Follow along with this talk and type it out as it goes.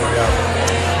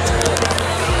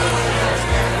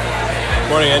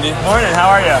Morning, Andy. Morning, how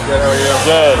are you? Good, how are you?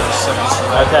 Good.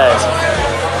 Okay.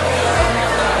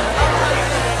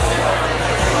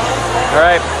 All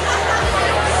right.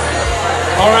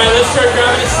 All right, let's start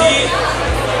grabbing a seat.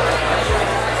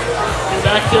 You're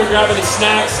back there grabbing a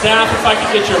snack. Staff, if I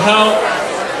could get your help.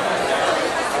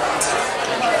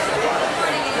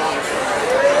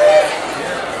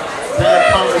 Bring our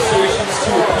conversations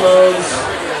to a close.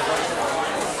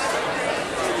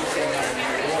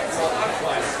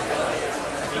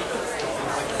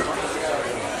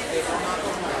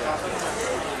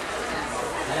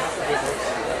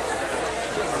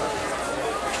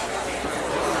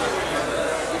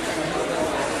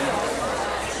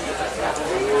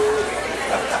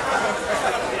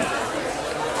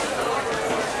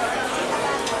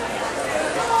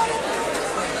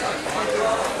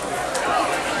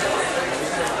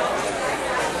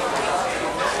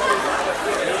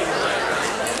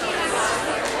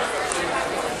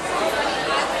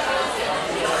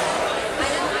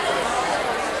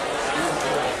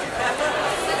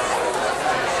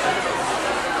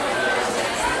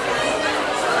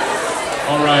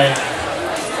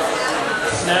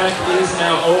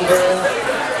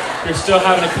 You're still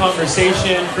having a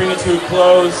conversation, bring it to a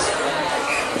close.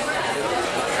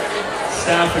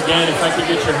 Staff, again, if I could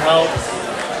get your help.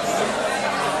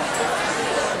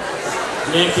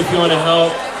 Nick, if you want to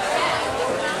help.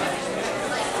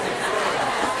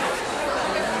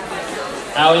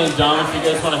 Allie and Dom, if you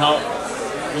guys want to help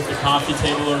with the coffee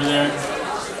table over there.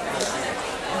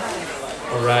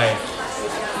 All right.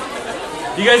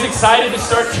 You guys excited to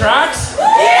start tracks?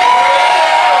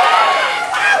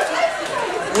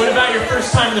 What about your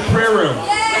first time in the prayer room? It's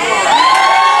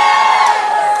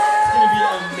going to be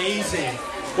amazing.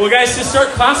 Well, guys, to start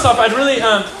class off, I'd really,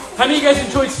 how many of you guys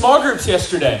enjoyed small groups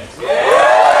yesterday?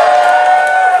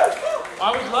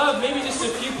 I would love maybe just a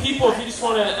few people, if you just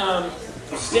want to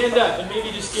stand up and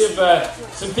maybe just give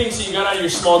some things that you got out of your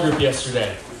small group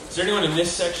yesterday. Is there anyone in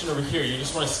this section over here? You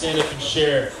just want to stand up and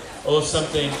share a little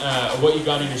something, what you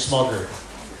got in your small group?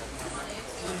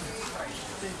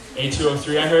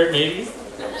 A203, I heard, maybe?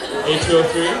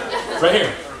 A203? Right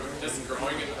here. Just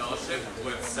growing in fellowship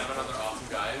with 7 other awesome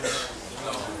guys.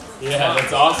 So. Yeah,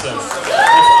 that's awesome. That's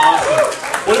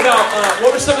awesome. What about,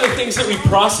 what were some of the things that we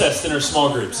processed in our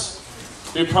small groups?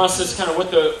 We processed kind of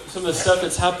some of the stuff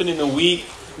that's happened in the week.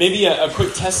 Maybe a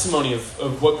quick testimony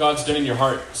of what God's done in your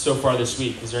heart so far this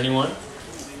week. Is there anyone?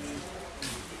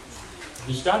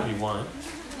 There's got to be one.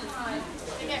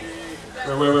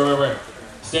 Where?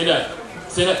 Stand up.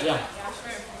 Stand up, yeah.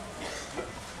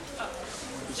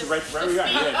 Right where you are.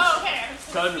 Yeah. Oh, okay.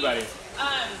 Tell everybody.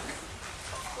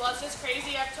 Well, it's just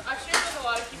crazy. I've shared with a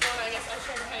lot of people, and I guess I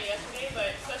shared kind of yesterday, but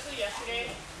especially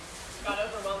yesterday, got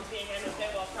overwhelmed being hand with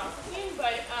it while processing.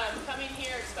 But coming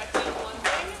here expecting one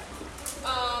thing,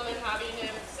 and having him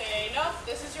say, no,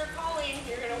 this is your calling.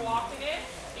 You're going to walk in it.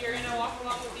 You're going to walk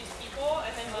along with these people,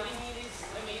 and then giving me these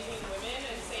amazing women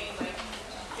and saying, like,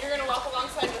 you're going to walk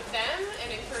alongside with them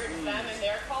and encourage them in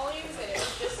their callings, and it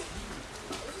was just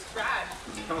rad.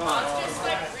 Come on. It's just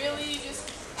like really just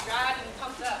rad and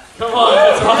pumped up. Come on,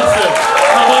 that's awesome.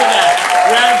 I love that.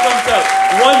 Rad and pumped up.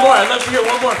 One more. I'd love to hear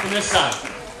one more from this side.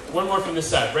 One more from this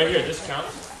side. Right here. This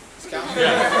counts? This counts?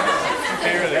 Yeah.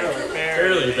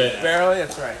 Barely, but. Barely,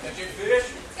 that's right. Did you finish?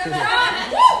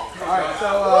 Alright,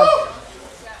 so,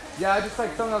 yeah, I just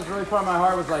like something that was really part of my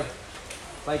heart was like,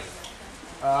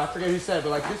 I forget who said it,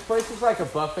 but like this place is like a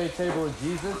buffet table with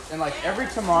Jesus, and like every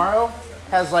tomorrow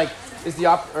has like, is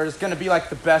going to be like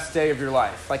the best day of your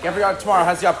life. Like every tomorrow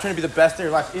has the opportunity to be the best day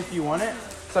of your life if you want it.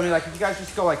 So I mean, like if you guys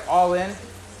just go like all in,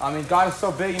 I mean, God is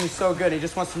so big and he's so good. He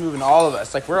just wants to move in all of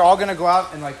us. Like we're all going to go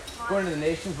out and like go into the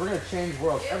nations. We're going to change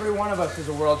worlds. Every one of us is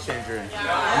a world changer. Come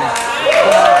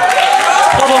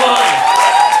on.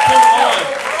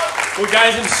 Well,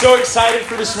 guys, I'm so excited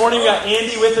for this morning. We got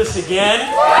Andy with us again.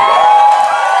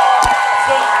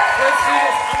 So let's do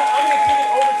this. I'm going to give it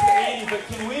over to Andy, but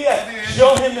can we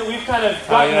show him that we've kind of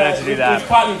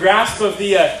gotten grasp of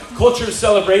the culture of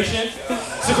celebration?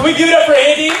 So can we give it up for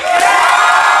Andy?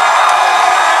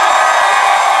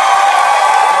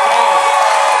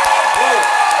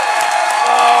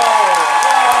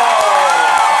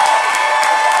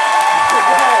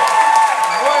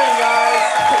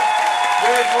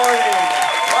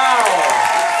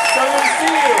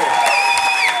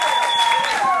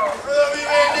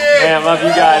 Man, love you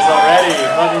guys already.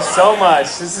 Love you so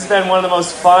much. This has been one of the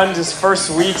most fun just first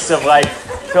weeks of like, I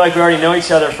feel like we already know each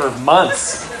other for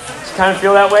months. Do you kind of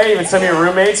feel that way? Even some of your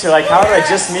roommates, you're like, how did I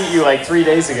just meet you like 3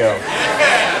 days ago?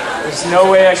 There's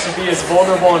no way I should be as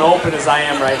vulnerable and open as I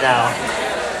am right now.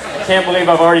 I can't believe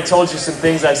I've already told you some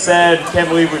things I've said. Can't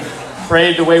believe we've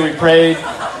prayed the way we prayed.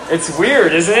 It's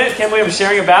weird, isn't it? Can't believe I'm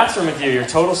sharing a bathroom with you. You're a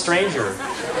total stranger.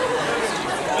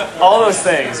 All those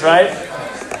things, right?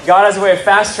 God has a way of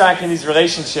fast-tracking these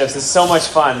relationships. It's so much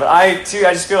fun. But I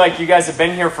just feel like you guys have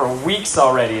been here for weeks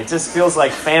already. It just feels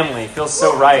like family. It feels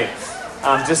so right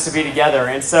just to be together.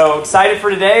 And so excited for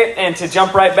today and to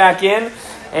jump right back in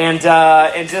and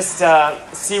just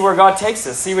see where God takes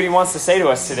us, see what He wants to say to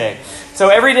us today. So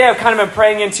every day I've kind of been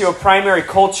praying into a primary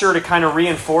culture to kind of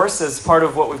reinforce as part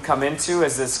of what we've come into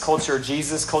as this culture of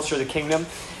Jesus, culture of the kingdom.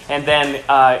 And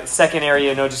then second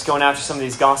area, just going after some of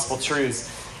these gospel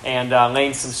truths and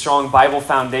laying some strong Bible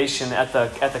foundation at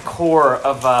the core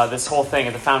of this whole thing,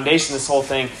 at the foundation of this whole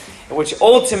thing, which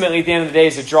ultimately at the end of the day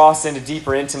is to draw us into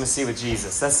deeper intimacy with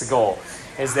Jesus. That's the goal,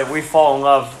 is that we fall in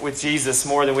love with Jesus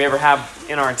more than we ever have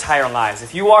in our entire lives.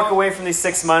 If you walk away from these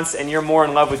 6 months and you're more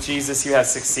in love with Jesus, you have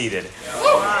succeeded.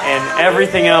 And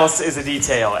everything else is a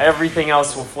detail. Everything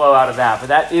else will flow out of that. But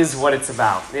that is what it's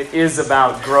about. It is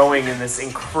about growing in this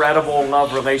incredible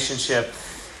love relationship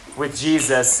with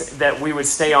Jesus that we would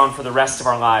stay on for the rest of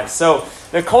our lives. So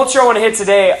the culture I want to hit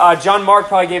today, John Mark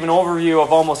probably gave an overview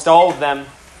of almost all of them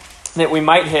that we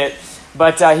might hit.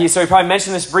 But he probably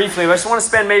mentioned this briefly, but I just want to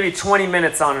spend maybe 20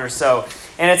 minutes on it or so.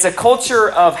 And it's a culture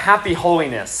of happy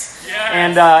holiness.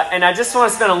 Yes. And I just want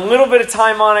to spend a little bit of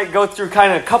time on it, go through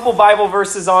kind of a couple Bible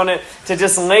verses on it to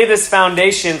just lay this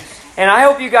foundation. And I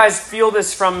hope you guys feel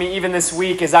this from me even this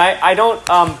week, as I don't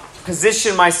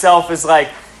position myself as like,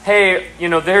 hey,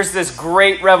 there's this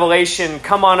great revelation,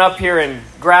 come on up here and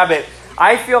grab it.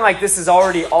 I feel like this is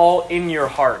already all in your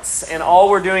hearts. And all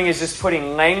we're doing is just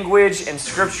putting language and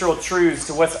scriptural truths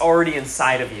to what's already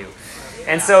inside of you.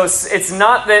 And so it's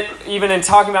not that even in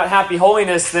talking about happy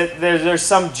holiness that there's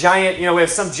some giant, we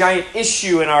have some giant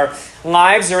issue in our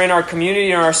lives or in our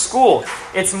community or our school.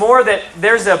 It's more that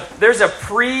there's a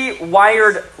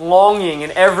pre-wired longing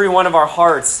in every one of our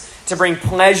hearts to bring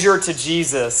pleasure to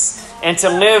Jesus and to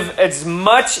live as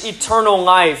much eternal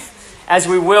life as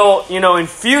we will, in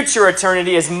future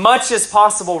eternity, as much as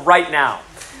possible right now.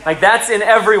 Like that's in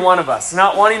every one of us.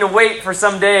 Not wanting to wait for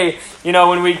some day,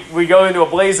 when we go into a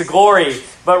blaze of glory.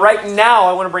 But right now,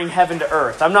 I want to bring heaven to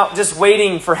earth. I'm not just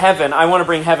waiting for heaven. I want to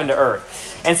bring heaven to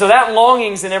earth. And so that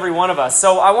longing's in every one of us.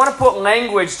 So I want to put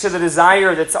language to the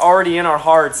desire that's already in our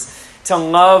hearts to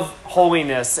love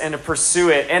holiness and to pursue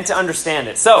it and to understand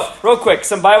it. So, real quick,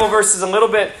 some Bible verses, a little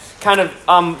bit kind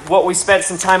of what we spent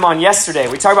some time on yesterday.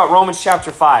 We talked about Romans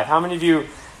chapter 5. How many of you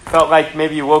felt like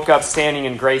maybe you woke up standing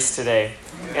in grace today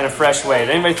in a fresh way?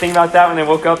 Did anybody think about that when they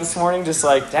woke up this morning? Just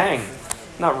like, dang,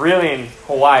 I'm not really in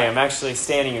Hawaii. I'm actually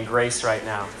standing in grace right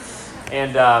now.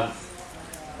 And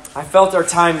I felt our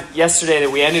time yesterday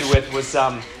that we ended with was,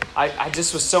 I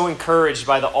just was so encouraged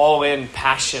by the all-in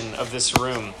passion of this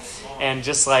room. And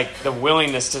just like the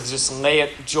willingness to just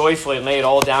joyfully lay it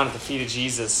all down at the feet of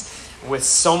Jesus with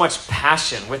so much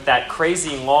passion, with that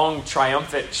crazy, long,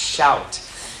 triumphant shout.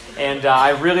 And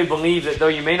I really believe that though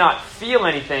you may not feel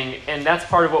anything, and that's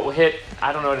part of what we'll hit,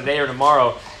 I don't know, today or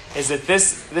tomorrow, is that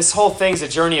this whole thing's a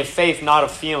journey of faith, not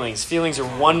of feelings. Feelings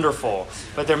are wonderful,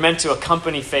 but they're meant to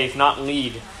accompany faith, not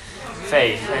lead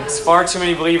faith. And far too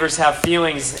many believers have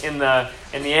feelings in the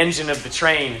engine of the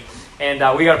train. And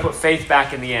we got to put faith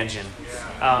back in the engine.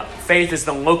 Faith is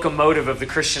the locomotive of the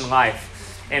Christian life.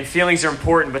 And feelings are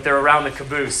important, but they're around the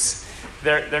caboose.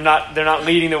 They're not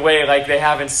leading the way like they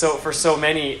have for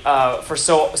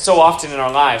so often in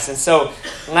our lives. And so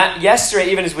yesterday,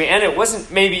 even as we ended, it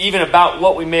wasn't maybe even about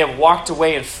what we may have walked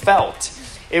away and felt.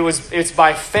 It's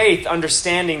by faith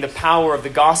understanding the power of the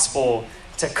gospel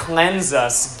to cleanse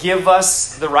us, give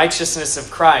us the righteousness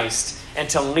of Christ, and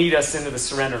to lead us into the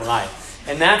surrendered life.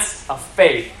 And that's a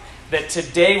faith that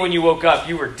today when you woke up,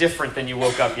 you were different than you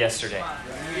woke up yesterday.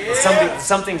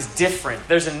 Something's different.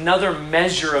 There's another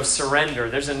measure of surrender.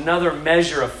 There's another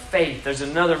measure of faith. There's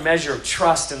another measure of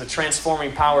trust in the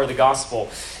transforming power of the gospel.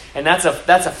 And that's a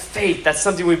faith. That's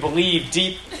something we believe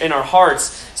deep in our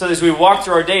hearts. So as we walk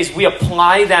through our days, we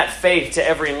apply that faith to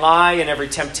every lie and every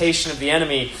temptation of the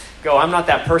enemy. Go, I'm not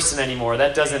that person anymore.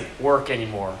 That doesn't work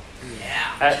anymore.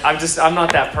 I'm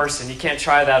not that person. You can't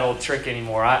try that old trick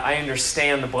anymore. I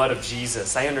understand the blood of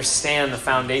Jesus. I understand the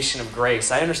foundation of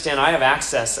grace. I understand I have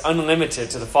access unlimited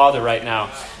to the Father right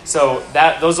now. So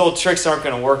those old tricks aren't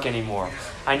going to work anymore.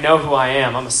 I know who I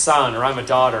am. I'm a son or I'm a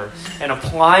daughter. And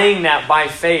applying that by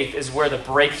faith is where the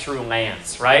breakthrough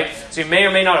lands, right? So you may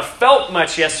or may not have felt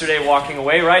much yesterday walking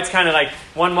away, right? It's kind of like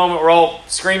one moment we're all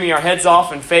screaming our heads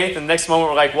off in faith, and the next moment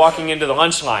we're like walking into the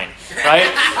lunch line,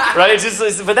 right? Right?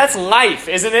 But that's life,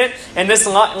 isn't it? And this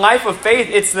life of faith,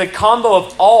 it's the combo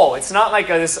of all. It's not like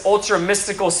this ultra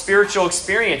mystical spiritual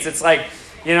experience. It's like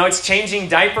You know, it's changing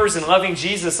diapers and loving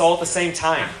Jesus all at the same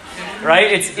time,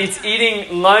 right? It's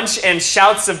eating lunch and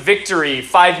shouts of victory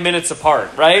 5 minutes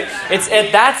apart, right?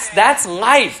 That's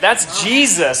life. That's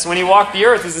Jesus when he walked the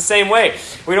earth is the same way.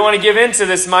 We don't want to give in to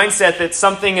this mindset that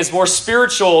something is more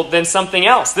spiritual than something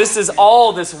else. This is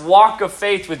all this walk of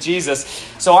faith with Jesus.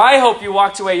 So I hope you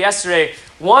walked away yesterday.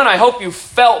 One, I hope you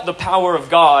felt the power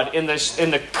of God in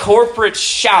the corporate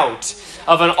shout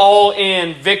of an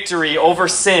all-in victory over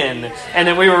sin, and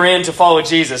that we were in to follow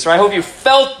Jesus. Right? I hope you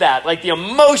felt that, like the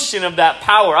emotion of that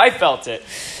power. I felt it.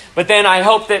 But then I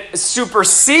hope that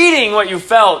superseding what you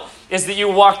felt is that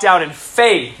you walked out in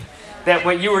faith, that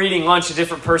when you were eating lunch a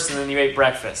different person than you ate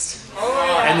breakfast.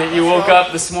 And that you woke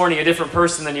up this morning a different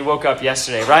person than you woke up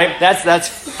yesterday, right? That's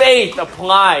faith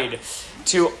applied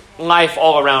to life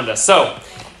all around us. So,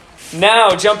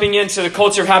 now, jumping into the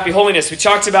culture of happy holiness, we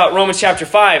talked about Romans chapter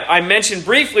 5. I mentioned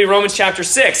briefly Romans chapter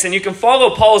 6, and you can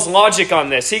follow Paul's logic on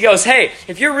this. He goes, hey,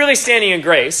 if you're really standing in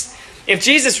grace, if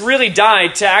Jesus really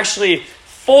died to actually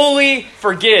fully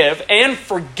forgive and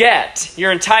forget your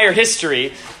entire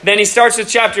history, then he starts with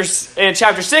chapter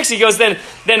 6. He goes, then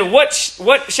what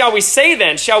shall we say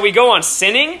then? Shall we go on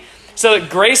sinning so that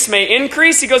grace may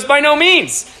increase? He goes, by no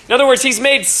means. In other words, he's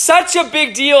made such a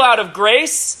big deal out of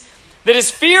grace that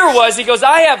his fear was, he goes,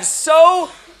 I have so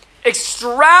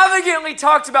extravagantly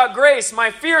talked about grace. My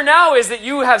fear now is that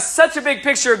you have such a big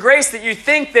picture of grace that you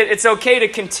think that it's okay to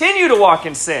continue to walk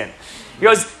in sin. He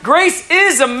goes, grace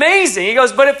is amazing. He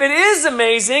goes, but if it is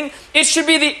amazing, it should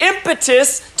be the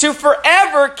impetus to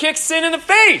forever kick sin in the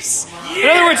face. Yeah. In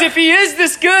other words, if he is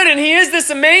this good and he is this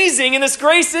amazing and this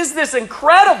grace is this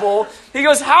incredible, he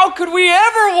goes, how could we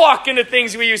ever walk into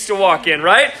things we used to walk in,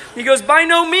 right? He goes, by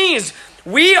no means.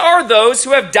 We are those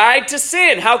who have died to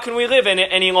sin. How can we live in it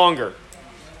any longer?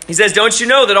 He says, don't you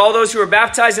know that all those who were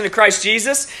baptized into Christ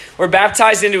Jesus were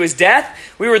baptized into his death?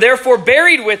 We were therefore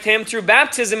buried with him through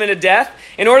baptism into death,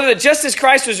 in order that just as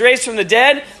Christ was raised from the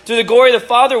dead through the glory of the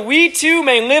Father, we too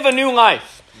may live a new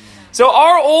life. So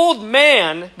our old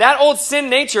man, that old sin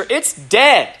nature, it's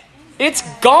dead. It's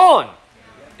gone.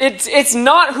 It's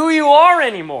not who you are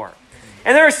anymore.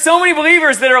 And there are so many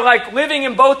believers that are like living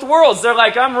in both worlds. They're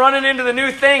like, I'm running into the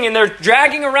new thing, and they're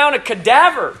dragging around a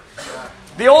cadaver.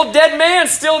 The old dead man's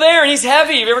still there, and he's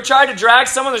heavy. Have you ever tried to drag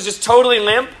someone that's just totally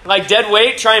limp, like dead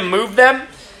weight, try and move them?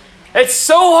 It's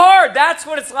so hard. That's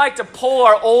what it's like to pull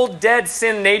our old dead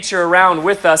sin nature around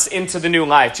with us into the new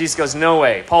life. Jesus goes, no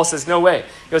way. Paul says, no way.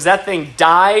 He goes, that thing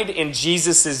died in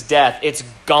Jesus' death. It's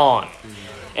gone.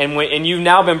 And you've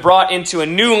now been brought into a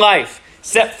new life.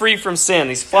 Set free from sin.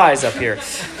 These flies up here.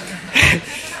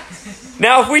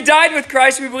 Now, if we died with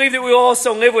Christ, we believe that we will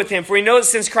also live with him. For we know that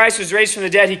since Christ was raised from the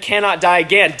dead, he cannot die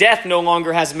again. Death no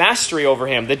longer has mastery over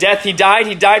him. The death he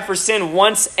died for sin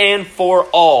once and for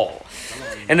all.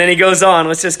 And then he goes on.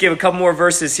 Let's just give a couple more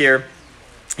verses here.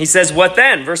 He says, what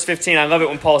then? Verse 15. I love it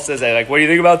when Paul says that. Like, what do you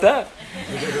think about that?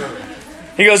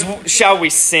 He goes, shall we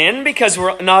sin because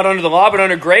we're not under the law but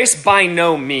under grace? By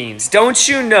no means. Don't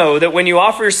you know that when you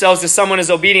offer yourselves to someone as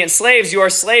obedient slaves, you are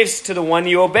slaves to the one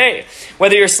you obey?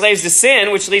 Whether you're slaves to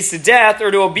sin, which leads to death,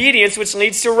 or to obedience, which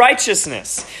leads to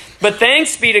righteousness. But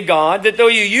thanks be to God that though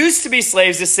you used to be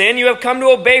slaves to sin, you have come to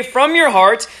obey from your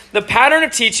heart the pattern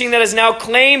of teaching that has now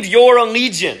claimed your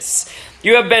allegiance.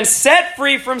 You have been set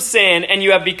free from sin, and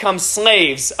you have become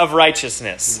slaves of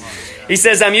righteousness. He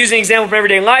says, I'm using an example from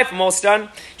everyday life. I'm almost done.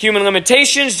 Human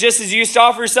limitations, just as you used to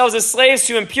offer yourselves as slaves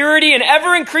to impurity and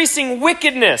ever-increasing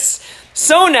wickedness.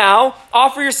 So now,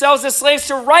 offer yourselves as slaves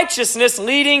to righteousness,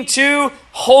 leading to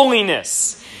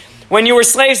holiness. When you were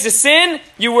slaves to sin,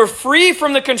 you were free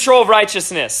from the control of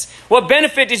righteousness. What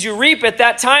benefit did you reap at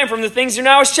that time from the things you're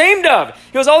now ashamed of?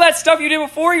 He goes, all that stuff you did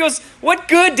before, he goes, what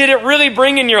good did it really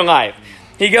bring in your life?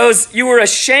 He goes, you were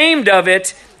ashamed of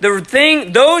it.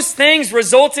 Those things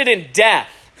resulted in death.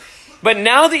 But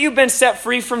now that you've been set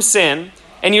free from sin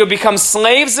and you have become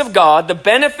slaves of God, the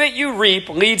benefit you reap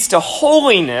leads to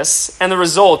holiness, and the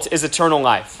result is eternal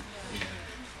life.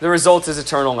 The result is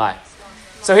eternal life.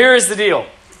 So here is the deal.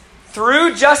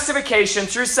 Through justification,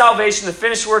 through salvation, the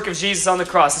finished work of Jesus on the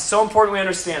cross, it's so important we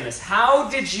understand this. How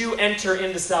did you enter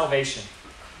into salvation?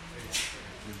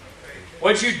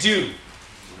 What did you do?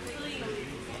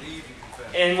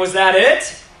 And was that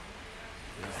it?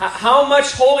 How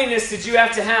much holiness did you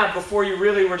have to have before you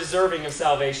really were deserving of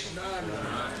salvation?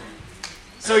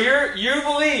 So you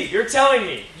believe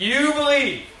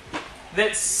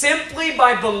that simply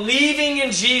by believing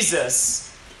in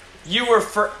Jesus, you were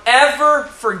forever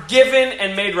forgiven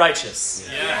and made righteous.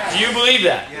 Yes. Do you believe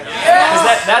that?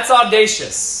 Because that's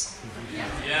audacious.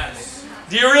 Yes.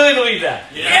 Do you really believe that?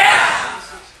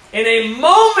 Yes. In a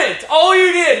moment, all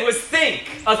you did was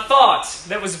think a thought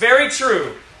that was very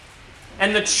true.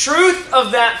 And the truth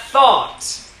of that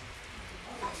thought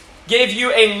gave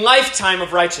you a lifetime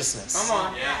of righteousness. Come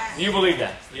on. Yeah. You believe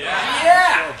that?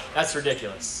 Yeah. That's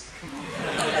ridiculous.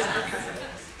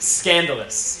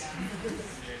 Scandalous.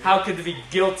 How could the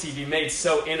guilty be made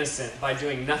so innocent by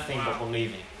doing nothing but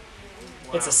believing?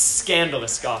 It's a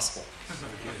scandalous gospel.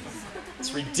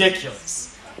 It's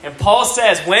ridiculous. And Paul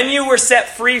says, when you were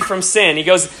set free from sin, he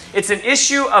goes, it's an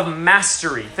issue of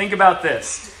mastery. Think about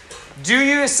this. Do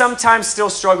you sometimes still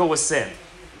struggle with sin?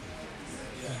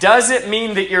 Does it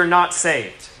mean that you're not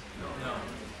saved?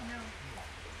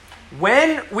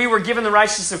 When we were given the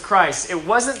righteousness of Christ, it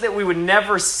wasn't that we would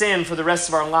never sin for the rest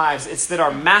of our lives. It's that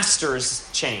our masters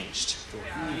changed.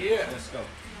 Yeah. Let's go.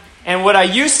 And what I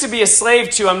used to be a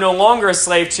slave to, I'm no longer a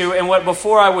slave to. And what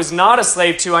before I was not a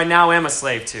slave to, I now am a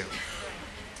slave to.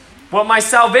 What my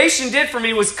salvation did for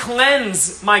me was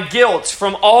cleanse my guilt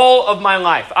from all of my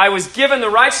life. I was given the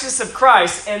righteousness of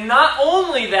Christ. And not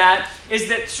only that, is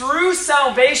that through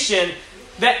salvation,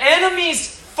 the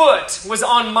enemy's foot was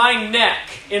on my neck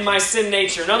in my sin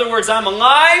nature. In other words, I'm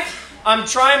alive, I'm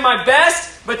trying my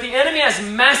best, but the enemy has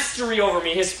mastery over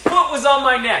me. His foot was on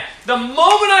my neck. The moment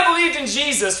I believed in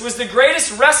Jesus was the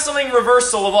greatest wrestling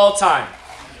reversal of all time.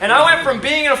 And I went from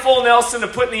being in a full Nelson to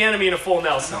putting the enemy in a full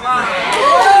Nelson.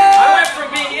 I went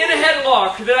from being in a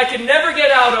headlock that I could never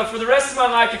get out of for the rest of my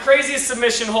life, the craziest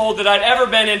submission hold that I'd ever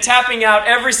been in, tapping out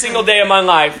every single day of my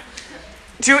life,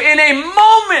 to in a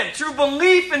moment, through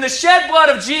belief in the shed blood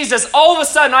of Jesus, all of a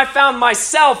sudden I found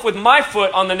myself with my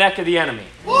foot on the neck of the enemy.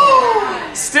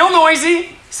 Still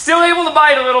noisy, still able to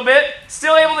bite a little bit,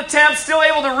 still able to tempt, still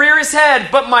able to rear his head,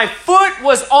 but my foot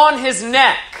was on his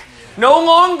neck. No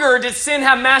longer did sin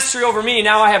have mastery over me,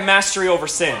 now I have mastery over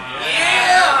sin.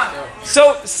 Yeah.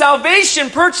 So salvation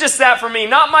purchased that for me,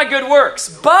 not my good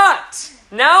works. But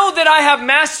now that I have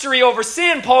mastery over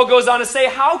sin, Paul goes on to say,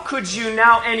 how could you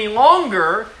now any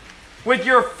longer, with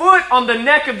your foot on the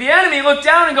neck of the enemy, look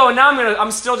down and go, now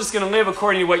I'm still just going to live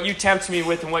according to what you tempt me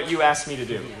with and what you ask me to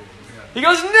do? He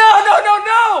goes,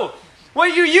 no.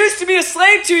 What you used to be a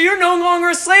slave to, you're no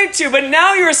longer a slave to, but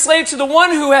now you're a slave to the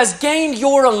one who has gained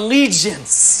your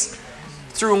allegiance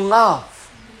through love,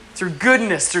 through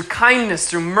goodness, through kindness,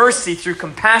 through mercy, through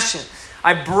compassion.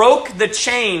 I broke the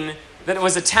chain that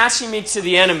was attaching me to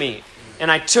the enemy, and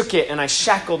I took it and I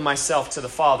shackled myself to the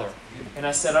Father. And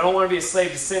I said, I don't want to be a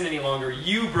slave to sin any longer.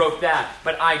 You broke that,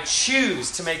 but I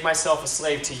choose to make myself a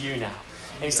slave to you now.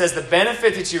 And he says the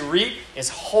benefit that you reap is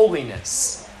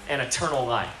holiness and eternal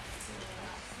life.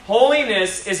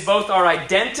 Holiness is both our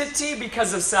identity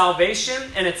because of salvation,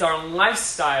 and it's our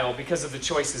lifestyle because of the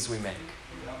choices we make.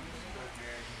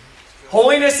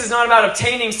 Holiness is not about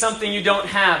obtaining something you don't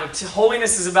have.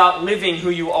 Holiness is about living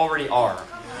who you already are.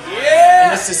 Yeah.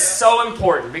 And this is so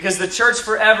important because the church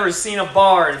forever has seen a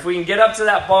bar, and if we can get up to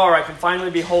that bar, I can finally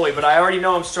be holy. But I already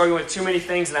know I'm struggling with too many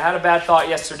things, and I had a bad thought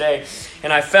yesterday,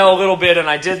 and I fell a little bit, and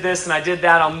I did this, and I did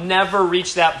that. I'll never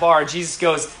reach that bar. Jesus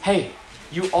goes, hey,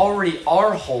 you already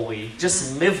are holy.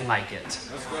 Just live like it.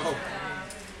 Let's go.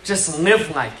 Just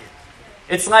live like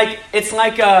it. It's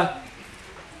like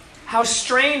how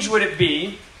strange would it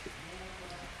be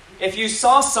if you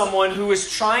saw someone who was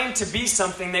trying to be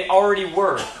something they already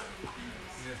were?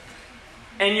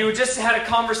 And you just had a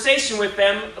conversation with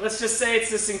them. Let's just say it's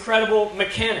this incredible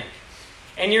mechanic.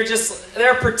 And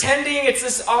they're pretending,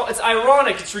 it's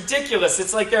ironic, it's ridiculous.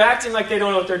 It's like they're acting like they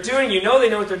don't know what they're doing. You know they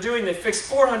know what they're doing. They fixed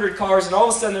 400 cars, and all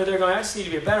of a sudden they're there going, I just need to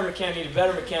be a better mechanic,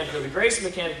 You're the greatest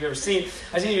mechanic you've ever seen.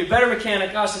 I just need to be a better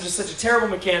mechanic. Gosh, I'm just such a terrible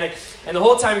mechanic. And the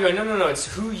whole time you're going, no,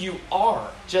 it's who you are.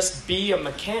 Just be a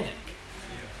mechanic.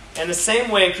 And the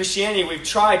same way in Christianity, we've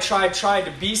tried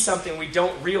to be something we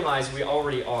don't realize we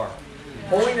already are.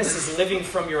 Holiness is living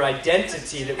from your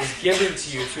identity that was given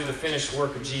to you through the finished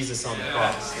work of Jesus on the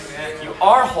cross. You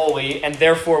are holy, and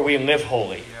therefore we live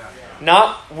holy.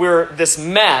 Not we're this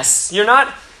mess. You're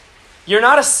not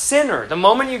a sinner. The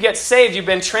moment you get saved, you've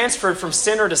been transferred from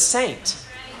sinner to saint.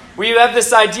 We have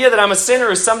this idea that I'm a sinner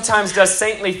who sometimes does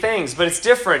saintly things, but it's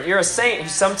different. You're a saint who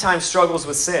sometimes struggles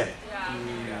with sin.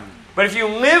 But if you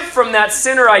live from that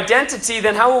sinner identity,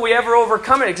 then how will we ever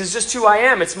overcome it? Because it's just who I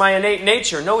am. It's my innate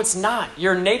nature. No, it's not.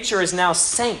 Your nature is now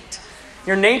saint.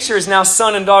 Your nature is now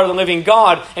son and daughter of the living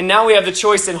God. And now we have the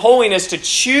choice in holiness to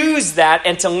choose that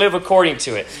and to live according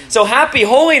to it. So happy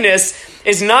holiness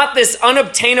is not this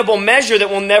unobtainable measure that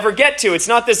we'll never get to. It's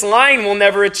not this line we'll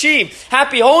never achieve.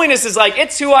 Happy holiness is like,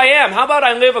 it's who I am. How about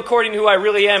I live according to who I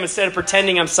really am instead of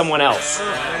pretending I'm someone else?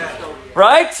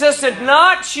 Right? So to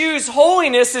not choose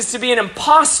holiness is to be an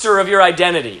imposter of your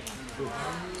identity.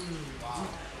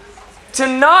 To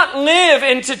not live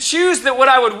and to choose that what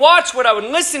I would watch, what I would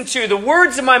listen to, the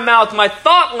words of my mouth, my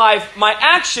thought life, my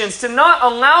actions, to not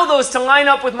allow those to line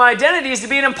up with my identity is to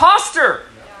be an imposter.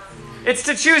 It's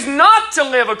to choose not to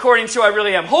live according to who I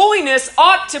really am. Holiness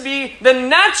ought to be the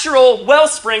natural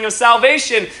wellspring of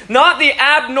salvation, not the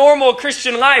abnormal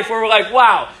Christian life where we're like,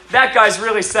 wow, that guy's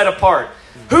really set apart.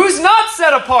 Who's not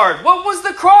set apart? What was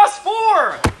the cross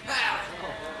for?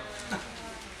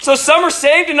 So some are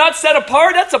saved and not set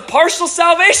apart? That's a partial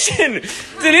salvation.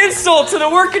 It's an insult to the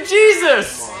work of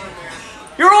Jesus.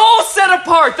 You're all set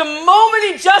apart. The moment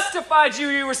He justified you,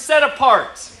 you were set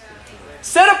apart.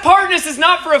 Set apartness is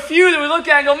not for a few that we look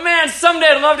at and go, man, someday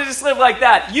I'd love to just live like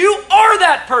that. You are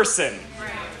that person.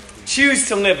 Choose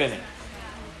to live in it.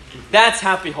 That's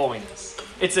happy holiness.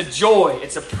 It's a joy.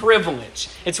 It's a privilege.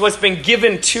 It's what's been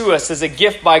given to us as a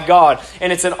gift by God.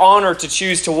 And it's an honor to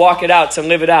choose to walk it out, to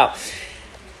live it out.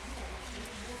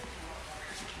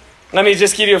 Let me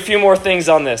just give you a few more things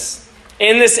on this.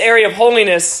 In this area of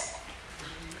holiness,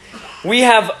 we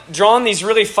have drawn these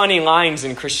really funny lines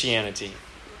in Christianity.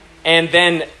 And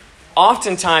then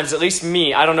oftentimes, at least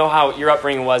me, I don't know how your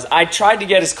upbringing was, I tried to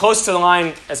get as close to the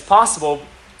line as possible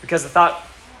because I thought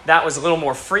that was a little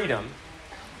more freedom,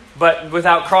 but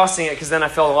without crossing it, because then I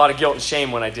felt a lot of guilt and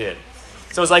shame when I did.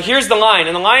 So it's like, here's the line,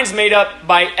 and the line's made up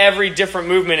by every different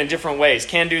movement in different ways.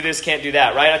 Can't do this, can't do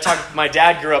that, right? My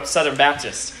dad grew up Southern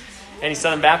Baptist. Any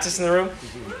Southern Baptists in the room?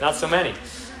 Not so many.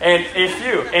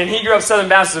 And he grew up Southern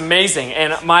Baptist, amazing.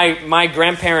 And my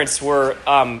grandparents were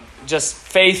just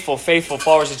faithful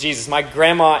followers of Jesus. My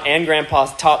grandma and grandpa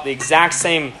taught the exact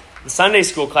same Sunday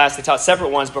school class. They taught separate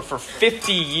ones, but for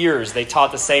 50 years they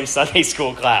taught the same Sunday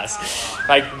school class.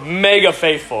 Like mega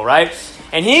faithful, right?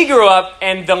 And he grew up,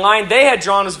 and the line they had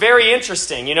drawn was very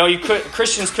interesting. You know,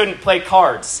 Christians couldn't play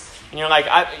cards. And you're like,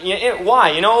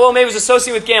 why? You know, well, maybe it was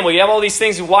associated with gambling. You have all these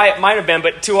things and why it might have been,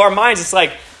 but to our minds, it's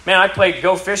like, man, I played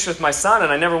Go Fish with my son,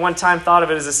 and I never one time thought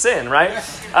of it as a sin, right?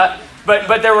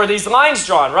 But there were these lines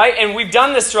drawn, right? And we've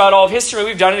done this throughout all of history.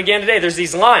 We've done it again today. There's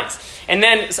these lines. And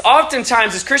then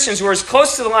oftentimes as Christians, we're as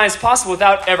close to the line as possible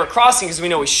without ever crossing because we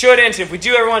know we shouldn't. And if we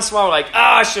do every once in a while, we're like,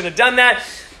 I shouldn't have done that.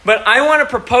 But I want to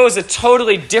propose a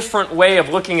totally different way of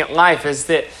looking at life, is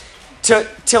that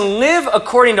to live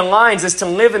according to lines is to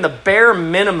live in the bare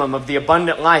minimum of the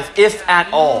abundant life, if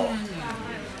at all.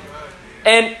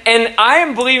 And I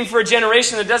am believing for a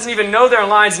generation that doesn't even know their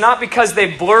lines, not because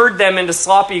they've blurred them into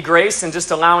sloppy grace and just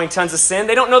allowing tons of sin.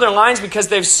 They don't know their lines because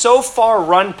they've so far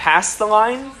run past the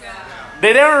line.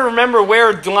 They don't remember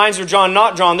where the lines were drawn,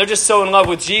 not drawn. They're just so in love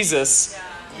with Jesus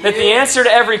that the answer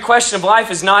to every question of life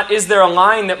is not, is there a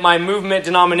line that my movement,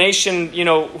 denomination,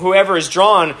 whoever is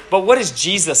drawn, but what is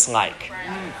Jesus like?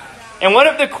 And what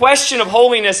if the question of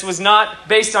holiness was not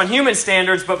based on human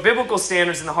standards, but biblical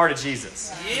standards in the heart of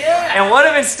Jesus? Yeah. And what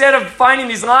if instead of finding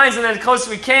these lines and then as close as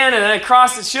we can and then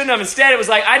across it shouldn't have, instead it was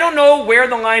like, I don't know where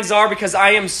the lines are because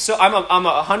I'm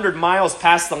 100 miles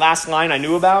past the last line I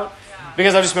knew about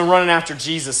because I've just been running after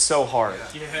Jesus so hard.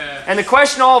 Yeah. And the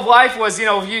question all of life was,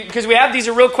 because we have these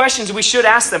are real questions and we should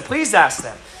ask them. Please ask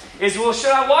them. Is, well,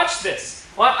 should I watch this?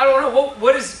 Well, I don't know.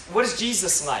 What is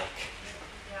Jesus like?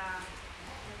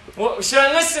 Well, should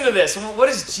I listen to this? What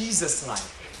is Jesus like?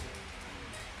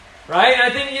 Right? And I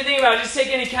think you think about it, just take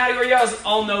any category. You guys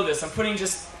all know this. I'm putting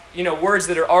just, words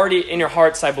that are already in your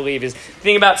hearts, I believe. Is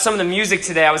think about some of the music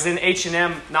today. I was in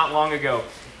H&M not long ago.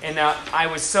 And I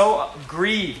was so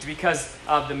grieved because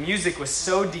the music was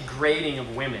so degrading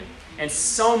of women. And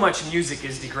so much music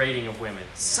is degrading of women.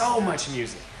 So much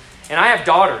music. And I have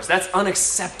daughters. That's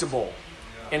unacceptable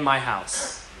in my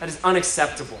house. That is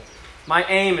unacceptable. My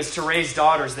aim is to raise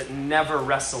daughters that never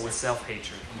wrestle with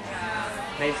self-hatred.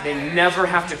 They never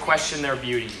have to question their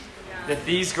beauty. That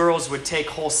these girls would take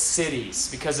whole cities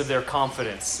because of their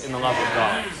confidence in the love of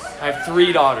God. I have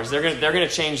 3 daughters. They're gonna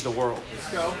change the world.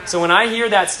 So when I hear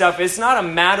that stuff, it's not a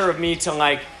matter of me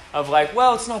to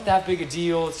well, it's not that big a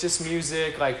deal. It's just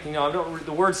music.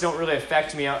 The words don't really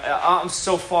affect me. I'm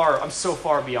so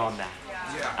far beyond that.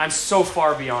 I'm so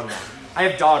far beyond that. I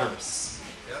have daughters.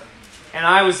 And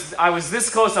I was this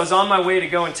close. I was on my way to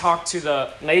go and talk to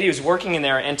the lady who's working in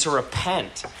there and to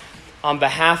repent on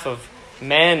behalf of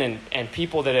men and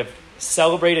people that have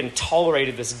celebrated and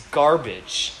tolerated this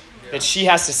garbage that she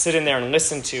has to sit in there and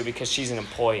listen to because she's an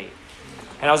employee.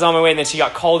 And I was on my way, and then she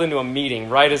got called into a meeting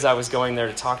right as I was going there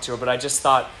to talk to her. But I just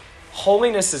thought,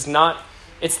 holiness is not,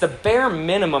 it's the bare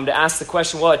minimum to ask the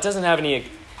question, well, it doesn't have any,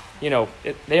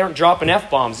 they aren't dropping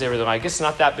F-bombs there. I guess it's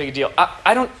not that big a deal.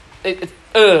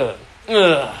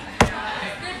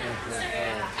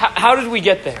 How did we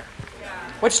get there?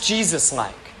 What's Jesus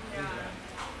like?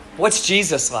 What's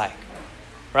Jesus like?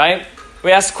 Right?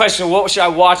 We ask the question, what should I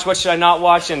watch? What should I not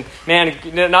watch? And man,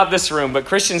 not this room, but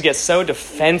Christians get so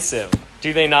defensive.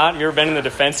 Do they not? Have you ever been in the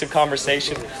defensive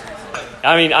conversation?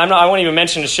 I mean, I won't even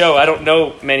mention the show. I don't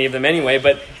know many of them anyway.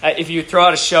 But if you throw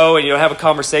out a show and you have a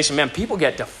conversation, man, people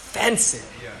get defensive.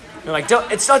 They're like,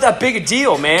 it's not that big a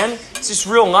deal, man. It's just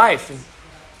real life. And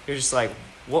you're just like,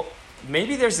 well,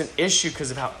 maybe there's an issue because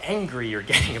of how angry you're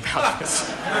getting about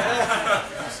this.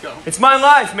 It's my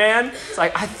life, man. It's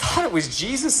like, I thought it was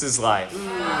Jesus' life. I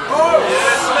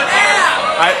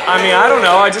mean, I don't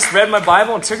know. I just read my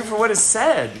Bible and took it for what it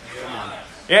said.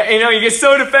 Yeah, you get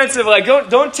so defensive. Like,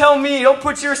 don't tell me. Don't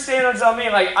put your standards on me.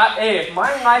 Like, hey, if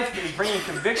my life is bringing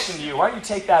conviction to you, why don't you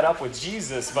take that up with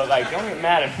Jesus? But like, don't get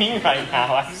mad at me right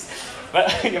now. I'm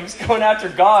just going after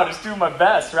God. Just doing my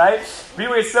best, right?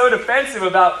 People get so defensive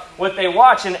about what they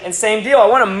watch. And same deal. I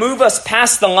want to move us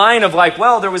past the line of like,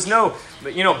 well, there was no,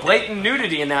 blatant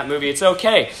nudity in that movie. It's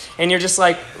okay. And you're just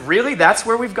like, really? That's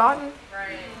where we've gotten?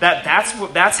 Right.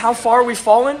 That's how far we've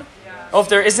fallen? Oh, if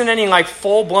there isn't any like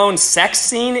full-blown sex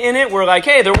scene in it, we're like,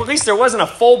 hey, at least there wasn't a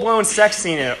full-blown sex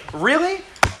scene in it. Really?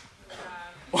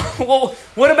 Well,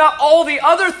 what about all the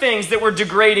other things that were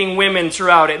degrading women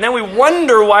throughout it? And then we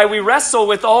wonder why we wrestle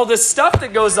with all this stuff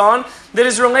that goes on that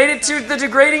is related to the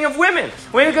degrading of women.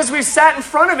 Well, because we've sat in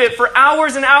front of it for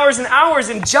hours and hours and hours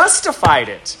and justified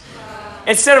it.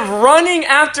 Instead of running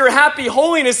after happy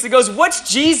holiness that goes, what's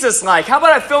Jesus like? How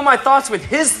about I fill my thoughts with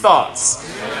his thoughts?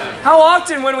 How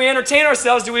often when we entertain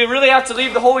ourselves do we really have to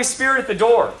leave the Holy Spirit at the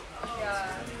door?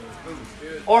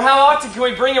 Or how often can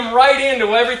we bring him right into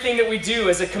everything that we do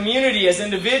as a community, as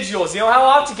individuals? How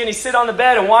often can he sit on the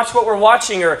bed and watch what we're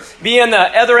watching or be on the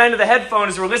other end of the headphone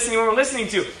as we're listening to what we're listening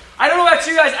to? I don't know about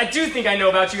you guys. I do think I know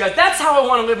about you guys. That's how I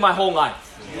want to live my whole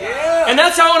life. Yeah. And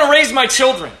that's how I want to raise my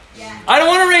children. Yeah. I don't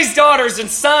want to raise daughters and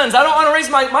sons. I don't want to raise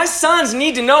my sons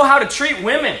need to know how to treat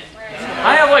women.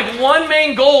 I have like one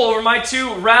main goal over my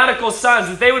two radical sons,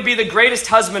 that they would be the greatest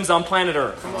husbands on planet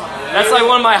Earth. That's like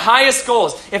one of my highest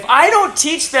goals. If I don't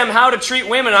teach them how to treat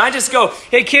women, I just go,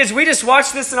 hey kids, we just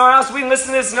watch this in our house, we can listen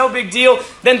to this, no big deal,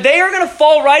 then they are going to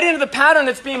fall right into the pattern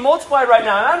that's being multiplied right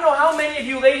now. And I don't know how many of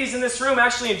you ladies in this room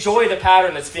actually enjoy the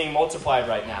pattern that's being multiplied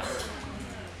right now.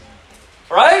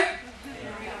 Right?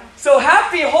 So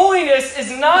happy holiness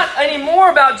is not anymore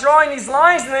about drawing these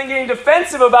lines and then getting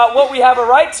defensive about what we have a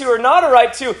right to or not a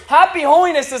right to. Happy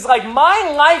holiness is like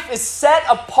my life is set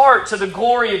apart to the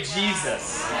glory of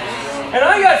Jesus. And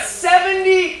I got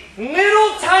 70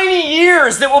 little tiny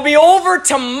years that will be over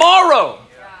tomorrow.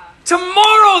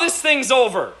 Tomorrow this thing's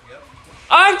over.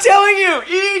 I'm telling you,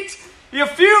 eat a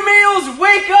few meals,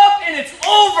 wake up, and it's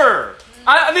over.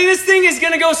 I mean, this thing is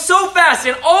going to go so fast,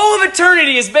 and all of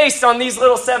eternity is based on these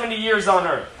little 70 years on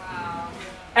earth. Wow.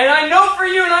 And I know for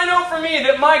you and I know for me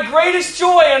that my greatest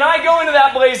joy, and I go into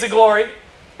that blaze of glory,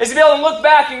 is to be able to look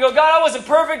back and go, God, I wasn't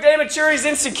perfect, immaturities,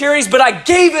 insecurities, but I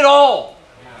gave it all.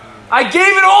 I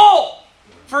gave it all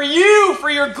for you,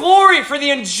 for your glory, for the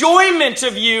enjoyment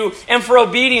of you, and for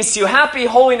obedience to you. Happy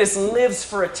holiness lives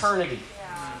for eternity.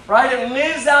 Right? It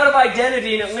lives out of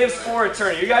identity and it lives for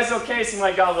eternity. You guys okay? It seems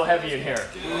like God a little heavy in here.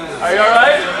 Are you all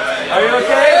right? Are you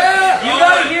okay? You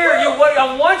got to hear. What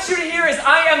I want you to hear is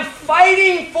I am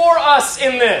fighting for us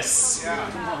in this.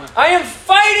 I am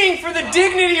fighting for the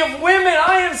dignity of women.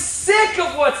 I am sick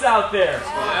of what's out there.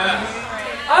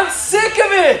 I'm sick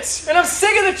of it. And I'm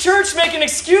sick of the church making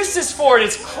excuses for it.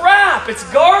 It's crap. It's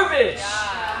garbage.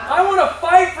 I want to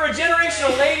fight for a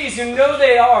generation of ladies who know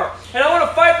they are. And I want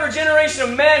to fight for a generation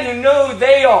of men who know who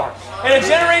they are. And a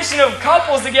generation of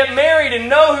couples that get married and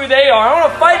know who they are. I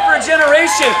want to fight for a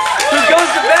generation who goes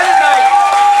to bed at night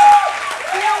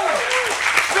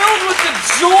filled with the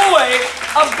joy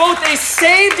of both a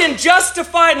saved and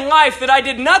justified life that I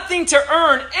did nothing to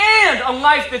earn and a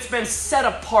life that's been set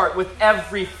apart with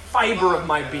every fiber of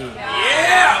my being.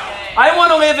 Yeah! I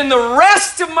want to live in the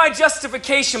rest of my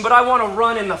justification, but I want to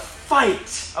run in the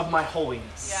fight of my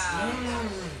holiness. Yeah.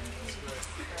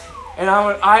 And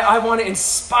I want to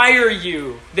inspire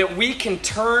you that we can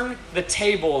turn the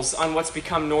tables on what's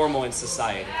become normal in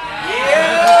society.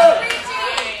 Yeah.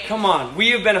 Come on,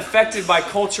 we have been affected by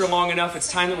culture long enough. It's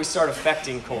time that we start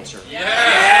affecting culture.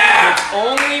 Yeah. It's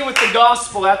only with the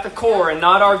gospel at the core and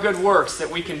not our good works that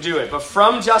we can do it. But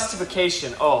from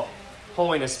justification,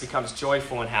 holiness becomes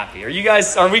joyful and happy.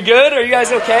 Are we good? Are you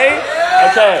guys okay?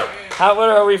 Okay. What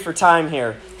are we for time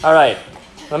here? All right.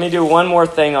 Let me do one more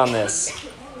thing on this.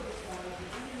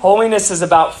 Holiness is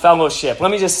about fellowship.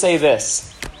 Let me just say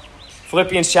this.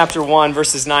 Philippians chapter 1,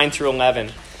 verses 9 through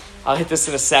 11. I'll hit this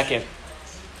in a second.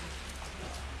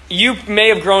 you may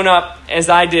have grown up, as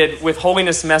I did, with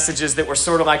holiness messages that were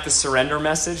sort of like the surrender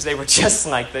message. They were just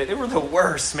like that. They were the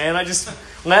worst, man. I just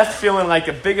left feeling like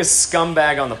the biggest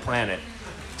scumbag on the planet.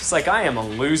 Just like, I am a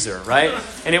loser, right?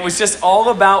 And it was just all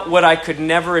about what I could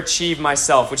never achieve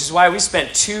myself, which is why we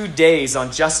spent 2 days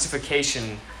on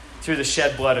justification through the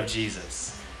shed blood of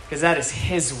Jesus. Because that is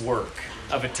his work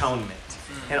of atonement.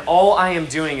 And all I am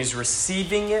doing is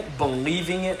receiving it,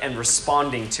 believing it, and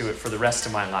responding to it for the rest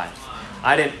of my life.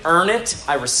 I didn't earn it,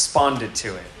 I responded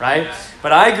to it, right?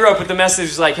 But I grew up with the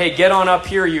message like, hey, get on up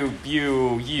here,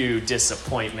 you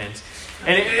disappointment.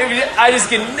 And I just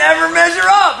could never measure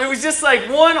up. It was just like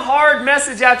one hard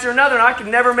message after another, and I could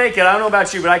never make it. I don't know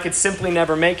about you, but I could simply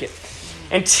never make it.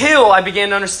 Until I began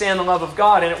to understand the love of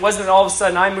God, and it wasn't all of a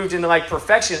sudden I moved into like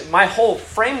perfection. My whole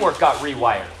framework got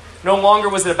rewired. No longer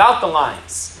was it about the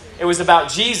lines. It was about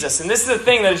Jesus. And this is the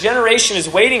thing that a generation is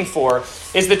waiting for,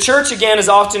 is the church, again, is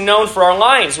often known for our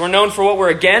lines. We're known for what we're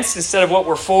against instead of what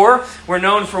we're for. We're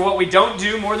known for what we don't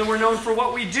do more than we're known for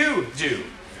what we do.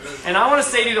 And I want to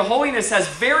say to you, the holiness has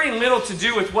very little to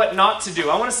do with what not to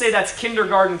do. I want to say that's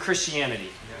kindergarten Christianity.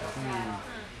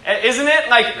 Isn't it?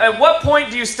 Like, at what point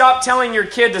do you stop telling your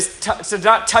kid to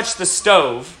not touch the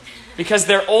stove because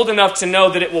they're old enough to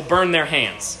know that it will burn their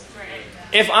hands?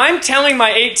 If I'm telling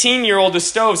my 18-year-old the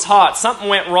stove's hot, something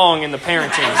went wrong in the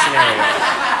parenting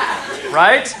scenario.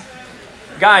 Right?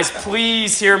 Guys,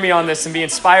 please hear me on this and be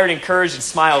inspired, encouraged, and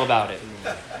smile about it.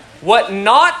 What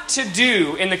not to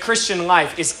do in the Christian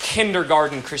life is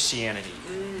kindergarten Christianity.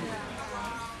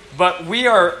 But we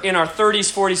are in our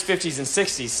 30s, 40s, 50s, and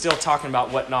 60s still talking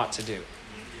about what not to do.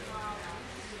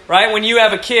 Right? When you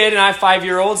have a kid, and I have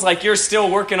 5-year-olds, like you're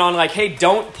still working on like, hey,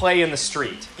 don't play in the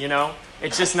street, you know?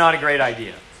 It's just not a great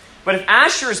idea. But if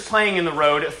Asher is playing in the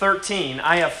road at 13,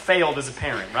 I have failed as a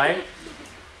parent, right?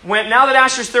 Now that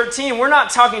Asher's 13, we're not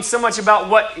talking so much about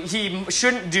what he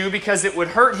shouldn't do because it would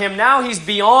hurt him. Now he's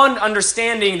beyond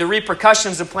understanding the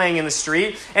repercussions of playing in the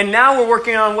street. And now we're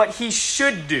working on what he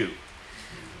should do.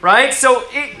 Right? So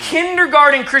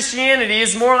kindergarten Christianity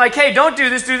is more like, hey, don't do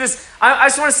this, do this. I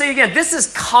just want to say again, this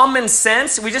is common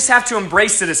sense. We just have to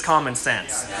embrace it as common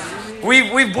sense.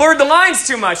 We've blurred the lines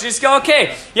too much. You just go,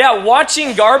 okay, yeah,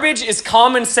 watching garbage is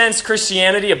common sense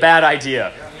Christianity a bad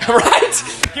idea. Right?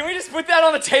 Can we just put that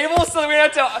on the table so that we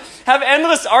don't have to have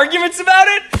endless arguments about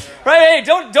it? Right? Hey,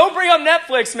 don't bring up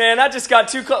Netflix, man. That just got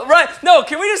too close. Right? No,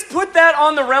 can we just put that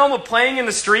on the realm of playing in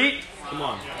the street? Come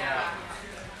on.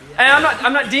 And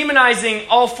I'm not demonizing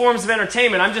all forms of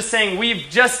entertainment. I'm just saying we've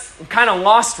just kind of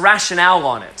lost rationale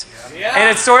on it. Yeah. And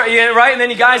it's sort of, right? And then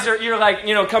you guys you're like,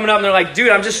 coming up and they're like, dude,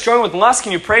 I'm just struggling with lust.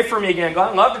 Can you pray for me again?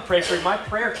 God, I'd love to pray for you. My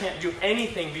prayer can't do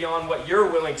anything beyond what you're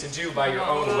willing to do by your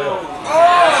own will.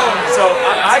 Oh. So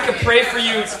I could pray for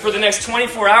you for the next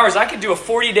 24 hours. I could do a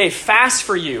 40-day fast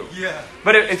for you. Yeah.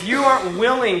 But if you aren't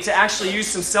willing to actually use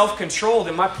some self-control,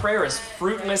 then my prayer is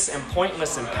fruitless and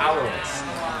pointless and powerless.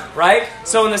 Right?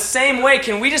 So in the same way,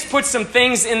 can we just put some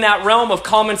things in that realm of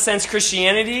common sense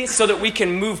Christianity so that we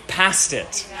can move past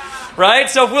it? Right?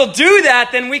 So if we'll do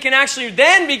that, then we can actually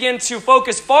then begin to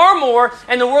focus far more,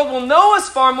 and the world will know us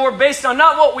far more based on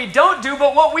not what we don't do,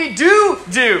 but what we do.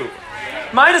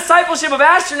 My discipleship of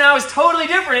Asher now is totally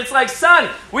different. It's like, son,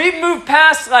 we've moved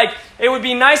past like, it would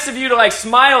be nice of you to like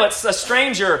smile at a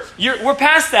stranger. We're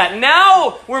past that.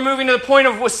 Now we're moving to the point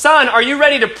of, son, are you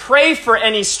ready to pray for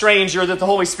any stranger that the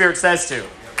Holy Spirit says to?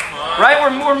 Right?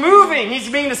 We're moving. He's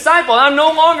being discipled. I'm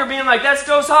no longer being like, that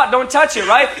stove's hot, don't touch it,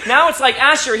 right? Now it's like,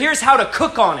 Asher, here's how to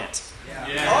cook on it.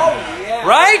 Yeah. Oh, yeah.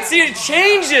 Right? See, it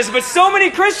changes. But so many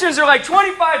Christians are like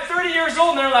 25, 30 years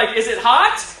old, and they're like, is it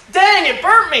hot? Dang, it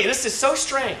burnt me. This is so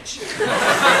strange.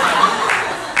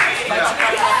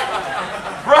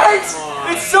 Right?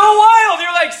 It's so wild.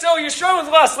 You're like, so you're struggling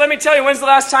with lust. Let me tell you, when's the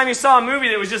last time you saw a movie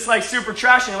that was just like super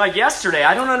trash? And you're like, yesterday.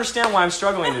 I don't understand why I'm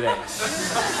struggling today.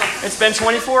 It's been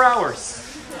 24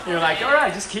 hours. You're like, all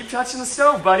right, just keep touching the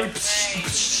stove, buddy.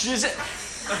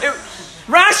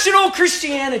 Rational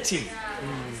Christianity.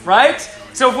 Right?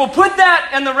 So if we'll put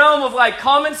that in the realm of like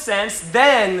common sense,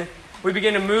 then we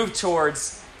begin to move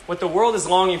towards what the world is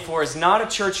longing for is not a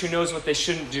church who knows what they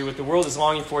shouldn't do. What the world is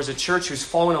longing for is a church who's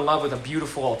fallen in love with a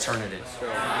beautiful alternative.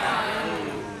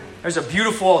 There's a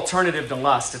beautiful alternative to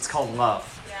lust. It's called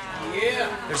love.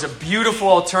 There's a beautiful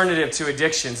alternative to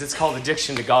addictions. It's called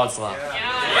addiction to God's love.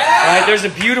 Right? There's a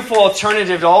beautiful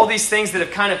alternative to all these things that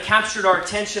have kind of captured our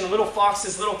attention, little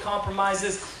foxes, little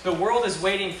compromises. The world is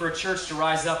waiting for a church to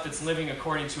rise up that's living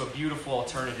according to a beautiful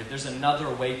alternative. There's another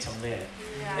way to live.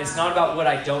 It's not about what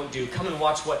I don't do. Come and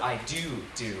watch what I do.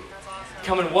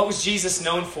 Come and what was Jesus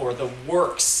known for? The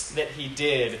works that he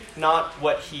did, not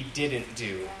what he didn't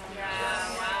do.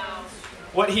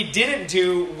 What he didn't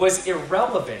do was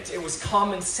irrelevant. It was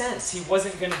common sense. He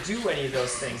wasn't going to do any of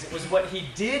those things. It was what he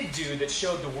did do that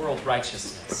showed the world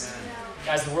righteousness.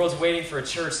 Guys, the world's waiting for a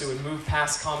church that would move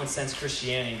past common sense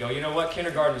Christianity and go, you know what,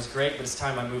 kindergarten was great, but it's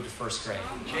time I moved to first grade.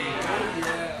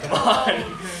 Come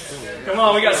on. Come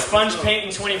on, we got sponge painting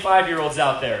 25-year-olds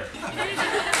out there.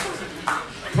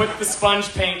 Put the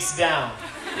sponge paints down.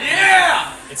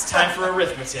 Yeah! It's time for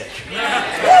arithmetic.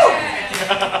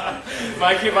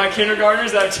 my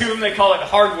kindergartners, I have two of them, they call it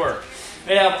hard work.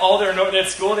 They have all their, at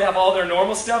school, they have all their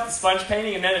normal stuff, the sponge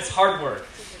painting, and then it's hard work.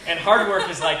 And hard work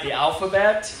is like the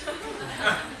alphabet,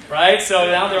 right? So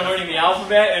now they're learning the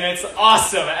alphabet, and it's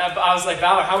awesome. I was like,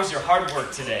 Valor, how was your hard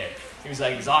work today? He was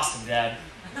like, it was awesome, Dad.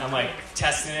 I'm like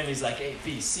testing him. He's like A,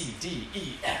 B, C, D,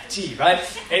 E, F, G, right?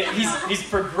 And he's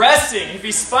progressing. If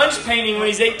he's sponge painting when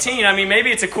he's 18, I mean, maybe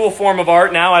it's a cool form of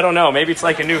art now. I don't know. Maybe it's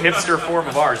like a new hipster form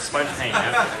of art, sponge painting.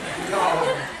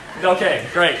 Okay,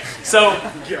 great. So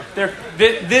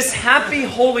this happy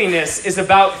holiness is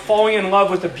about falling in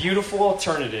love with a beautiful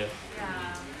alternative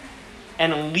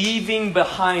and leaving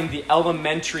behind the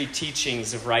elementary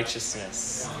teachings of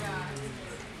righteousness.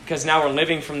 Because now we're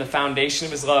living from the foundation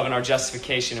of his love and our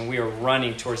justification, and we are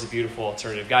running towards a beautiful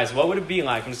alternative. Guys, what would it be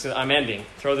like? I'm ending.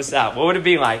 Throw this out. What would it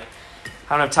be like?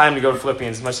 I don't have time to go to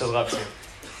Philippians as much as I'd love to.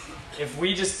 If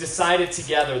we just decided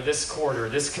together this quarter,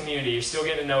 this community, you're still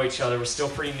getting to know each other, we're still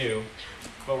pretty new,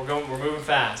 but we're moving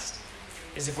fast,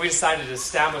 is if we decided to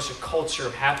establish a culture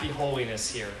of happy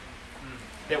holiness here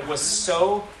that was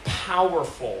so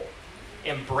powerful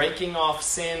in breaking off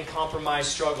sin, compromise,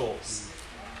 struggles,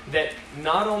 that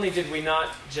not only did we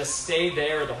not just stay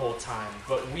there the whole time,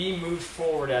 but we moved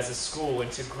forward as a school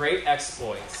into great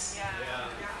exploits,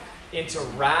 into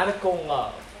radical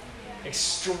love,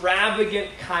 extravagant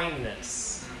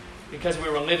kindness, because we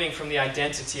were living from the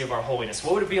identity of our holiness.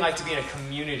 What would it be like to be in a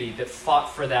community that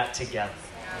fought for that together?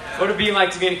 What would it be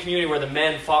like to be in a community where the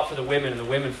men fought for the women and the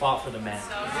women fought for the men?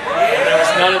 And there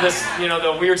was none of this,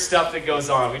 the weird stuff that goes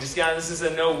on. We just got, this is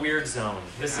a no weird zone.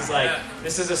 This is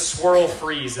a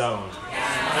swirl-free zone.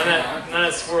 None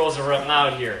of swirls are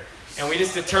allowed here. And we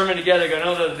just determined together,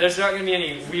 no, there's not going to be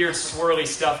any weird swirly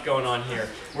stuff going on here.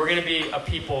 We're going to be a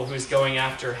people who's going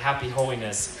after happy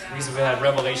holiness because we have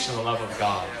revelation of the love of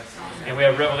God. And we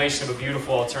have revelation of a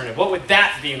beautiful alternative. What would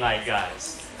that be like,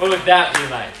 guys? What would that be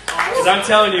like? Because I'm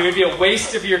telling you, it would be a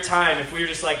waste of your time if we were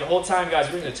just like, the whole time, guys,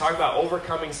 we're going to talk about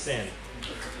overcoming sin.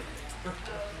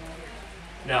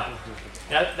 No.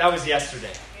 That was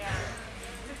yesterday.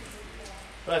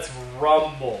 Let's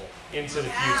rumble into the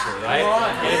future, right?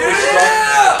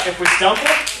 And if we stumble,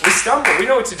 we stumble. We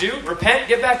know what to do. Repent,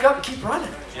 get back up, and keep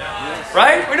running.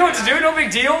 Right? We know what to do. No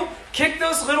big deal. Kick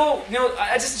those little,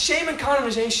 just shame and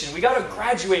condemnation. We got to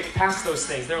graduate past those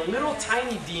things. They're little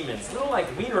tiny demons, little like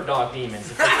wiener dog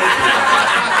demons.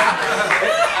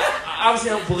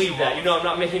 Obviously, I don't believe that. I'm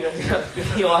not making a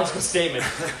theological statement.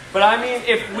 But I mean,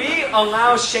 if we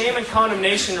allow shame and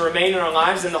condemnation to remain in our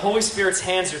lives, then the Holy Spirit's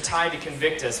hands are tied to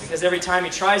convict us. Because every time He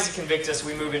tries to convict us,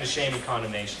 we move into shame and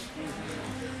condemnation.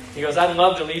 He goes, I'd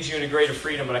love to lead you into greater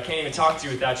freedom, but I can't even talk to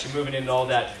you without you moving into all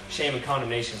that shame and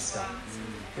condemnation stuff.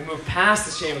 We move past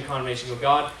the shame and condemnation. Go,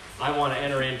 God, I want to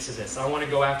enter into this. I want to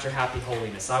go after happy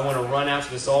holiness. I want to run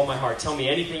after this all my heart. Tell me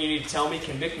anything you need to tell me.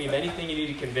 Convict me of anything you need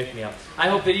to convict me of. I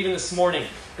hope that even this morning,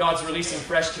 God's releasing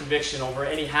fresh conviction over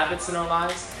any habits in our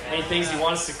lives, any things He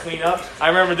wants us to clean up. I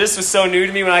remember this was so new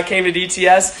to me when I came to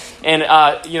DTS, and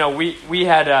we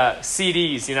had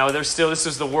CDs. This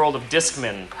was the world of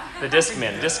Discman, the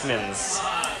Discmans,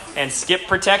 and skip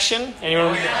protection.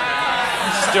 Anyone?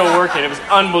 Still working. It was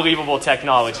unbelievable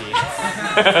technology.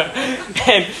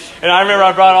 and I remember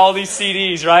I brought all these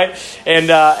CDs, right?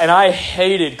 And I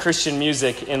hated Christian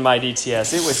music in my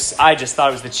DTS. I just thought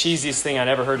it was the cheesiest thing I'd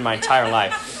ever heard in my entire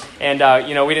life. And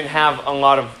we didn't have a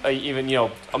lot of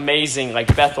amazing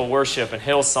like Bethel Worship and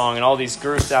Hillsong and all these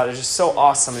groups out there. Just so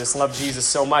awesome. I just love Jesus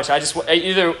so much. I just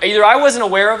either I wasn't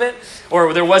aware of it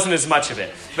or there wasn't as much of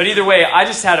it. But either way, I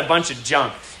just had a bunch of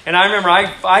junk. And I remember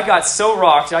I got so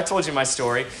rocked. I told you my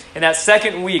story. And that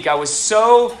second week, I was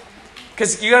so...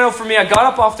 Because, for me, I got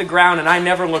up off the ground and I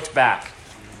never looked back.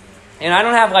 And I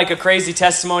don't have, like, a crazy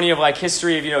testimony of, like,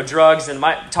 history of, drugs and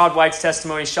Todd White's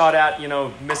testimony, shot at,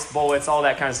 missed bullets, all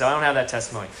that kind of stuff. I don't have that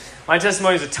testimony. My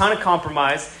testimony is a ton of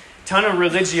compromise, ton of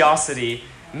religiosity,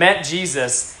 met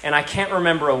Jesus, and I can't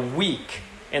remember a week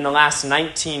in the last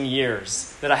 19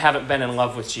 years that I haven't been in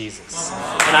love with Jesus.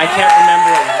 And I can't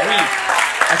remember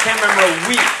a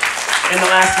week in the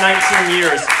last 19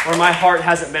 years where my heart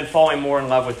hasn't been falling more in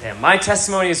love with him. My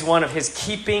testimony is one of his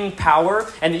keeping power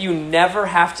and that you never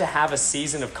have to have a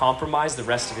season of compromise the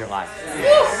rest of your life.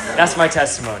 That's my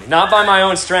testimony. Not by my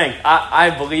own strength. I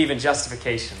believe in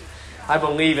justification. I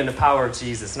believe in the power of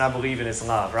Jesus, and I believe in his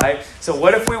love, right? So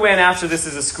what if we went after this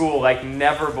as a school like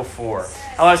never before?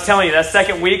 I was telling you, that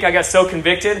second week I got so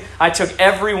convicted, I took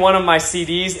every one of my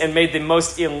CDs and made the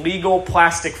most illegal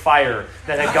plastic fire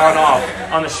that had gone off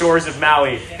on the shores of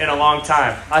Maui in a long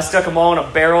time. I stuck them all in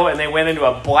a barrel, and they went into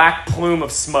a black plume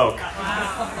of smoke.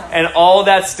 And all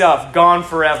that stuff, gone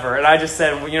forever. And I just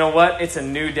said, well, you know what? It's a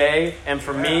new day, and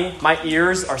for me, my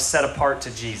ears are set apart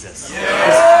to Jesus.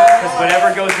 Because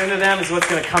whatever goes into them is what's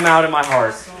going to come out in my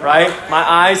heart, right? My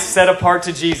eyes set apart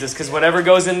to Jesus, because whatever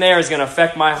goes in there is going to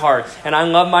affect my heart. And I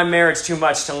love my marriage too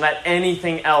much to let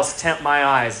anything else tempt my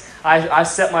eyes. I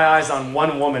set my eyes on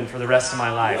one woman for the rest of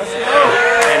my life.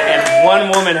 And one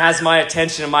woman has my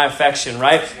attention and my affection,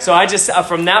 right? So I just,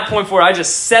 from that point forward, I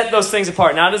just set those things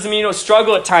apart. Now, it doesn't mean you don't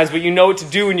struggle at times, but you know what to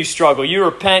do when you struggle. You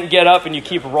repent, get up, and you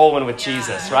keep rolling with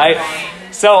Jesus, right?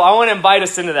 So I want to invite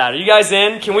us into that. Are you guys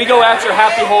in? Can we go after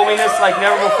happy holiness like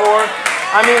never before?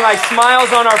 I mean, like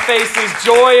smiles on our faces,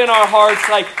 joy in our hearts.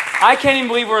 Like, I can't even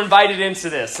believe we're invited into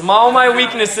this. All my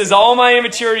weaknesses, all my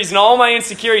immaturities, and all my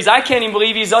insecurities, I can't even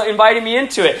believe he's inviting me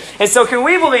into it. And so can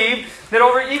we believe that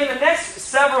over even the next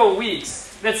several weeks,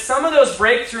 that some of those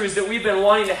breakthroughs that we've been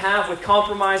wanting to have with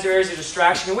compromise or areas of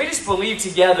distraction, can we just believe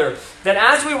together that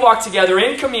as we walk together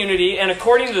in community and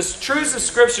according to the truths of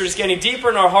Scriptures getting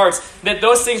deeper in our hearts, that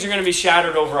those things are going to be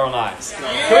shattered over our lives?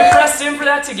 Can we press in for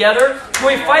that together? Can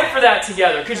we fight for that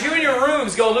together? Could you in your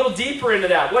rooms go a little deeper into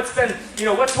that? What's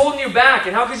holding you back?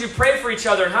 And how could you pray for each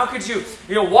other? And how could you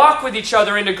walk with each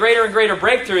other into greater and greater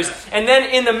breakthroughs? And then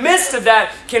in the midst of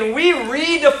that, can we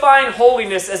redefine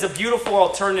holiness as a beautiful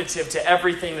alternative to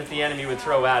everything that the enemy would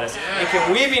throw at us? And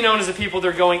can we be known as a people that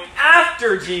are going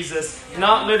after Jesus,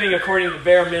 not living according to the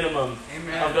bare minimum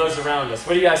of those around us?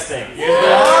 What do you guys think? Okay.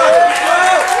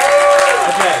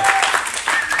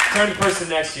 Turn to the person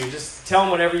next to you. Just tell them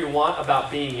whatever you want about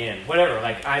being in. Whatever.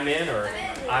 Like, I'm in, or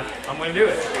I'm going to do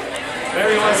it.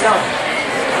 Whatever you want to tell them.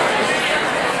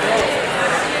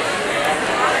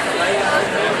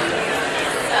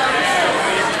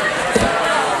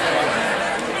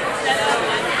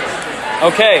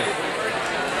 Okay.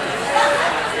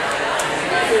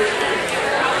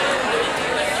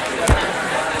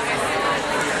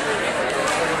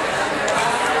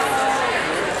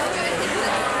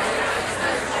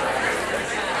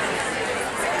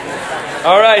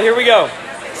 All right, here we go.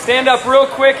 Stand up real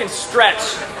quick and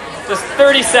stretch. Just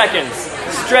 30 seconds.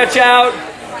 Stretch out.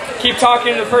 Keep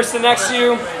talking to the person next to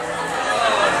you.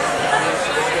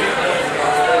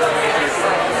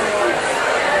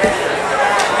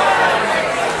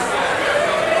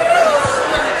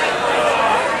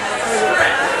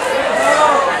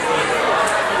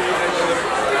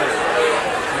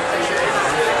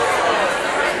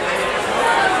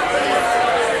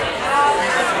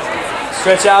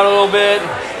 Stretch out a little bit.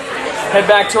 Head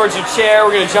back towards your chair.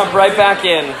 We're going to jump right back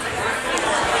in.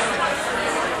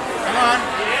 Come on.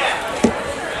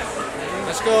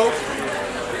 Let's go.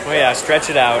 Oh yeah,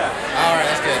 stretch it out. All right,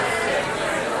 that's good.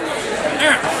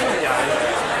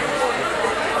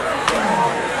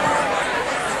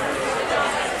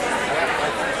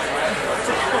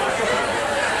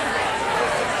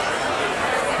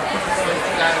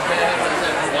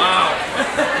 Wow.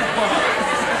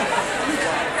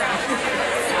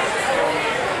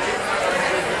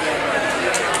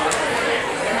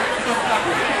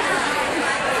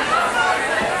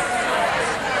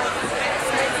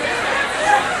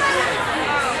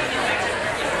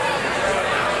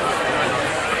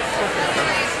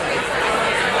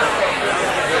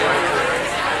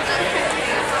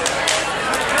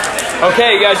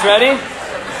 Okay, you guys ready?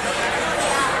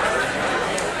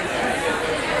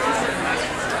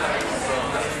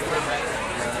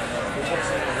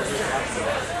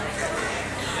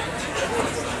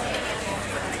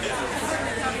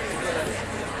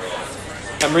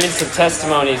 I'm reading some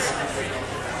testimonies.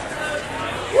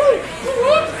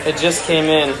 It just came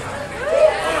in.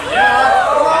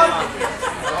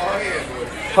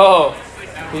 Oh,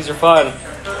 these are fun.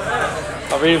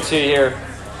 I'll read them to you here.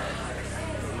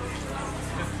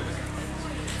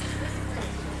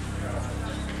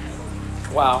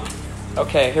 Wow.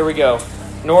 Okay, here we go.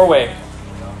 Norway.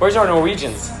 Where's our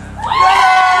Norwegians?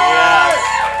 Yes.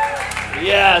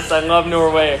 Yes, I love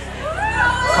Norway.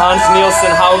 Hans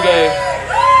Nielsen Hauge.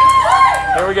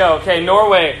 Here we go. Okay,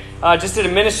 Norway. Just did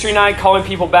a ministry night calling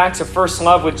people back to first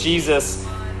love with Jesus.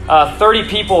 30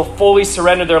 people fully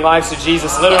surrendered their lives to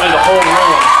Jesus. Literally the whole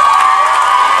room.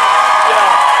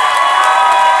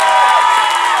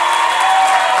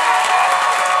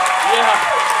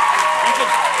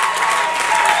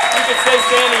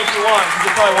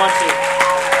 probably want to.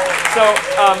 So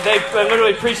they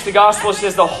literally preached the gospel. She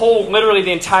says literally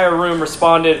the entire room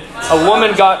responded. A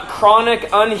woman got chronic,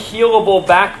 unhealable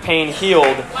back pain healed.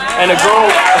 And a girl,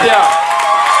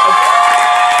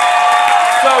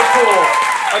 so cool.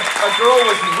 A girl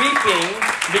was weeping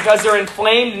because their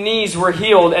inflamed knees were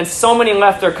healed, and so many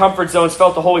left their comfort zones,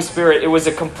 felt the Holy Spirit. It was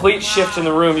a complete shift in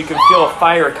the room. You can feel a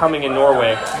fire coming in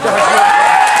Norway. This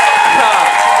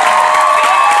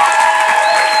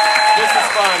is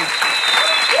fun.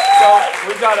 So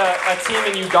we've got a team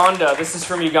in Uganda. This is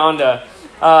from Uganda.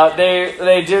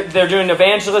 They're doing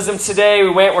evangelism today.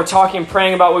 We're talking,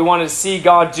 praying about what we wanted to see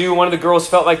God do. One of the girls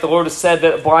felt like the Lord has said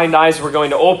that blind eyes were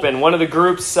going to open. One of the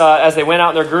groups, as they went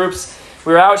out in their groups,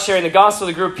 we were out sharing the gospel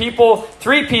with a group of people.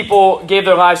 3 people gave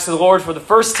their lives to the Lord for the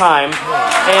first time.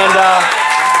 And a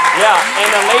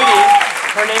lady,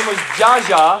 her name was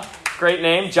Jaja, great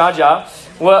name, Jaja,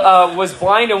 was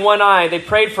blind in one eye. They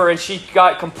prayed for her and she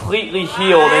got completely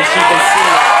healed and she can see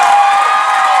now.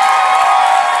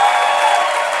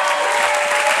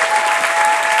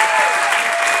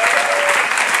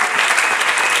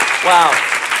 Wow.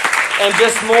 And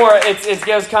just more, it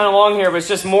goes kind of long here, but it's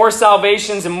just more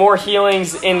salvations and more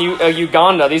healings in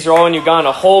Uganda. These are all in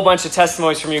Uganda. A whole bunch of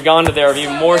testimonies from Uganda there of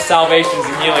even more salvations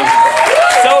and healings.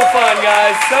 So fun,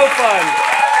 guys. So fun.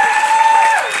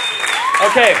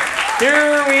 Okay,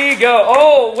 here we go.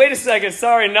 Oh, wait a second.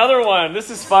 Sorry, another one.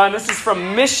 This is fun. This is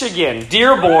from Michigan,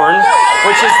 Dearborn,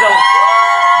 which is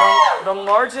the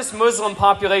largest Muslim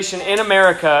population in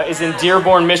America is in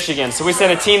Dearborn, Michigan. So we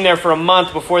sent a team there for a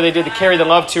month before they did the Carry the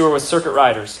Love tour with Circuit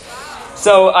Riders.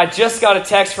 So I just got a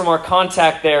text from our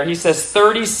contact there. He says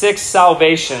 36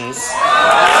 salvations.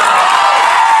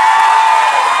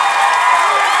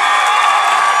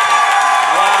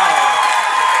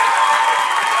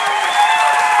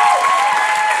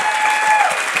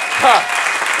 Wow.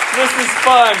 This is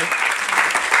fun.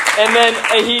 And then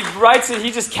he writes it,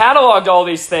 he just cataloged all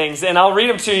these things, and I'll read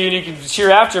them to you, and you can cheer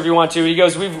after if you want to. He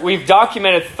goes, we've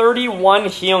documented 31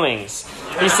 healings.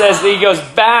 He goes,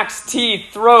 backs,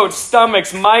 teeth, throats,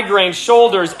 stomachs, migraines,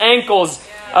 shoulders, ankles,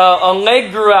 a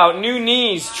leg grew out, new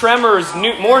knees, tremors,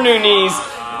 more new knees,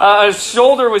 a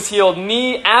shoulder was healed,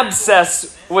 knee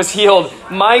abscess was healed,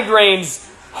 migraines,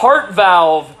 heart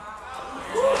valve,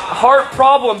 heart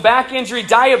problem, back injury,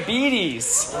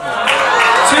 diabetes, 2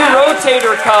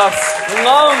 rotator cuffs,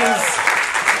 lungs,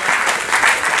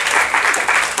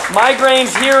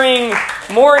 migraines, hearing,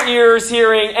 more ears,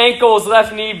 hearing, ankles,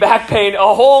 left knee, back pain,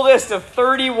 a whole list of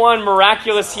 31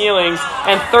 miraculous healings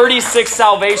and 36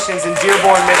 salvations in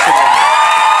Dearborn, Michigan.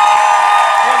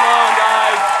 Come on,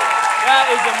 guys. That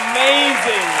is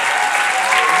amazing.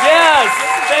 Yes.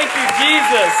 Thank you,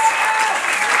 Jesus.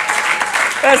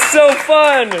 That's so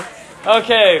fun.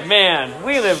 Okay, man,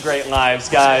 we live great lives,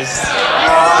 guys.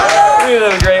 We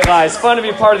live great lives. Fun to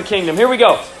be part of the kingdom. Here we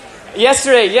go.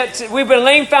 Yesterday, we've been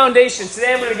laying foundations.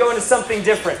 Today I'm going to go into something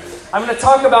different. I'm going to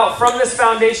talk about from this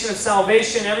foundation of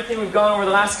salvation, everything we've gone over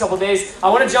the last couple of days. I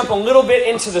want to jump a little bit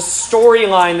into the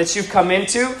storyline that you've come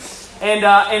into.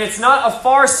 And it's not a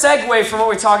far segue from what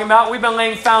we're talking about. We've been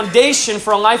laying foundation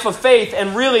for a life of faith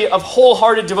and really of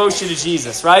wholehearted devotion to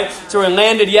Jesus, right? So we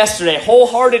landed yesterday.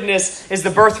 Wholeheartedness is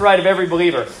the birthright of every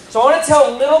believer. So I want to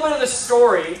tell a little bit of the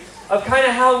story of kind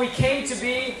of how we came to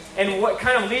be and what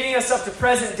kind of leading us up to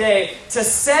present day to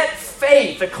set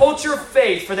faith, the culture of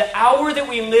faith for the hour that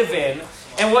we live in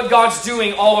and what God's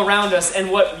doing all around us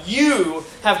and what you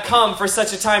have come for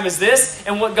such a time as this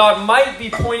and what God might be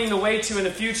pointing the way to in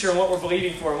the future and what we're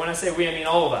believing for. When I say we, I mean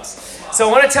all of us. So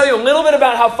I want to tell you a little bit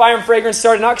about how Fire and Fragrance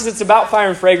started, not because it's about Fire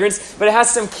and Fragrance, but it has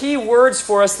some key words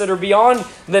for us that are beyond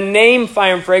the name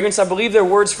Fire and Fragrance. I believe they're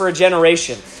words for a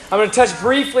generation. I'm going to touch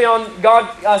briefly on God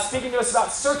speaking to us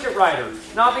about Circuit Rider.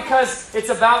 Not because it's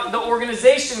about the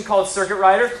organization called Circuit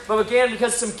Rider, but again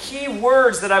because some key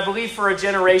words that I believe for a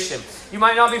generation. You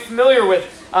might not be familiar with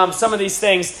some of these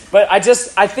things, but I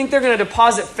think they're going to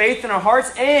deposit faith in our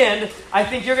hearts, and I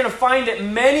think you're going to find that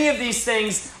many of these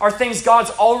things are things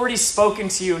God's already spoken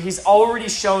to you. He's already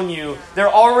shown you. They're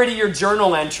already your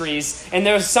journal entries, and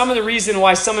there's some of the reason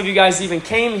why some of you guys even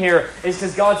came here is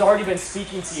because God's already been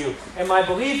speaking to you. And my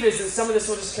belief is that some of this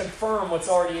will just confirm what's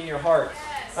already in your heart,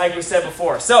 like we said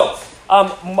before. So,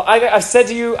 I've said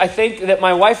to you, I think that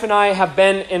my wife and I have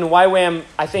been in YWAM,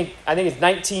 I think it's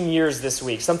 19 years this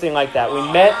week, something like that. We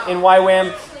met in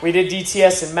YWAM. We did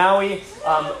DTS in Maui.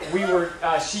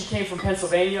 She came from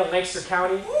Pennsylvania, Lancaster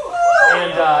County,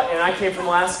 and I came from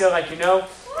Alaska, like you know.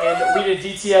 And we did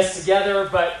DTS together,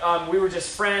 but we were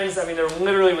just friends. I mean, there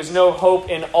literally was no hope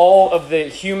in all of the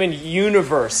human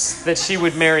universe that she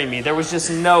would marry me. There was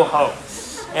just no hope.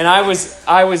 And I was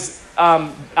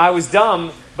I was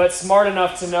dumb, but smart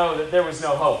enough to know that there was no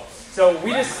hope. So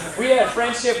we had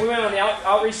friendship. We went on the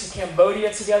outreach to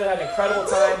Cambodia together, had an incredible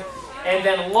time. And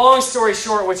then long story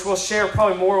short, which we'll share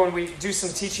probably more when we do some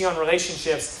teaching on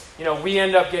relationships, we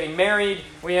end up getting married.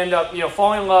 We end up,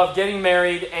 falling in love, getting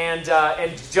married, and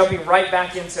jumping right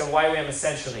back into YWAM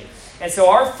essentially. And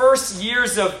so our first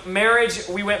years of marriage,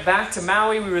 we went back to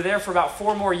Maui. We were there for about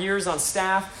 4 more years on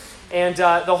staff. And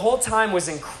the whole time was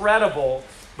incredible.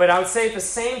 But I would say at the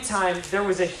same time, there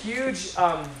was a huge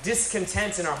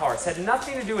discontent in our hearts. It had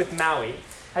nothing to do with Maui.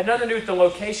 Had nothing to do with the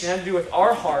location. It had to do with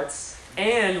our hearts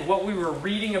and what we were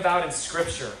reading about in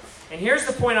Scripture. And here's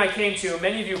the point I came to, and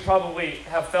many of you probably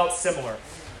have felt similar,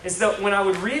 is that when I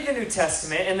would read the New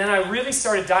Testament, and then I really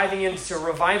started diving into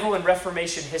revival and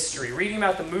Reformation history, reading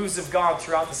about the moves of God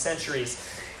throughout the centuries.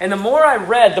 And the more I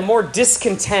read, the more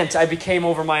discontent I became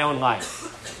over my own life.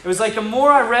 It was like the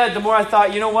more I read, the more I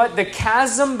thought, you know what? The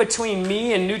chasm between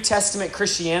me and New Testament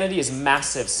Christianity is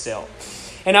massive still.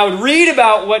 And I would read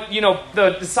about what,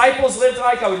 the disciples lived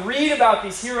like. I would read about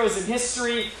these heroes in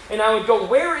history. And I would go,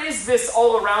 where is this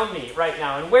all around me right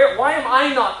now? And why am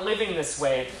I not living this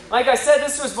way? Like I said,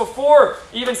 this was before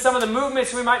even some of the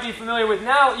movements we might be familiar with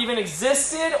now even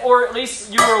existed, or at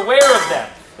least you were aware of them.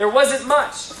 There wasn't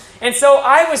much. And so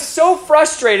I was so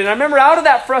frustrated. I remember out of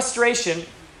that frustration,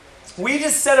 we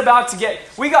just set about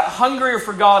we got hungrier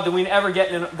for God than we'd ever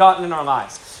gotten in our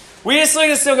lives. We just looked at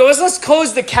this and go, let's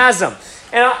close the chasm.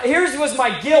 And here's was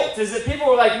my guilt, is that people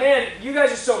were like, man, you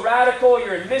guys are so radical.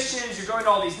 You're in missions. You're going to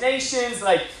all these nations.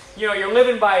 Like, you're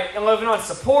living on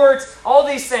support, all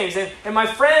these things. And my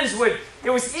friends it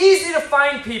was easy to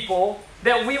find people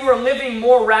that we were living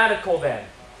more radical than.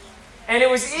 And it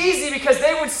was easy because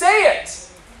they would say it.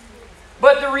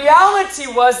 But the reality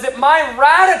was that my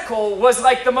radical was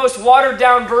like the most watered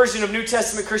down version of New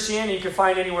Testament Christianity you could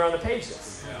find anywhere on the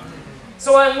pages. Yeah.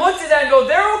 So I looked at that and go,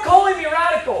 they're all calling me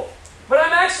radical. But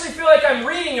I actually feel like I'm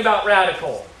reading about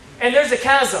radical. And there's a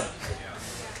chasm.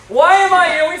 Why am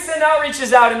I, we'd send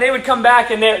outreaches out and they would come back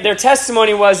and their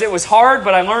testimony was, it was hard,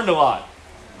 but I learned a lot.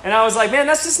 And I was like, man,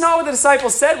 that's just not what the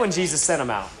disciples said when Jesus sent them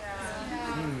out.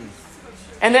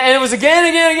 And it was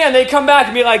again. They'd come back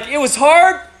and be like, it was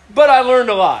hard, but I learned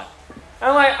a lot. And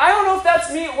I'm like, I don't know if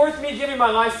that's worth me giving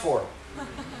my life for.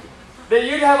 That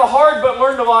you'd have a hard but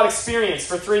learned a lot experience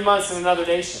for 3 months in another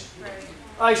nation.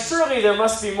 Like, surely there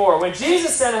must be more. When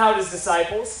Jesus sent out his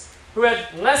disciples, who had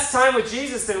less time with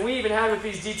Jesus than we even had with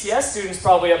these DTS students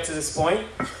probably up to this point,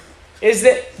 is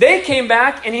that they came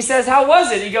back and he says, how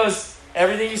was it? He goes,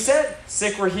 everything you said.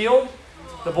 Sick were healed.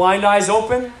 The blind eyes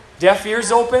open. Deaf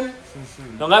ears open.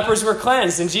 The lepers were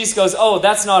cleansed. And Jesus goes, oh,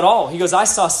 that's not all. He goes, I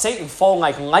saw Satan fall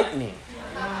like lightning.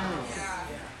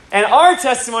 And our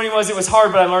testimony was it was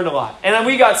hard, but I learned a lot. And then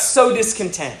we got so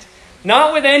discontent.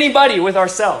 Not with anybody, with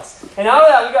ourselves. And out of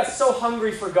that, we got so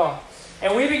hungry for God.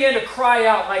 And we began to cry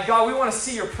out, like, God, we want to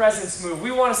see your presence move.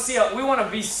 We want to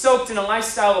be soaked in a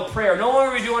lifestyle of prayer. No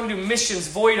longer do we want to do missions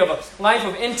void of a life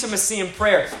of intimacy and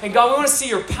prayer. And God, we want to see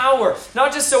your power,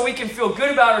 not just so we can feel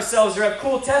good about ourselves or have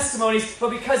cool testimonies, but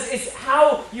because it's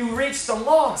how you reach the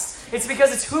lost. It's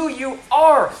because it's who you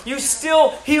are. You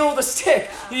still heal the sick.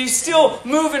 You still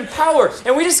move in power.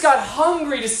 And we just got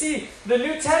hungry to see the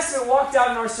New Testament walked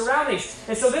out in our surroundings.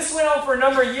 And so this went on for a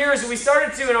number of years, and we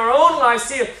started to, in our own lives,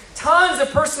 see tons of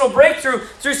personal breakthrough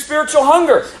through spiritual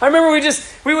hunger. I remember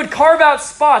we would carve out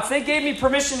spots. They gave me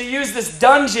permission to use this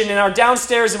dungeon in our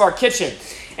downstairs of our kitchen.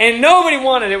 And nobody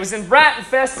wanted it. It was rat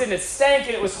infested and it stank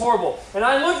and it was horrible. And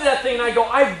I looked at that thing and I go,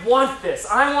 I want this.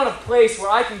 I want a place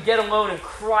where I can get alone and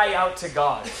cry out to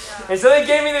God. And so they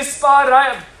gave me this spot and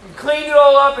I cleaned it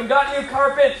all up and got new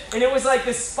carpet. And it was like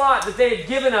this spot that they had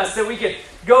given us that we could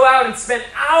go out and spend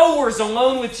hours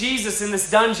alone with Jesus in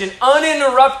this dungeon,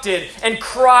 uninterrupted, and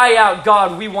cry out,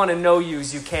 God, we want to know you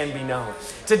as you can be known.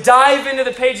 To dive into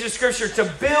the pages of Scripture, to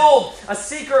build a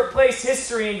secret place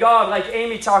history in God like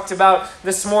Amy talked about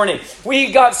this morning.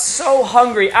 We got so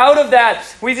hungry. Out of that,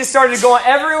 we just started to go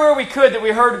everywhere we could that we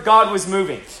heard God was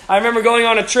moving. I remember going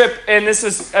on a trip, and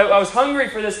I was hungry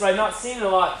for this, but I'd not seen it a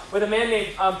lot, with a man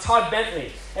named Todd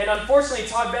Bentley. And unfortunately,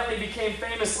 Todd Bentley became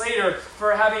famous later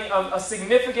for having a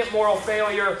significant moral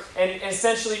failure and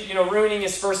essentially, ruining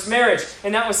his first marriage.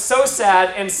 And that was so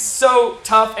sad and so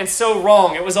tough and so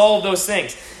wrong. It was all of those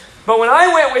things. But when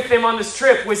I went with him on this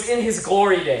trip was in his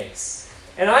glory days.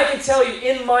 And I can tell you,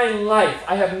 in my life,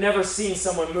 I have never seen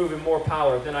someone move in more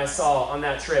power than I saw on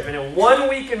that trip. And in 1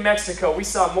 week in Mexico, we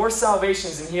saw more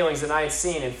salvations and healings than I had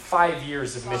seen in 5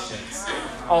 years of missions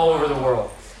all over the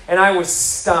world. and I was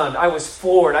stunned. I was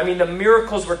floored. I mean, the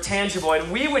miracles were tangible,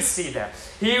 and we would see them.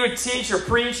 He would teach or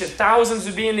preach, and thousands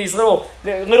would be in these little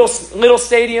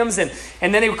stadiums,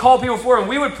 and then he would call people for him.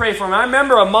 We would pray for him. I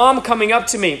remember a mom coming up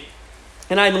to me,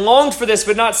 and I longed for this,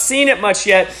 but not seen it much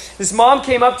yet. This mom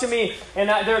came up to me, and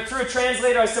through a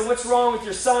translator, I said, "What's wrong with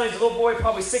your son?" He's a little boy,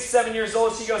 probably 6, 7 years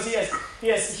old. She goes, he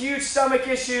has huge stomach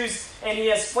issues, and he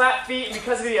has flat feet, and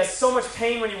because of it, he has so much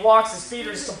pain when he walks, his feet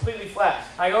are just completely flat.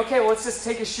 I go, "Okay, well, let's just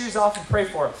take his shoes off and pray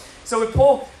for him." So we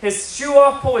pull his shoe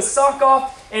off, pull his sock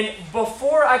off, and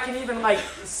before I can even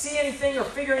see anything or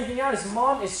figure anything out, his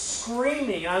mom is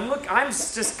screaming. I'm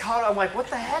just caught. I'm like, what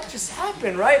the heck just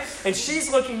happened, right? And she's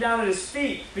looking down at his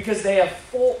feet because they have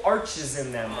full arches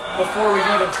in them before we've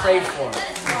even prayed for him.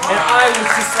 And I was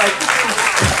just like,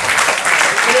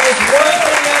 and it was one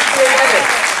thing after another.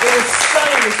 It was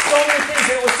stunning. There's so many things.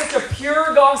 And it was such a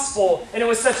pure gospel, and it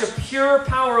was such a pure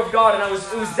power of God. And it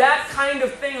was that kind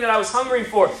of thing that I was hungering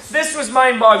for. This was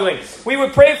mind-boggling. We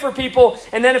would pray for people,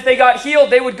 and then if they got healed,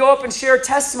 they would go up and share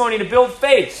testimony to build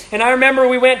faith. And I remember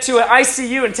we went to an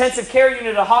ICU, intensive care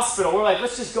unit at a hospital. We're like,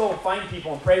 let's just go and find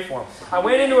people and pray for them. I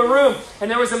went into a room,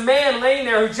 and there was a man laying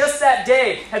there who just that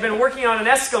day had been working on an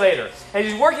escalator. And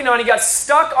he got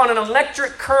stuck on an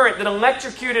electric current that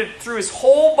electrocuted through his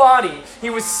whole body. He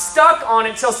was stuck on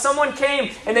it until someone came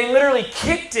and they literally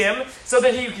kicked him so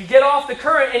that he could get off the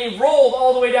current, and he rolled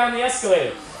all the way down the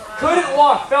escalator. Couldn't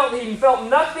walk, he felt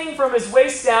nothing from his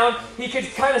waist down. He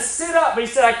could kind of sit up, but he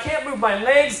said, "I can't move my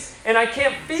legs and I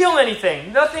can't feel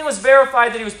anything." Nothing was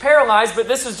verified that he was paralyzed, but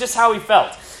this was just how he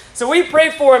felt. So we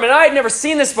prayed for him, and I had never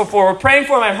seen this before. We're praying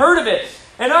for him. I heard of it.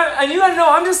 And you got to know,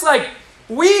 I'm just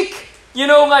weak,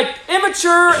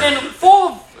 immature and full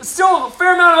of still a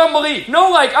fair amount of unbelief.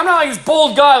 No, I'm not this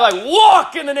bold guy,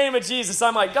 walk in the name of Jesus.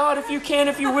 I'm like, "God, if you can,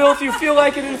 if you will, if you feel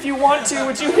like it, and if you want to,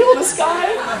 would you heal this guy?"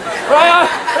 Right?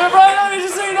 I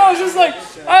just say, no, it's just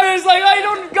I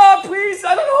don't, God, please,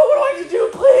 I don't know, what do I have to do,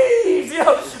 please?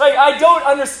 I don't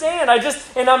understand.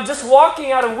 I'm just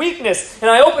walking out of weakness, and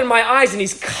I open my eyes, and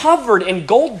he's covered in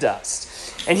gold dust.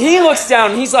 And he looks down,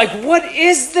 and he's like, "What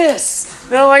is this?"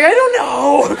 And I'm like, "I don't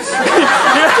know."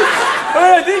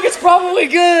 I think it's probably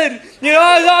good.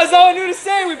 That's all I knew to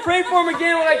say. We prayed for him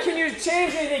again. We're like, "Can you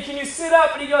change anything? Can you sit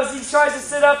up?" And he tries to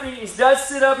sit up, and he does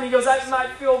sit up, and he goes, "I might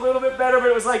feel a little bit better," but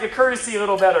it was like a courtesy a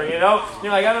little better, You're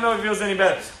like, "I don't know if it feels any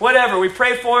better." Whatever. We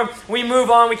pray for him. We move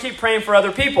on. We keep praying for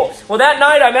other people. Well, that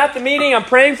night, I'm at the meeting. I'm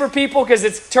praying for people because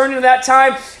it's turned into that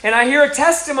time, and I hear a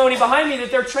testimony behind me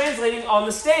that they're translating on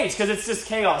the stage because it's just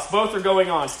chaos. Both are going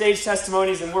on. Stage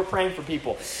testimonies, and we're praying for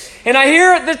people. And I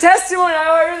hear the testimony.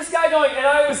 I hear this guy going, and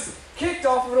I was kicked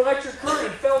off of an electric current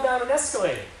and fell down an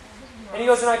escalator. And he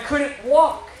goes, "And I couldn't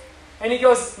walk." And he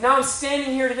goes, "Now I'm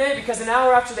standing here today because an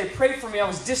hour after they prayed for me, I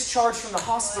was discharged from the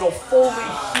hospital fully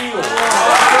healed." It's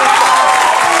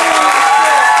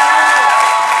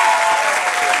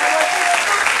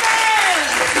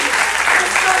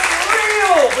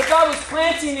real! But God was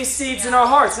planting these seeds in our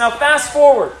hearts. Now fast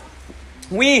forward.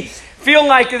 We feel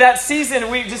like that season,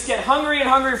 we just get hungry and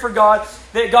hungry for God,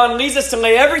 that God leads us to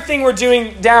lay everything we're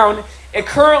doing down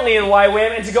currently in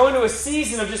YWAM and to go into a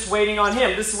season of just waiting on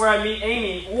Him. This is where I meet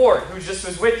Amy Ward, who just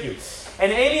was with you.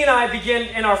 And Amy and I begin,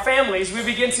 in our families, we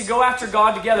begin to go after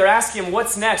God together, ask Him,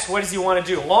 what's next? What does He want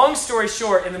to do? Long story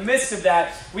short, in the midst of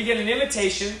that, we get an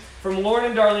invitation from Lauren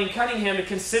and Darlene Cunningham to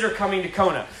consider coming to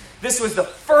Kona. This was the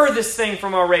furthest thing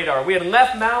from our radar. We had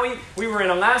left Maui. We were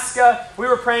in Alaska. We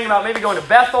were praying about maybe going to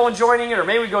Bethel and joining it, or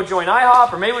maybe we go join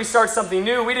IHOP, or maybe we start something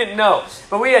new. We didn't know.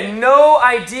 But we had no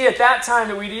idea at that time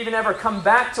that we'd even ever come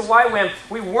back to YWAM.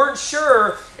 We weren't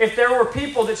sure if there were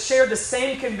people that shared the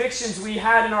same convictions we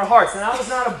had in our hearts. And that was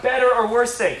not a better or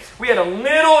worse thing. We had a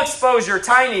little exposure,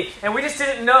 tiny, and we just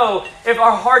didn't know if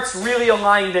our hearts really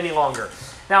aligned any longer.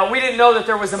 Now, we didn't know that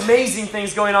there was amazing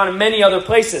things going on in many other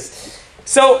places.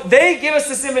 So they give us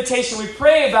this invitation. We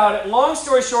pray about it. Long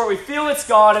story short, we feel it's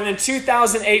God. And in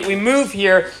 2008, we move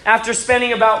here after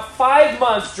spending about 5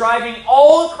 months driving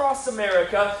all across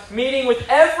America, meeting with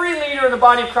every leader in the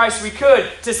body of Christ we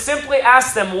could to simply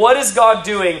ask them, what is God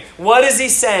doing? What is He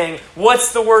saying?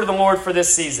 What's the word of the Lord for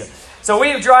this season? So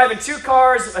we drive in 2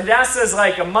 cars. Hadassah is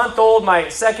like a month old, my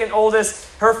second oldest.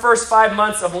 Her first 5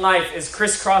 months of life is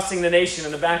crisscrossing the nation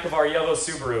in the back of our yellow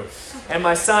Subaru. And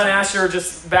my son Asher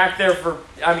just back there for,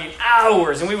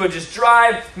 hours. And we would just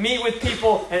drive, meet with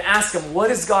people, and ask them, what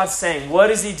is God saying?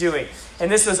 What is He doing?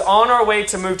 And this was on our way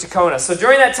to move to Kona. So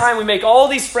during that time, we make all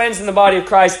these friends in the body of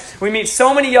Christ. We meet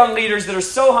so many young leaders that are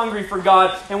so hungry for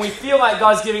God. And we feel like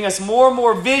God's giving us more and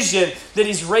more vision that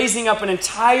He's raising up an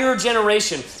entire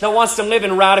generation that wants to live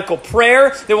in radical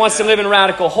prayer, that wants to live in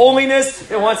radical holiness,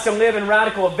 that wants to live in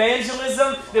radical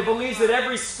evangelism, that believes that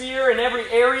every sphere and every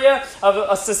area of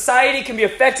a society can be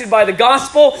affected by the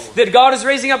gospel, that God is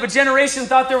raising up a generation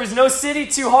thought there was no city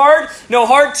too hard, no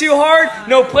heart too hard,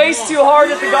 no place too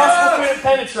hard that the gospel couldn't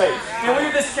penetrate.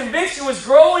 And this conviction was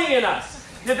growing in us.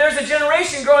 That there's a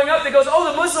generation growing up that goes,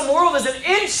 oh, the Muslim world is an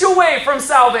inch away from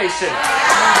salvation.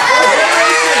 There's a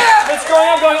generation that's growing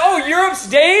up going, oh, Europe's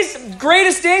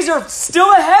greatest days are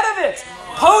still ahead of it.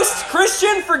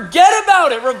 Post-Christian, forget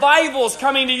about it. Revivals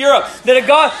coming to Europe. That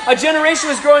a generation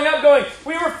was growing up going,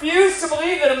 we refuse to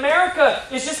believe that America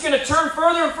is just going to turn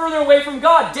further and further away from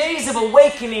God. Days of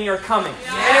awakening are coming.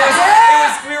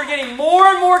 And we were getting more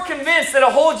and more convinced that a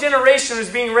whole generation was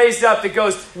being raised up that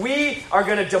goes, we are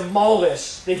going to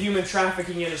demolish the human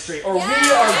trafficking industry. Or we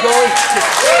are going to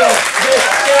kill this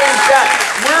thing that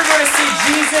we're going to see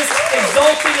Jesus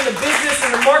exalting in the business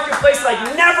and the marketplace like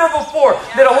never before.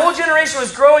 That a whole generation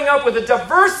was growing up with a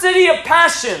diversity of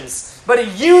passions, but a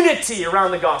unity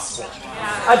around the gospel.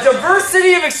 A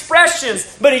diversity of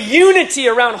expressions, but a unity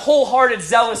around wholehearted,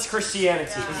 zealous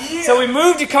Christianity. So we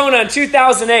moved to Kona in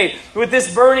 2008 with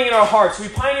this burning in our hearts. We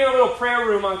pioneered a little prayer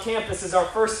room on campus as our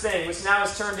first thing, which now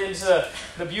has turned into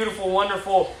the beautiful,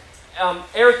 wonderful,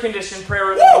 air-conditioned prayer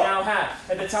room that we now have.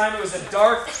 At the time, it was a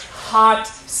dark, hot,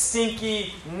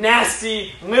 stinky,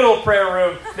 nasty little prayer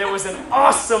room that was an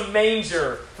awesome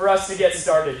manger for us to get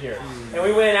started here. And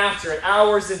we went after it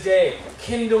hours a day,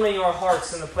 kindling our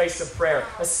hearts in the place of prayer,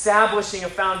 establishing a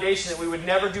foundation that we would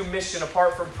never do mission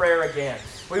apart from prayer again.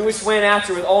 We just went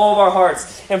after it with all of our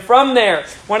hearts. And from there,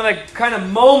 one of the kind of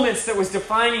moments that was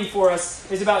defining for us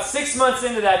is about 6 months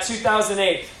into that,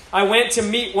 2008, I went to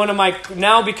meet one of my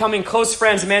now becoming close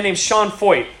friends, a man named Sean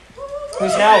Foyt,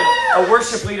 who's now a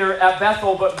worship leader at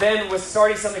Bethel, but then was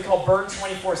starting something called Burn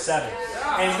 24/7.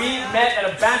 And we met at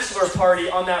a bachelor party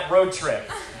on that road trip.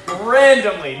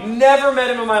 Randomly, never met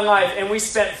him in my life, and we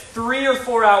spent 3 or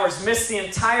 4 hours, missed the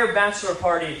entire bachelor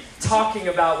party, talking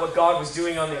about what God was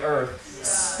doing on the earth.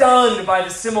 Stunned by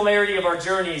the similarity of our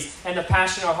journeys and the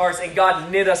passion of our hearts, and God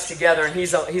knit us together, and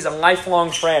he's a lifelong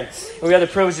friend. And we have the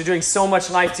privilege of doing so much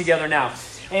life together now.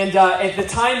 And at the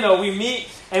time, though, we meet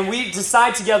and we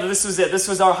decide together, this was it. This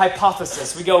was our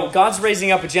hypothesis. We go, God's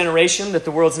raising up a generation that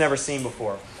the world's never seen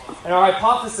before. And our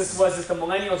hypothesis was that the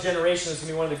millennial generation is going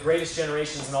to be one of the greatest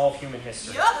generations in all of human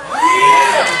history. Yep.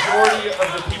 The majority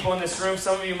of the people in this room,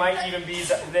 some of you might even be,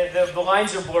 the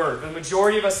lines are blurred. The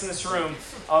majority of us in this room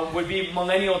would be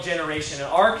millennial generation.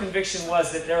 And our conviction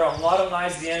was that there are a lot of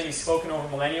lies of the enemy spoken over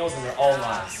millennials, and they're all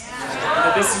lies. And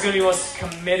that this is going to be the most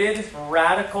committed,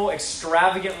 radical,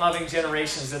 extravagant, loving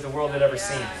generations that the world had ever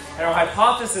seen. And our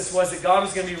hypothesis was that God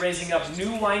was going to be raising up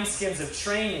new wineskins of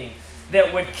training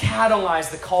that would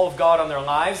catalyze the call of God on their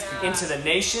lives into the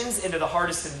nations, into the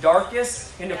hardest and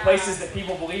darkest, into places that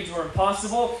people believed were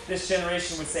impossible. This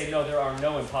generation would say, no, there are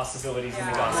no impossibilities in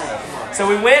the gospel. So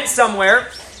we went somewhere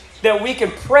that we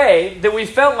could pray that we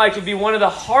felt like would be one of the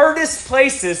hardest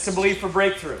places to believe for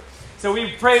breakthrough. So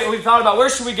we prayed, we thought about where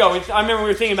should we go. I remember we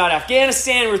were thinking about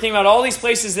Afghanistan, we were thinking about all these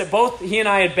places that both he and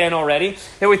I had been already,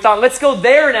 that we thought, let's go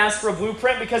there and ask for a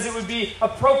blueprint because it would be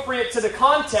appropriate to the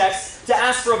context to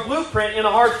ask for a blueprint in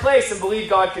a hard place and believe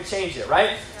God could change it,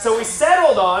 right? So we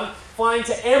settled on flying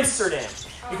to Amsterdam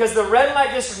because the red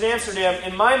light district in Amsterdam,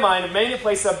 in my mind, of many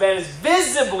places I've been, is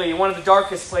visibly one of the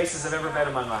darkest places I've ever been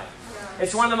in my life.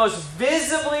 It's one of the most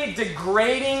visibly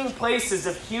degrading places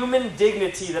of human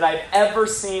dignity that I've ever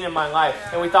seen in my life.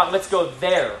 And we thought, let's go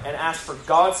there and ask for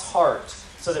God's heart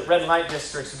so that red light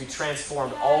districts would be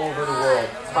transformed all over the world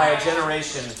by a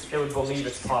generation that would believe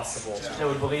it's possible, that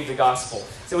would believe the gospel.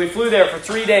 So we flew there for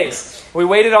 3 days. We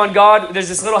waited on God. There's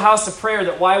this little house of prayer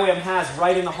that YWAM has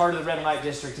right in the heart of the red light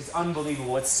district. It's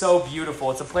unbelievable. It's so beautiful.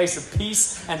 It's a place of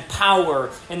peace and power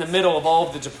in the middle of all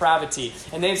of the depravity.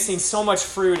 And they've seen so much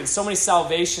fruit and so many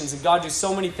salvations, and God do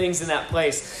so many things in that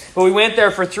place. But we went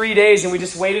there for 3 days and we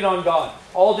just waited on God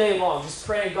all day long, just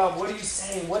praying, God, what are you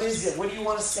saying? What is it? What do you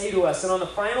want to say to us? And on the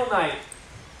final night,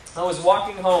 I was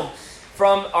walking home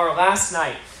from our last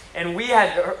night, and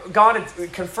God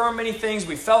had confirmed many things.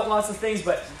 We felt lots of things,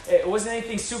 but it wasn't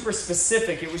anything super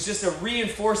specific. It was just a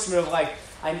reinforcement of like,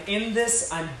 I'm in this,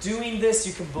 I'm doing this,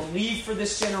 you can believe for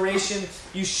this generation,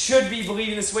 you should be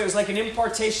believing this way. It was like an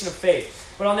impartation of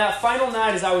faith. But on that final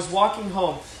night, as I was walking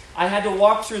home, I had to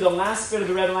walk through the last bit of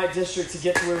the red light district to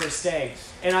get to where we were staying.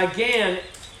 And again,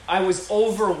 I was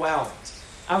overwhelmed.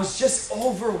 I was just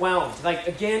overwhelmed. Like,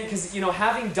 again, because,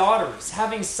 having daughters,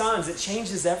 having sons, it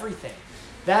changes everything.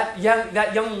 That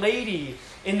young lady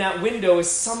in that window is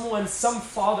some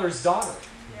father's daughter.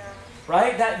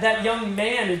 Right? That young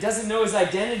man who doesn't know his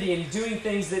identity and doing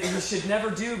things that he should never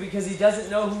do because he doesn't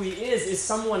know who he is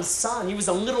someone's son. He was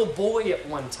a little boy at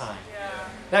one time. Yeah.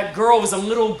 That girl was a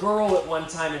little girl at one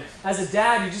time. And as a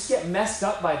dad, you just get messed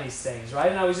up by these things, right?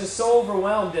 And I was just so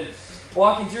overwhelmed and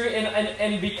walking through.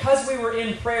 And because we were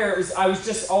in prayer, I was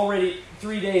just already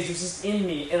 3 days, it was just in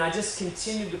me. And I just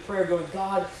continued the prayer going,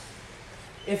 God,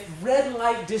 if red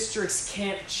light districts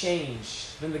can't change,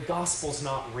 then the gospel's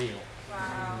not real.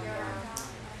 Wow.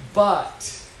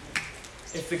 But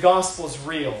if the gospel is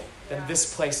real, then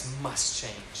this place must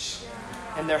change.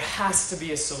 And there has to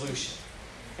be a solution.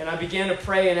 And I began to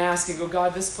pray and ask and go,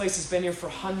 God, this place has been here for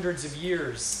hundreds of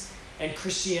years, and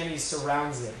Christianity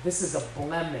surrounds it. This is a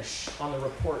blemish on the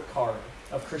report card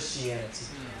of Christianity.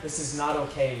 This is not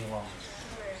okay any longer.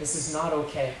 This is not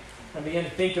okay. I began to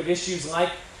think of issues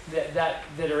like that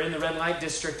are in the red light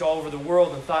district all over the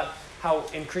world, and thought, how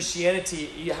in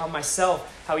Christianity,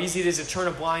 how easy it is to turn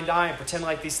a blind eye and pretend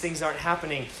like these things aren't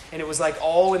happening. And it was like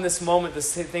all in this moment,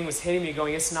 this thing was hitting me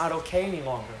going, it's not okay any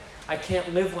longer. I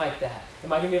can't live like that.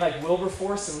 Am I going to be like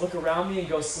Wilberforce and look around me and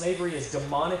go, slavery is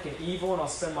demonic and evil and I'll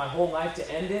spend my whole life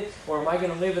to end it? Or am I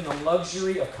going to live in the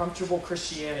luxury of comfortable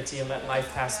Christianity and let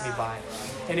life pass me by?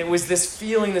 And it was this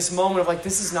feeling, this moment of like,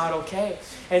 this is not okay.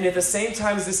 And at the same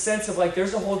time, is this sense of like,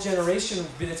 there's a whole generation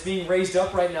that's being raised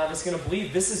up right now that's going to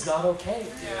believe this is not okay.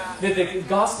 That the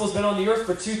gospel's been on the earth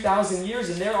for 2,000 years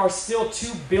and there are still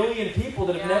 2 billion people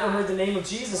that have never heard the name of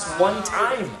Jesus one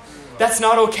time. That's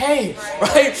not okay,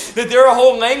 right? That there are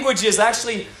whole languages,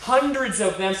 actually hundreds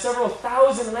of them, several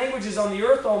thousand languages on the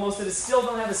earth almost, that still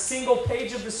don't have a single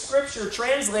page of the scripture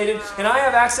translated, and I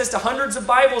have access to hundreds of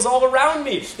Bibles all around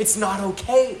me. It's not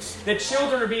okay. That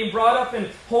children are being brought up in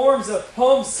homes of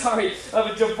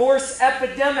a divorce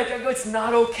epidemic. I go, it's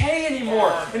not okay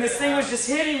anymore. And this thing was just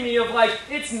hitting me of like,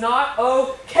 it's not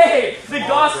okay. The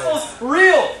gospel's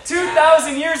real.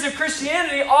 2,000 years of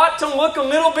Christianity ought to look a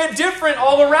little bit different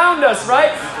all around us. Right?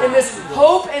 And this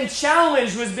hope and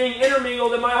challenge was being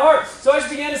intermingled in my heart. So I just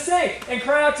began to say and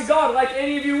cry out to God like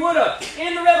any of you would have.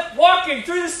 In the red, walking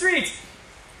through the streets.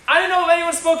 I didn't know if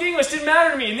anyone spoke English. Didn't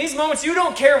matter to me. In these moments, you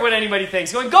don't care what anybody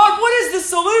thinks. Going, God, what is the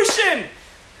solution?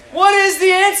 What is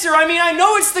the answer? I mean, I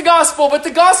know it's the gospel, but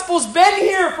the gospel's been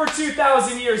here for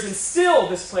 2,000 years and still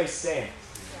this place stands.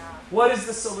 What is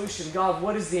the solution? God,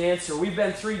 what is the answer? We've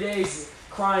been 3 days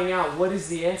crying out, what is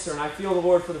the answer? And I feel the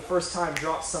Lord for the first time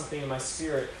drop something in my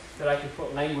spirit that I can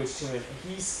put language to it.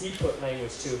 He put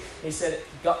language to. He said,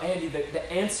 Andy, the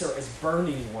answer is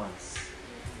burning ones.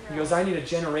 He goes, I need a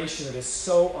generation that is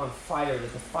so on fire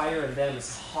that the fire in them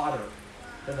is hotter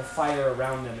than the fire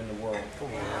around them in the world.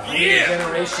 I need a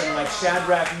generation like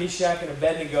Shadrach, Meshach, and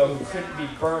Abednego who couldn't be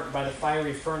burnt by the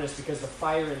fiery furnace because the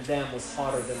fire in them was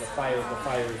hotter than the fire of the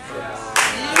fiery furnace.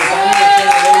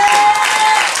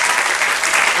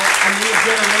 I need a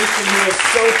generation who is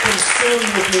so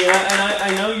consumed with me. And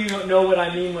I know you don't know what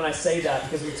I mean when I say that,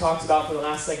 because we've talked about for the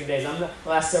last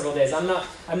several days. I'm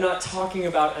not talking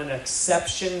about an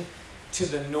exception to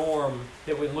the norm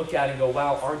that we look at and go,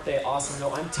 wow, aren't they awesome?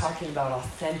 No, I'm talking about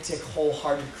authentic,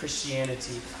 wholehearted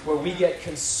Christianity where we get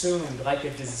consumed like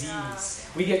a disease.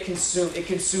 We get consumed. It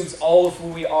consumes all of who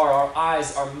we are, our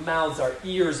eyes, our mouths, our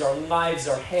ears, our lives,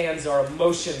 our hands, our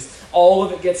emotions. All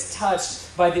of it gets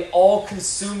touched by the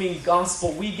all-consuming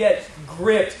gospel. We get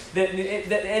gripped that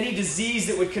any disease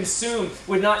that would consume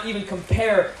would not even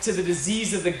compare to the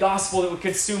disease of the gospel that would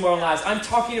consume our lives. I'm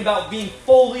talking about being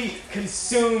fully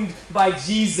consumed by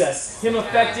Jesus. Him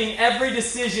affecting every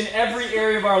decision, every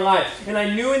area of our life. And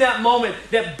I knew in that moment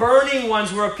that burning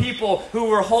ones were a people who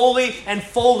were wholly and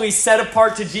fully set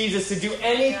apart to Jesus to do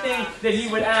anything that He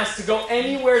would ask, to go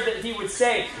anywhere that He would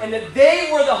say, and that they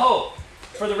were the hope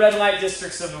for the red light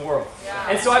districts of the world.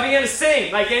 Yeah. And so I began to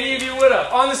sing, like any of you would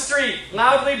have, on the street,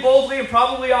 loudly, boldly, and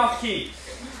probably off-key.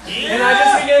 Yeah. And I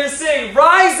just began to sing,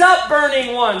 rise up,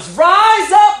 burning ones,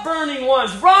 rise up, burning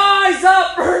ones, rise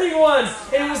up, burning ones.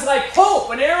 And it was like hope,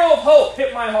 an arrow of hope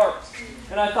hit my heart.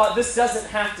 And I thought, this doesn't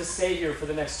have to stay here for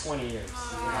the next 20 years.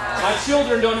 My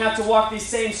children don't have to walk these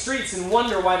same streets and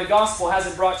wonder why the gospel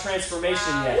hasn't brought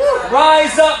transformation yet.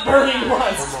 Rise up, burning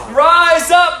ones.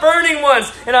 Rise up, burning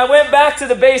ones. And I went back to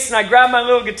the base and I grabbed my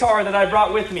little guitar that I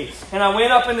brought with me. And I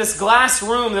went up in this glass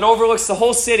room that overlooks the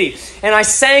whole city. And I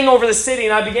sang over the city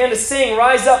and I began to sing,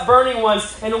 rise up, burning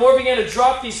ones. And the Lord began to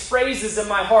drop these phrases in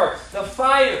my heart. The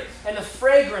fire and the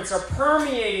fragrance are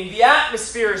permeating. The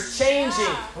atmosphere is changing.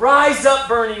 Rise up,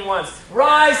 burning ones.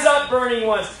 Rise up, burning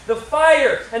ones. The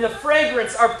fire and the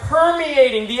fragrance are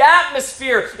permeating. The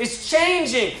atmosphere is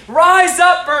changing. Rise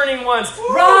up, burning ones.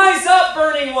 Rise up,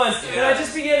 burning ones. And I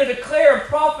just began to declare and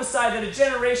prophesy that a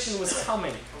generation was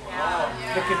coming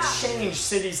that could change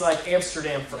cities like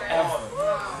Amsterdam forever.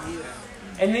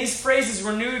 And these phrases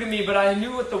were new to me, but I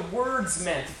knew what the words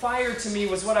meant. Fire to me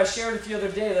was what I shared with you the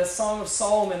other day, the Song of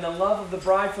Solomon, the love of the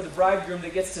bride for the bridegroom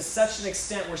that gets to such an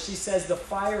extent where she says, the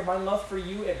fire, my love for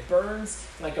you, it burns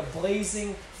like a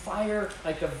blazing fire,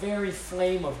 like the very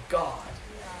flame of God.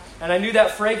 And I knew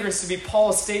that fragrance to be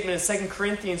Paul's statement in 2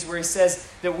 Corinthians where he says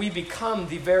that we become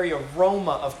the very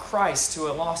aroma of Christ to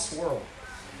a lost world.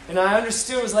 And I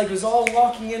understood it was all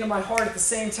walking into my heart at the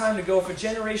same time to go, if a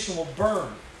generation will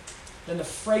burn, then the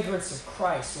fragrance of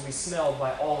Christ will be smelled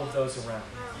by all of those around.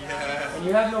 Yeah. And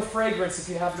you have no fragrance if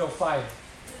you have no fire.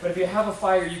 But if you have a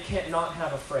fire, you can't not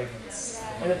have a fragrance.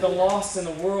 And if the lost in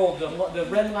the world, the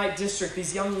red light district,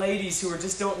 these young ladies who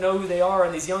just don't know who they are,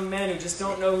 and these young men who just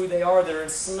don't know who they are, they're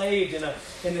enslaved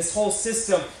in this whole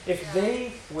system, if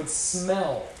they would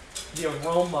smell the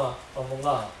aroma of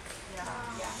love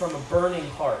from a burning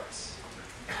heart,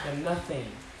 then nothing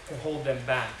could hold them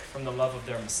back from the love of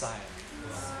their Messiah.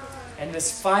 And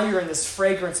this fire and this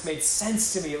fragrance made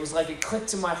sense to me. It was like it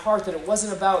clicked in my heart that it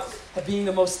wasn't about being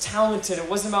the most talented. It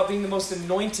wasn't about being the most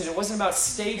anointed. It wasn't about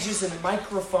stages and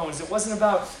microphones. It wasn't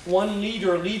about one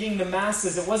leader leading the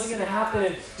masses. It wasn't going to happen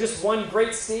in just one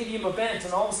great stadium event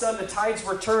and all of a sudden the tides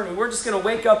were turned. And we're just going to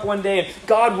wake up one day and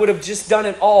God would have just done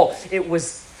it all. It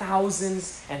was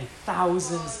thousands and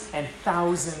thousands and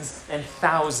thousands and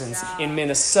thousands in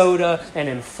Minnesota and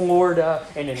in Florida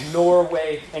and in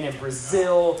Norway and in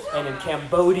Brazil and in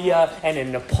Cambodia and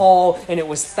in Nepal, and it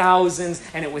was thousands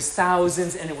and it was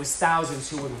thousands and it was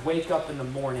thousands who would wake up in the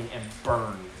morning and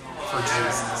burn for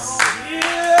Jesus. And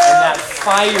that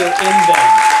fire in them,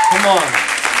 come on,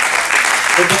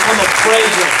 would become a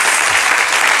fragrance.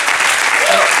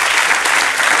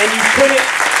 And you couldn't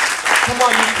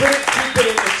keep it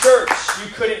in the church.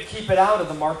 You couldn't keep it out of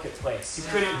the marketplace. You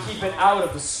couldn't keep it out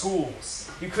of the schools.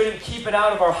 You couldn't keep it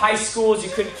out of our high schools. You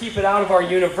couldn't keep it out of our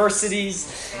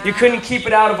universities. You couldn't keep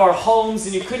it out of our homes,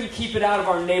 and you couldn't keep it out of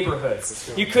our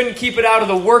neighborhoods. You couldn't keep it out of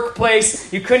the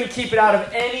workplace. You couldn't keep it out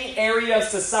of any area of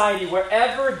society.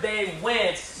 Wherever they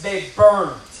went, they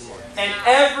burned. And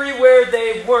everywhere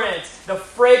they went, the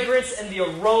fragrance and the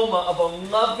aroma of a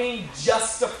loving,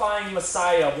 justifying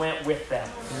Messiah went with them.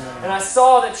 And I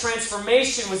saw that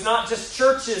transformation was not just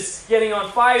churches getting on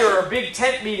fire or big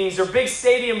tent meetings or big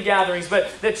stadium gatherings,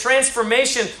 but that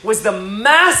transformation was the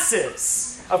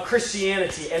masses of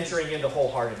Christianity entering into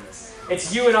wholeheartedness.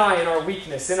 It's you and I in our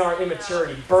weakness, in our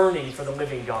immaturity, burning for the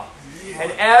living God.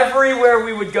 And everywhere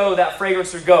we would go, that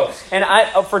fragrance would go. And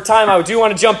for time, I do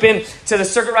want to jump in to the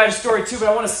circuit rider story too, but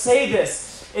I want to say this,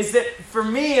 is that for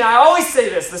me, and I always say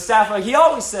this, the staff, he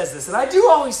always says this, and I do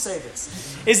always say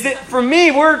this, is that for me,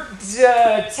 we're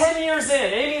 10 years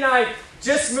in. Amy and I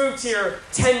just moved here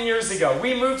 10 years ago.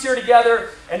 We moved here together.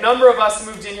 A number of us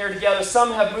moved in here together.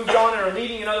 Some have moved on and are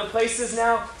leading in other places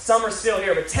now. Some are still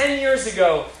here. But 10 years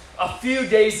ago, a few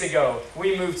days ago,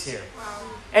 we moved here.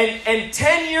 And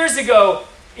 10 years ago,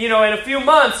 in a few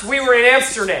months, we were in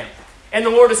Amsterdam. And the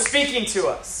Lord was speaking to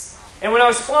us. And when I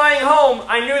was flying home,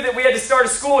 I knew that we had to start a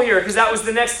school here because that was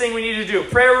the next thing we needed to do.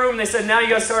 Prayer room, they said, now you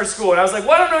got to start a school. And I was like,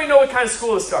 well, I don't really know what kind of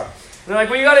school to start. And they're like,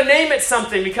 well, you got to name it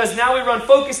something because now we run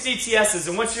focused ETSs.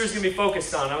 And what's yours going to be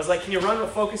focused on? I was like, can you run a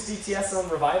focused ETS on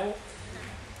revival?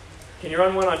 Can you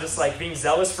run one on just like being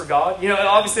zealous for God?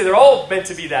 Obviously they're all meant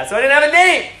to be that. So I didn't have a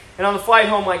name. And on the flight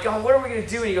home, I'm like, God, what are we going to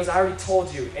do? And he goes, I already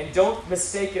told you. And don't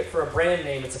mistake it for a brand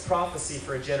name. It's a prophecy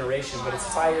for a generation, but it's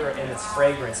fire and it's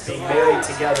fragrance being married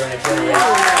together in a generation.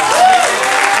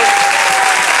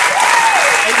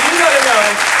 And you got to know,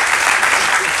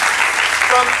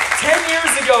 from 10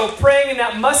 years ago, praying in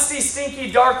that musty, stinky,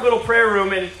 dark little prayer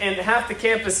room, and half the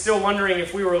campus still wondering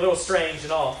if we were a little strange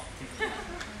and all,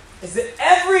 is that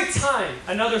every time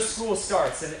another school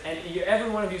starts, and every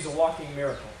one of you is a walking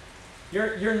miracle.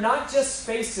 You're not just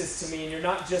faces to me, and you're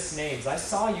not just names. I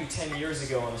saw you 10 years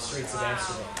ago on the streets of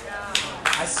Amsterdam.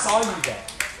 I saw you then.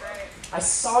 I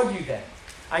saw you then.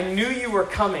 I knew you were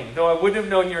coming, though I wouldn't have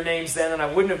known your names then, and I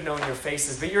wouldn't have known your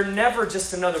faces. But you're never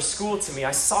just another school to me.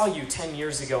 I saw you 10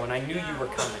 years ago, and I knew you were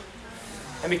coming.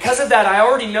 And because of that, I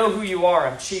already know who you are.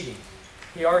 I'm cheating.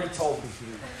 He already told me.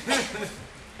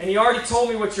 And he already told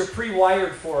me what you're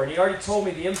pre-wired for. And he already told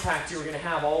me the impact you were going to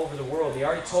have all over the world. He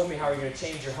already told me how you're going to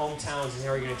change your hometowns and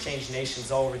how you're going to change nations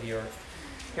all over the earth.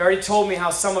 He already told me how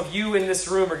some of you in this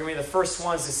room are going to be the first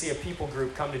ones to see a people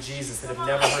group come to Jesus that have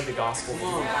never heard the gospel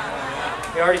before.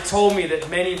 He already told me that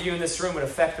many of you in this room would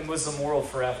affect the Muslim world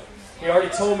forever. He already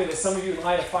told me that some of you would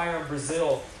light a fire in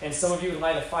Brazil and some of you would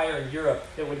light a fire in Europe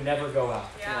that would never go out.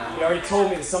 Yeah. He already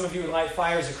told me that some of you would light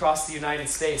fires across the United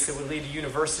States that would lead to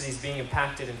universities being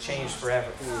impacted and changed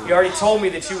forever. He already told me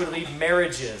that you would lead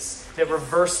marriages that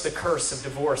reverse the curse of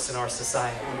divorce in our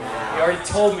society. He already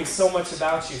told me so much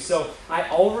about you. So I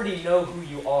already know who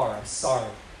you are. I'm sorry.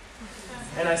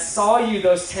 And I saw you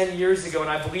those 10 years ago, and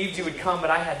I believed you would come, but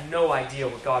I had no idea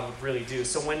what God would really do.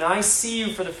 So when I see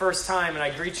you for the first time and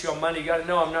I greet you on Monday, you got to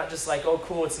know I'm not just like, oh,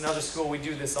 cool, it's another school, we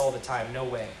do this all the time. No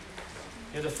way.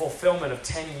 You're the fulfillment of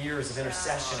 10 years of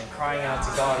intercession and crying out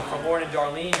to God. And for Lauren and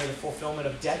Darlene, you're the fulfillment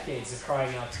of decades of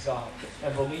crying out to God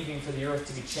and believing for the earth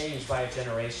to be changed by a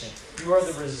generation. You are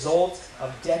the result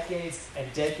of decades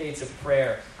and decades of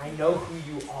prayer. I know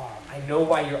who you are. I know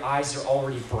why your eyes are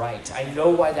already bright. I know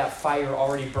why that fire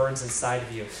already burns inside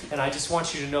of you. And I just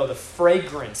want you to know the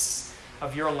fragrance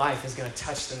of your life is going to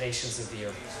touch the nations of the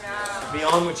earth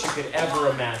beyond what you could ever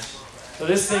imagine. So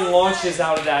this thing launches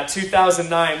out of that.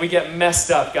 2009, we get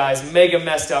messed up, guys. Mega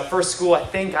messed up. First school, I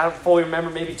don't fully remember,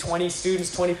 maybe 20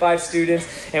 students, 25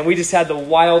 students. And we just had the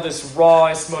wildest,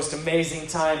 rawest, most amazing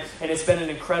time. And it's been an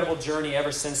incredible journey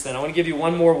ever since then. I want to give you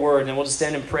one more word, and then we'll just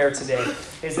end in prayer today.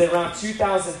 Is that around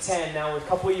 2010, now we're a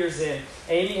couple years in,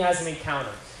 Amy has an encounter.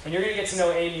 And you're going to get to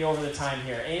know Amy over the time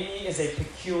here. Amy is a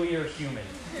peculiar human.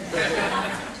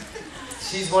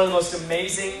 She's one of the most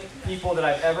amazing people that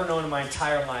I've ever known in my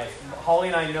entire life. Holly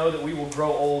and I know that we will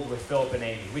grow old with Philip and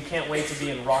Amy. We can't wait to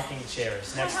be in rocking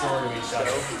chairs next door to each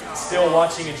other, still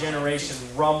watching a generation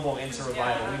rumble into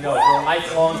revival. We know it. We're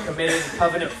lifelong, committed,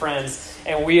 covenant friends,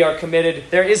 and we are committed.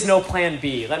 There is no plan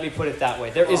B. Let me put it that way.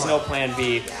 There is no plan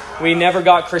B. We never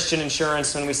got Christian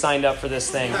insurance when we signed up for this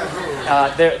thing.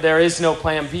 There is no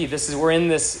plan B. We're in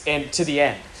this and to the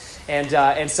end.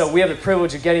 And so we have the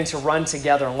privilege of getting to run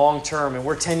together long term. And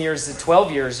we're 10 years,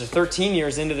 12 years, or 13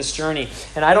 years into this journey.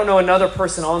 And I don't know another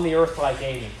person on the earth like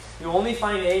Amy. You only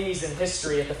find Amy's in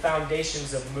history at the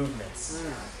foundations of movements.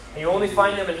 And you only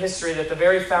find them in history at the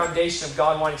very foundation of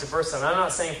God wanting to birth them. I'm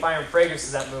not saying Fire and Fragrance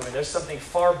is that movement. There's something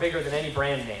far bigger than any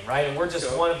brand name, right? And we're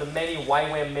just one of the many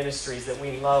YWAM ministries that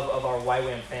we love of our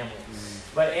YWAM family.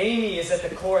 But Amy is at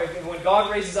the core. When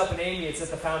God raises up an Amy, it's at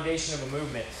the foundation of a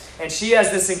movement. And she has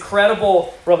this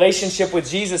incredible relationship with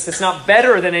Jesus that's not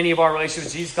better than any of our relationships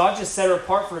with Jesus. God just set her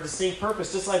apart for a distinct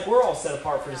purpose, just like we're all set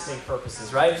apart for distinct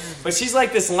purposes, right? But she's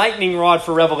like this lightning rod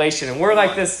for revelation. And we're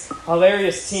like this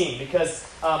hilarious team because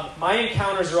my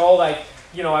encounters are all like,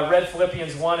 I read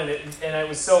Philippians 1 and it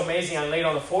was so amazing. I laid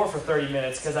on the floor for 30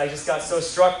 minutes because I just got so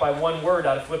struck by one word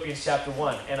out of Philippians chapter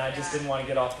 1. And I just didn't want to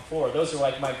get off the floor. Those are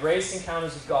like my greatest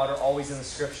encounters with God are always in the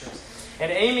scriptures.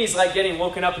 And Amy's like getting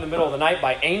woken up in the middle of the night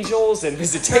by angels and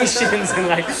visitations and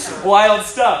like wild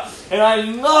stuff. And I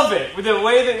love it. With the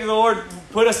way that the Lord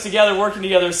put us together, working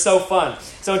together is so fun.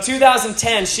 So in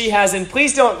 2010, she has, and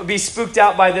please don't be spooked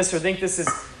out by this or think this is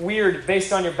weird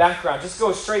based on your background. Just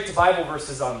go straight to Bible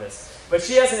verses on this. But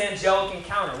she has an angelic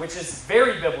encounter, which is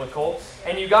very biblical.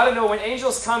 And you got to know when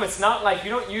angels come, it's not like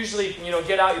you don't usually,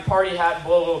 get out your party hat and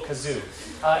blow a little kazoo.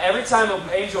 Every time an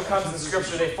angel comes in the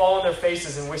scripture, they fall on their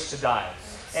faces and wish to die.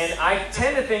 And I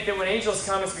tend to think that when angels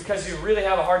come, it's because you really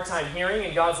have a hard time hearing,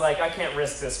 and God's like, I can't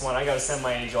risk this one. I got to send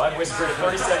my angel. I've whispered it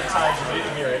 37 times and you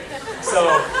didn't hear it.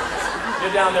 So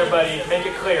get down there, buddy. Make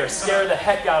it clear. Scare the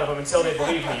heck out of them until they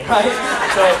believe me, right?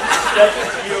 So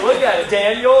you look at it.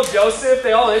 Daniel, Joseph,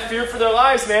 they feared for their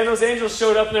lives, man. Those angels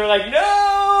showed up and they're like,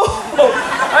 no,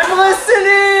 I'm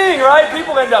listening, right?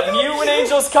 People end up mute when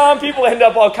angels come. People end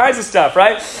up all kinds of stuff,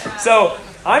 right? So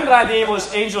I'm glad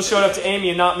the angel showed up to Amy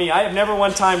and not me. I have never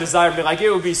one time desired to be like,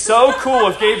 it would be so cool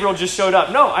if Gabriel just showed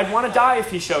up. No, I'd want to die if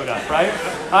he showed up, right?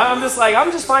 I'm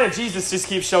just fine if Jesus just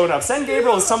keeps showing up. Send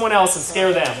Gabriel to someone else and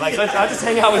scare them. Like, I'll just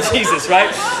hang out with Jesus,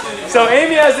 right? So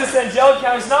Amy has this angelic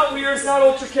encounter. It's not weird. It's not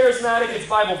ultra charismatic. It's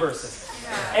Bible verses.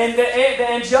 And the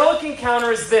angelic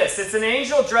encounter is this. It's an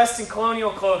angel dressed in colonial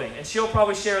clothing. And she'll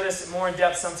probably share this more in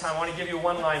depth sometime. I want to give you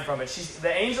one line from it.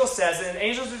 The angel says, and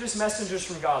angels are just messengers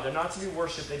from God. They're not to be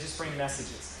worshipped. They just bring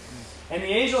messages. And the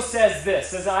angel says this,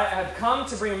 says, I have come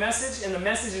to bring a message, and the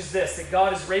message is this, that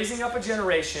God is raising up a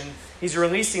generation. He's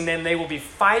releasing them. They will be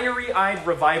fiery-eyed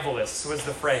revivalists, was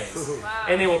the phrase. Wow.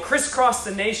 And they will crisscross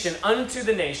the nation unto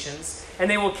the nations,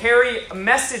 and they will carry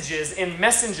messages in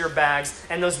messenger bags,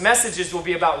 and those messages will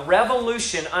be about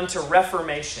revolution unto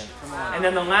reformation. Wow. And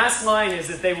then the last line is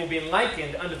that they will be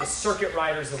likened unto the circuit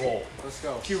riders of old. Let's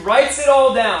go. She writes it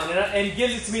all down and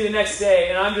gives it to me the next day,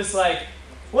 and I'm just like,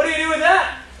 what do you do with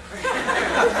that?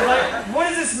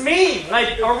 this mean?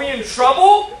 Like, are we in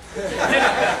trouble?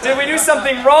 Did we do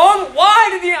something wrong? Why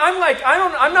did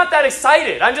I'm not that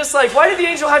excited. I'm just like, why did the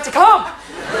angel have to come?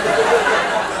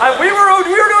 We were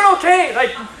doing okay.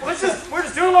 Like, we're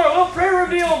just doing our little prayer room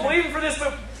deal and believing for this,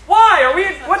 but why?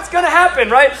 What's going to happen,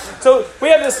 right? So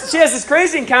she has this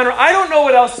crazy encounter. I don't know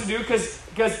what else to do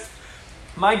because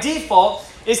my default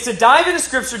is to dive into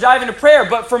Scripture, dive into prayer.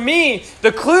 But for me,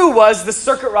 the clue was the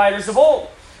circuit riders of old.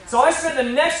 So I spent the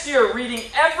next year reading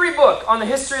every book on the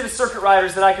history of the circuit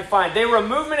riders that I could find. They were a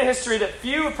movement of history that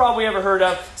few have probably ever heard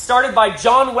of, started by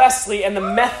John Wesley and the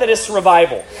Methodist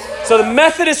Revival. So the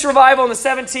Methodist Revival in the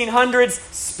 1700s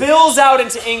spills out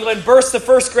into England, bursts the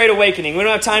First Great Awakening. We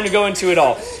don't have time to go into it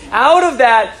all. Out of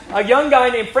that, a young guy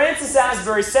named Francis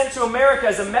Asbury sent to America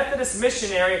as a Methodist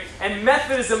missionary, and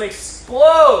Methodism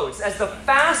explodes as the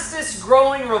fastest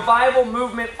growing revival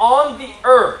movement on the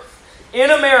earth. In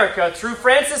America, through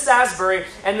Francis Asbury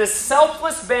and this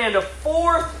selfless band of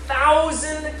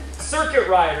 4,000 circuit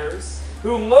riders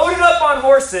who loaded up on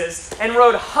horses and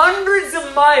rode hundreds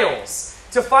of miles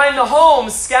to find the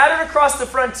homes scattered across the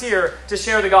frontier to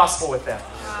share the gospel with them.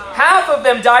 Half of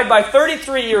them died by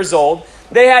 33 years old.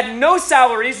 They had no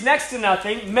salaries, next to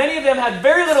nothing. Many of them had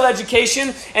very little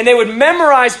education, and they would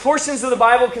memorize portions of the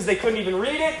Bible because they couldn't even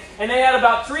read it. And they had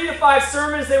about 3 to 5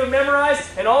 sermons they would memorize,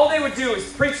 and all they would do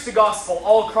is preach the gospel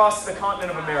all across the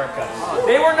continent of America.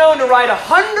 They were known to ride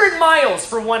 100 miles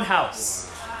for one house.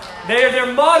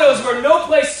 Their mottos were no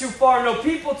place too far, no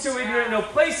people too ignorant, no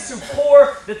place too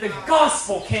poor, that the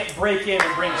gospel can't break in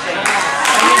and bring change.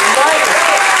 And these riders,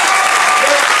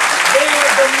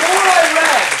 the more I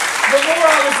read, the more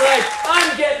I was like,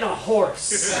 I'm getting a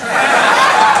horse.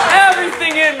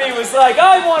 Everything in me was like,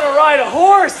 I want to ride a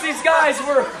horse. These guys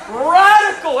were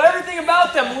radical. Everything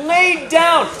about them laid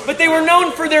down. But they were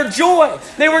known for their joy.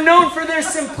 They were known for their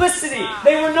simplicity.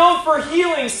 They were known for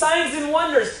healing, signs and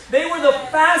wonders. They were the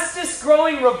fastest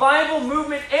growing revival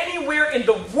movement anywhere in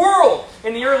the world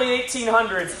in the early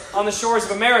 1800s on the shores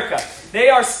of America. They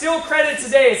are still credited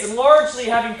today as largely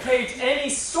having paved any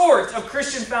sort of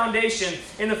Christian foundation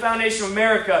in the foundation of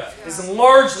America is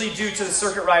largely due to the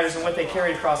circuit riders and what they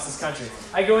carried across this country.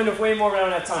 I go into way more, but I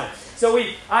don't have time. So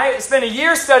I spent a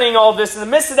year studying all of this. In the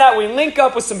midst of that, we link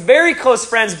up with some very close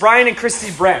friends, Brian and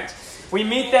Christy Brent. We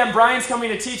meet them. Brian's coming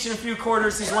to teach in a few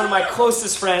quarters. He's one of my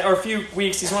closest friends, or a few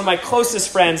weeks. He's one of my closest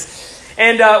friends.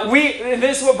 And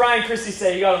this is what Brian and Christy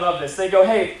say. You got to love this. They go,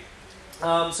 hey,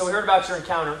 so we heard about your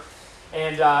encounter.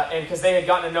 And because they had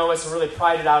gotten to know us and really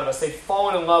pried it out of us, they'd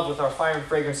fallen in love with our Fire and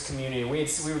Fragrance community. We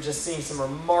were just seeing some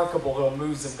remarkable little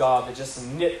moves of God that just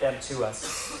knit them to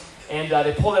us. And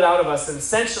they pulled it out of us and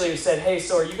essentially we said, hey,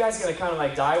 so are you guys going to kind of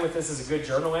like die with this as a good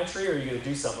journal entry, or are you going to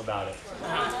do something about it?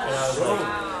 And I was like,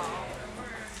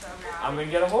 I'm going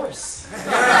to get a horse.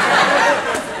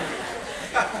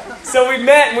 So we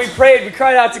met and we prayed. We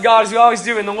cried out to God as we always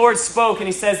do. And the Lord spoke and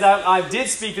he says, I did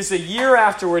speak this a year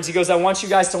afterwards. He goes, I want you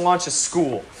guys to launch a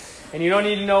school. And you don't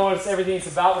need to know what everything it's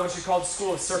about. What you call the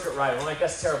School of Circuit Riding. We're like,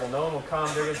 that's terrible. No one will come.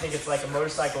 They're going to think it's like a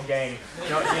motorcycle gang. You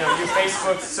do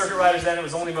Facebook Circuit Riders, then it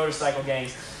was only motorcycle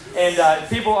gangs. And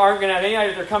people aren't going to have any idea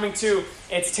what they're coming to.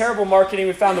 It's terrible marketing.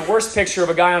 We found the worst picture of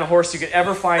a guy on a horse you could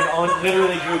ever find on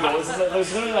literally Google. It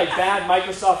was literally like bad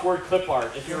Microsoft Word clip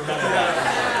art, if you remember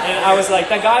that. And I was like,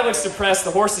 that guy looks depressed.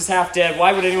 The horse is half dead.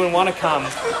 Why would anyone want to come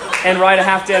and ride a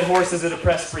half dead horse as a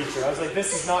depressed preacher? I was like,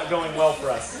 this is not going well for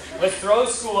us. Let's throw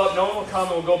the school up. No one will come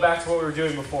and we'll go back to what we were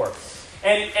doing before.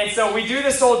 And so we do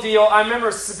this whole deal. I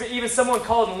remember even someone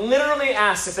called and literally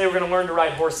asked if they were going to learn to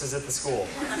ride horses at the school.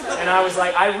 And I was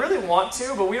like, I really want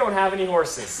to, but we don't have any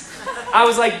horses. I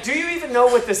was like, do you even know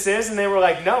what this is? And they were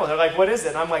like, no. They're like, what is it?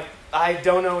 And I'm like, I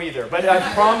don't know either. But I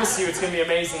promise you it's going to be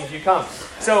amazing if you come.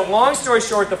 So long story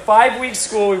short, the 5-week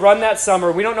school we run that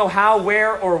summer, we don't know how,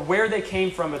 where they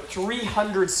came from, but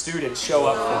 300 students show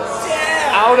up for us.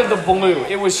 Out of the blue.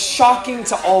 It was shocking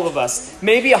to all of us.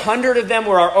 Maybe 100 of them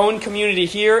were our own community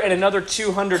here, and another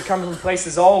 200 come from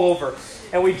places all over.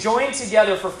 And we joined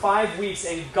together for 5 weeks,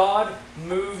 and God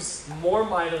moves more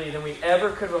mightily than we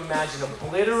ever could have imagined,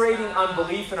 obliterating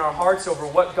unbelief in our hearts over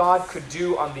what God could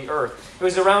do on the earth. It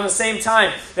was around the same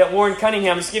time that Warren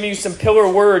Cunningham is giving you some pillar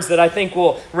words that I think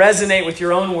will resonate with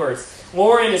your own words.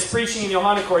 Warren is preaching in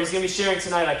Johannekor. He's going to be sharing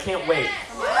tonight. I can't wait.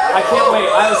 I can't wait.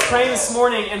 I was praying this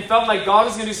morning and felt like God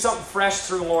was going to do something fresh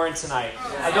through Lauren tonight.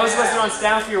 Those of us that are on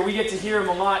staff here, we get to hear him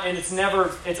a lot, and it's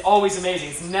always amazing.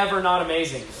 It's never not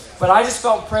amazing. But I just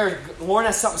felt prayer. Lauren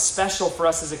has something special for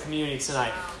us as a community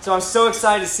tonight. So I'm so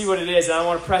excited to see what it is, and I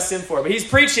want to press in for it. But he's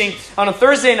preaching on a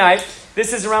Thursday night.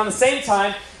 This is around the same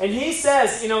time. And he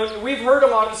says, we've heard a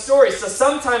lot of the stories. So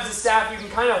sometimes the staff, you can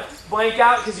kind of blank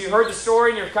out because you heard the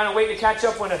story and you're kind of waiting to catch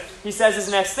up when he says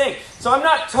his next thing. So I'm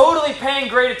not totally paying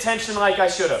great attention like I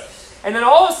should have. And then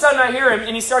all of a sudden I hear him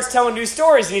and he starts telling new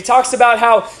stories. And he talks about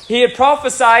how he had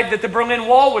prophesied that the Berlin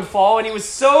Wall would fall. And he was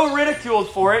so ridiculed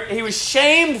for it. He was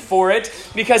shamed for it.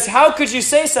 Because how could you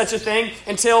say such a thing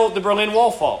until the Berlin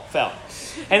Wall fell?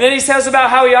 And then he says about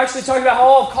how he actually talked about how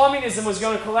all of communism was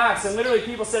going to collapse. And literally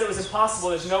people said it was impossible.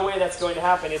 There's no way that's going to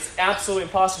happen. It's absolutely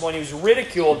impossible. And he was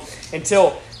ridiculed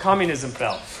until communism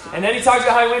fell. And then he talked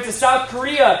about how he went to South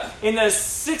Korea in the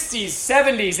 60s,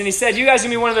 70s. And he said, you guys are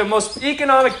going to be one of the most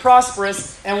economic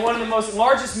prosperous and one of the most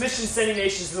largest mission-sending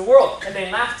nations in the world. And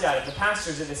they laughed at it. The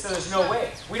pastors did. They said, there's no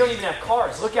way. We don't even have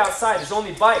cars. Look outside. There's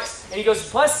only bikes. And he goes,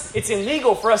 plus, it's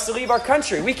illegal for us to leave our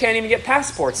country. We can't even get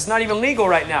passports. It's not even legal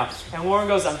right now. And Lauren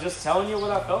goes, I'm just telling you what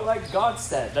I felt like God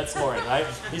said. That's Lauren, right?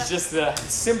 He's just a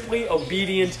simply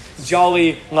obedient,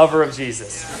 jolly lover of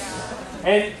Jesus.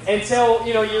 And until,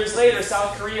 years later,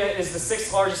 South Korea is the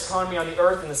 6th largest economy on the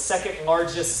earth and the 2nd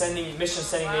largest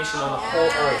mission-sending nation on the whole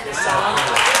earth is South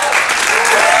Korea.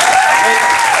 And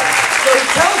so he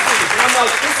tells me, and I'm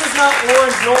like, this is not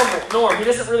Lauren's norm. He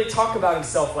doesn't really talk about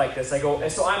himself like this. I go,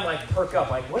 and so I'm like, perk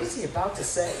up, like, what is he about to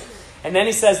say? And then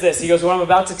he says this. He goes, what I'm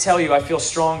about to tell you, I feel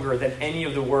stronger than any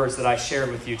of the words that I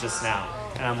shared with you just now.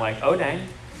 And I'm like, oh, dang.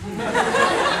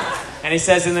 And he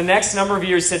says, in the next number of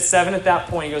years, he said 7 at that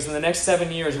point, he goes, in the next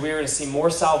 7 years, we are going to see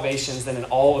more salvations than in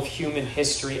all of human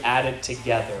history added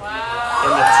together. Wow.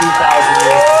 In the 2,000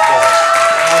 years before.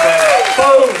 And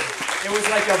boom! It was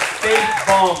like a big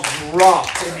bomb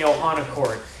dropped in the Ohana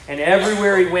Court. And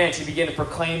everywhere he went, he began to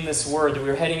proclaim this word that we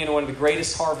were heading into one of the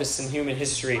greatest harvests in human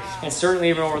history. And certainly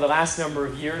even over the last number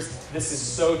of years, this is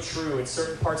so true in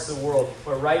certain parts of the world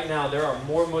where right now there are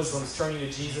more Muslims turning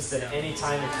to Jesus than any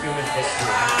time in human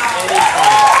history. Any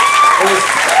time. It was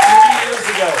 3 years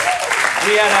ago.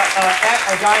 We had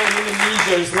a guy in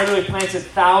Indonesia who's literally planted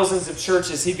thousands of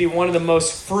churches. He'd be one of the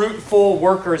most fruitful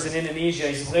workers in Indonesia.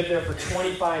 He's lived there for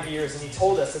 25 years. And he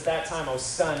told us at that time, I was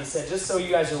stunned. He said, just so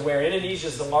you guys are aware, Indonesia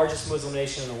is the largest Muslim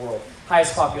nation in the world.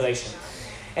 Highest population.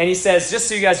 And he says, just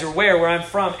so you guys are aware, where I'm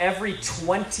from, every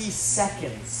 20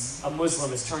 seconds, a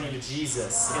Muslim is turning to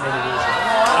Jesus in Indonesia.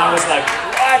 And I was like,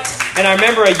 what? And I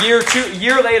remember a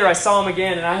year later, I saw him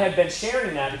again, and I had been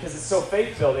sharing that because it's so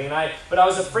faith-building. But I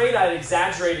was afraid I'd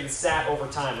exaggerated the stat over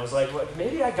time. I was like, well,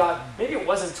 maybe it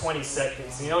wasn't 20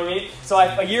 seconds. You know what I mean? So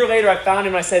a year later, I found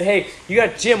him, and I said, hey,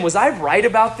 Jim, was I right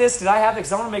about this? Did I have it?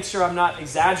 Because I want to make sure I'm not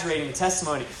exaggerating the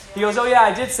testimony. He goes, oh yeah,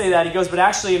 I did say that. He goes, but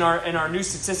actually in our new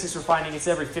statistics we're finding it's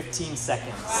every 15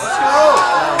 seconds.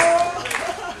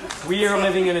 We are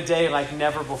living in a day like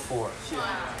never before.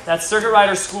 That Circuit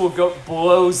Rider School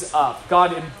blows up.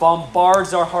 God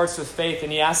bombards our hearts with faith,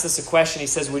 and he asks us a question. He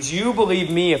says, would you believe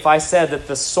me if I said that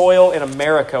the soil in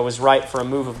America was right for a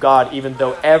move of God, even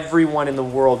though everyone in the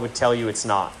world would tell you it's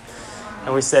not?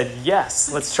 And we said,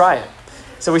 yes, let's try it.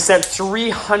 So we sent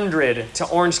 300 to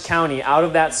Orange County out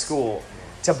of that school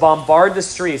to bombard the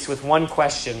streets with one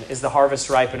question: is the harvest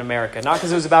ripe in America? Not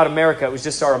because it was about America, it was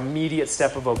just our immediate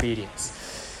step of obedience.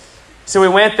 So we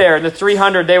went there, and the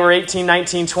 300, they were 18,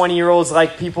 19, 20-year-olds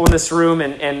like people in this room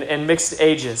and mixed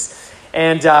ages.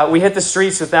 And we hit the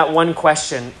streets with that one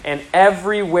question, and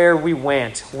everywhere we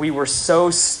went, we were so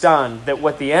stunned that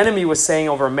what the enemy was saying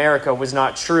over America was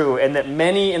not true, and that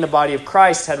many in the body of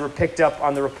Christ had picked up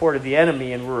on the report of the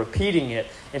enemy and were repeating it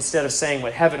instead of saying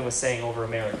what heaven was saying over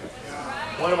America.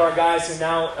 One of our guys who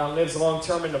now lives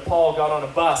long-term in Nepal got on a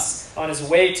bus on his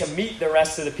way to meet the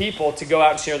rest of the people to go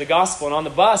out and share the gospel. And on the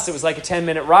bus, it was like a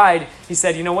 10-minute ride. He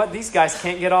said, you know what? These guys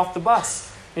can't get off the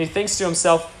bus. And he thinks to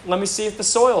himself, let me see if the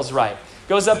soil's right.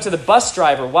 Goes up to the bus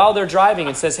driver while they're driving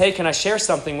and says, hey, can I share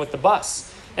something with the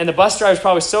bus? And the bus driver's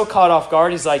probably so caught off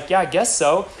guard, he's like, yeah, I guess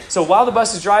so. So while the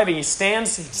bus is driving, he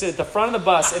stands at the front of the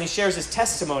bus and he shares his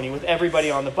testimony with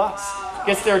everybody on the bus.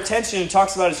 Gets their attention and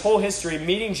talks about his whole history,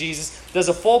 meeting Jesus, does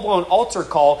a full-blown altar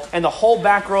call, and the whole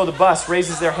back row of the bus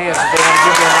raises their hands as they want to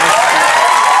give their life to Jesus.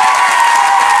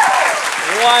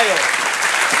 Wild.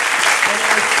 And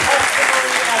there's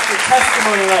testimony after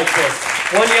testimony like this.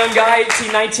 One young guy,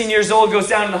 18, 19 years old, goes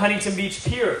down to the Huntington Beach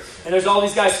Pier, and there's all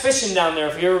these guys fishing down there,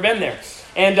 if you've ever been there.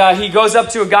 And he goes up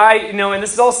to a guy, and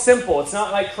this is all simple. It's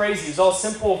not like crazy. It's all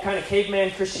simple kind of caveman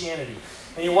Christianity.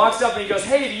 And he walks up and he goes,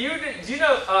 hey, do you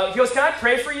know, he goes, can I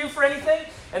pray for you for anything?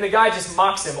 And the guy just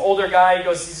mocks him, older guy. He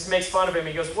just makes fun of him.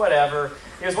 He goes, whatever.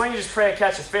 He goes, why don't you just pray and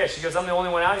catch a fish? He goes, I'm the only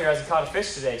one out here who hasn't caught a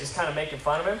fish today. Just kind of making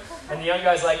fun of him. And the young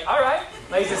guy's like, all right.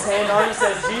 Lays his hand on him and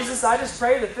says, Jesus, I just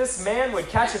pray that this man would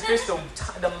catch a fish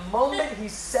the moment he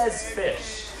says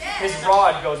fish. His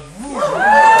rod goes, woo, goes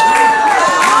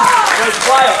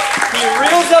wild. He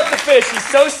reels up the fish. He's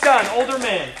so stunned, older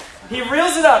man. He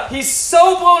reels it up. He's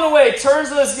so blown away. Turns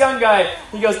to this young guy.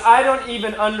 He goes, I don't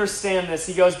even understand this.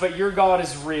 He goes, but your God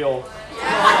is real.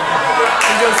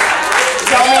 He goes,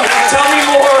 tell me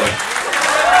more.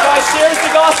 Guy shares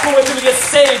the gospel with him. He gets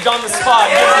saved on the spot.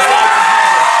 He gives his life to Jesus.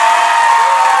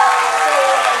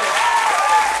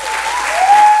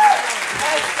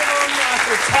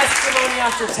 Testimony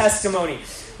after testimony.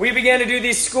 We began to do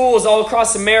these schools all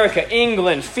across America,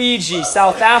 England, Fiji,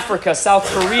 South Africa, South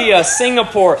Korea,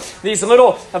 Singapore. These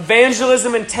little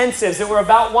evangelism intensives that were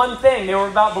about one thing. They were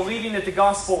about believing that the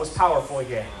gospel was powerful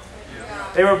again.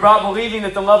 They were about believing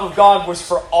that the love of God was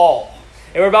for all.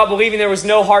 They were about believing there was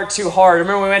no heart too hard. I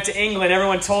remember when we went to England,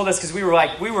 everyone told us, because we were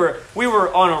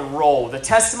on a roll. The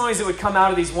testimonies that would come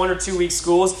out of these 1 or 2 week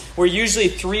schools were usually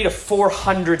 300 to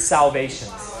 400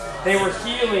 salvations. They were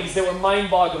healings that were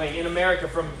mind-boggling in America,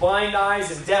 from blind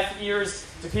eyes and deaf ears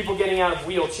to people getting out of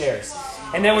wheelchairs.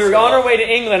 And then we were on our way to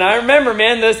England. I remember,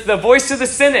 man, the voice of the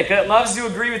cynic that loves to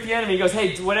agree with the enemy. He goes,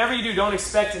 hey, whatever you do, don't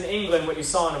expect in England what you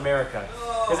saw in America,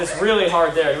 because it's really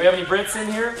hard there. Do we have any Brits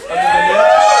in here?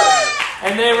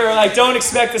 And they were like, don't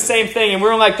expect the same thing. And we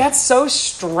were like, that's so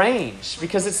strange,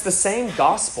 because it's the same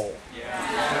gospel.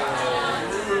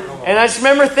 And I just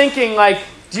remember thinking, like,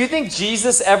 do you think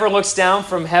Jesus ever looks down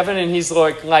from heaven and he's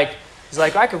like, I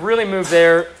could really move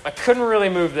there. I couldn't really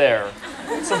move there.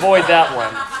 Let's avoid that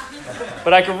one.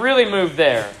 But I could really move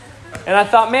there. And I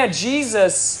thought, man,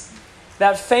 Jesus,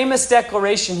 that famous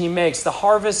declaration he makes, the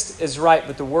harvest is ripe,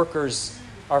 but the workers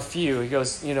are few. He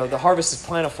goes, the harvest is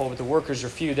plentiful, but the workers are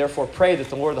few. Therefore, pray that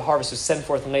the Lord of the harvest would send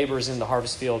forth laborers in the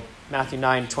harvest field. Matthew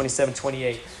 9, 27,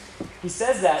 28. He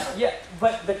says that, yeah,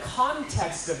 but the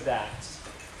context of that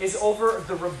is over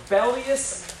the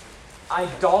rebellious,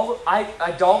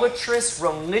 idolatrous,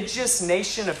 religious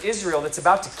nation of Israel that's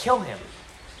about to kill him.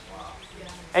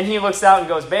 And he looks out and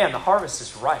goes, man, the harvest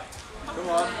is ripe. Come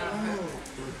on.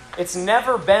 It's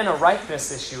never been a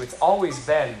ripeness issue. It's always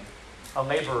been a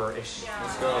laborer issue.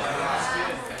 Let's go.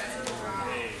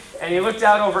 And he looked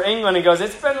out over England and goes,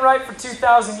 it's been ripe for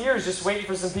 2,000 years, just waiting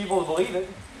for some people to believe it.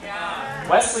 Yeah.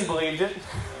 Wesley believed it.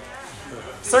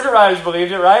 Circuit riders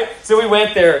believed it, right? So we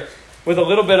went there with a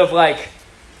little bit of like,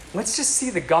 let's just see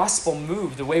the gospel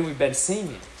move the way we've been seeing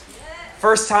it.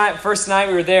 First night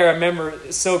we were there, I remember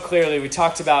so clearly, we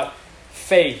talked about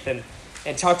faith and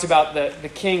talked about the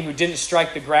king who didn't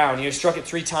strike the ground. He struck it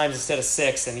 3 times instead of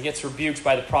 6, and he gets rebuked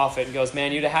by the prophet and goes,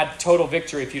 man, you'd have had total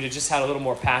victory if you'd have just had a little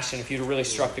more passion, if you'd have really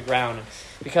struck the ground. And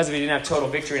because of it, he didn't have total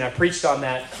victory. And I preached on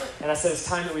that, and I said, it's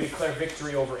time that we declare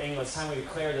victory over England. It's time we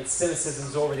declare that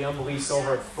cynicism's over, the unbelief's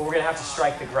over, but we're going to have to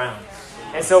strike the ground.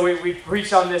 And so we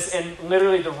preached on this, and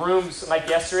literally the rooms, like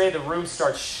yesterday, the room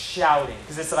starts shouting,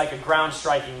 because it's like a ground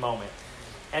striking moment.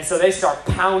 And so they start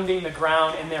pounding the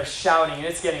ground, and they're shouting, and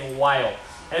it's getting wild.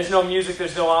 And there's no music,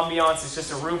 there's no ambiance, it's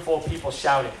just a room full of people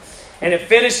shouting. And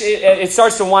it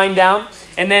starts to wind down,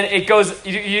 and then it goes,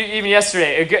 even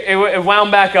yesterday, it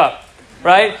wound back up.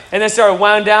 Right? And then started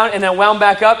wound down and then wound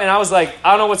back up. And I was like,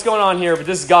 I don't know what's going on here, but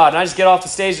this is God. And I just get off the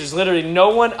stage. There's literally no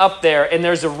one up there. And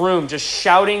there's a room just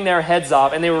shouting their heads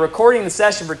off. And they were recording the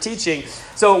session for teaching.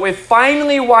 So it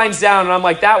finally winds down. And I'm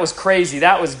like, that was crazy.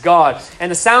 That was God.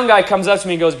 And the sound guy comes up to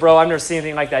me and goes, bro, I've never seen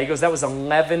anything like that. He goes, that was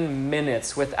 11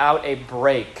 minutes without a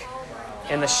break.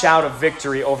 And the shout of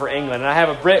victory over England. And I have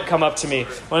a Brit come up to me,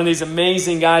 one of these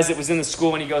amazing guys that was in the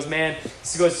school, and he goes, man, as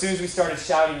soon as we started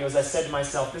shouting, he goes, I said to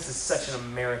myself, this is such an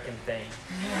American thing.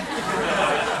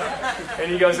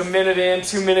 And he goes, a minute in,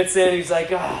 2 minutes in, he's like,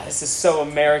 this is so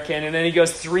American. And then he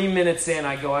goes, 3 minutes in,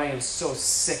 I go, I am so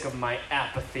sick of my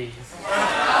apathy.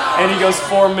 And he goes,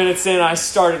 4 minutes in, I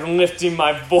started lifting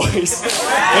my voice.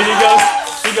 And he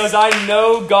goes, I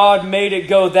know God made it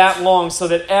go that long so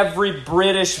that every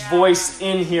British voice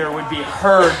in here would be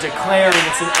heard declaring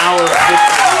it's an hour of victory.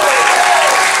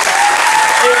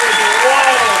 It was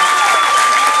wild.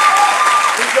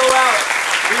 We go out,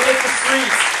 we hit the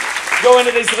streets, go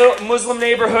into these little Muslim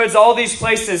neighborhoods, all these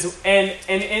places, and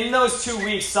in those 2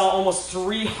 weeks saw almost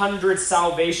 300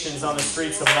 salvations on the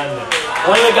streets of London.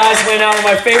 One of the guys went out, one of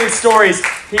my favorite stories,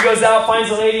 he goes out, finds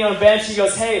a lady on a bench, he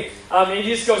goes, hey, and he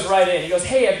just goes right in. He goes,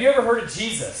 hey, have you ever heard of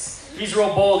Jesus? He's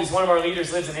real bold. He's one of our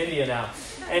leaders, lives in India now.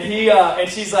 And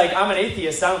she's like, I'm an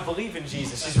atheist. I don't believe in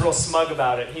Jesus. She's real smug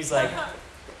about it.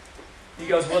 He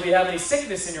goes, well, do you have any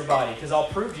sickness in your body? Because I'll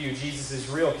prove to you Jesus is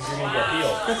real because you're going to get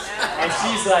healed. And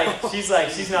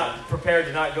she's not prepared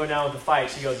to not go down with the fight.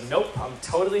 She goes, nope, I'm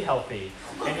totally healthy.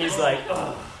 And he's like,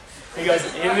 ugh. He goes,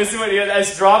 and this is what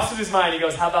this drops in his mind. He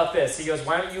goes, how about this? He goes,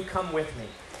 why don't you come with me?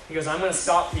 He goes, I'm going to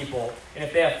stop people, and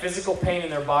if they have physical pain in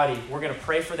their body, we're going to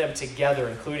pray for them together,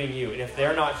 including you. And if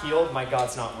they're not healed, my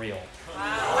God's not real.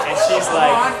 Wow. And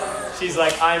she's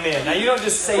like, I'm in. Now, you don't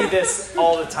just say this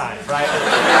all the time, right?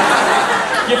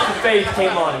 Gift of faith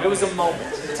came on him. It was a moment.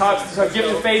 So gift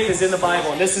of faith is in the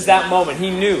Bible, and this is that moment. He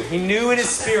knew in his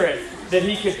spirit that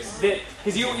he could,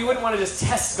 because you wouldn't want to just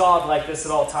test God like this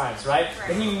at all times, right?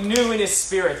 But he knew in his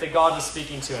spirit that God was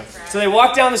speaking to him. So they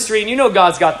walk down the street, and you know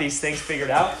God's got these things figured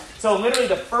out. So literally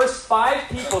the first 5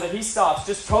 people that he stops,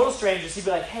 just total strangers, he'd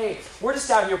be like, hey, we're just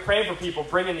out here praying for people,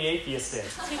 bringing the atheist in.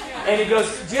 And he goes,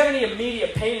 do you have any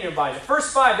immediate pain in your body? The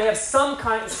first 5, they have some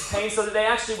kind of pain so that they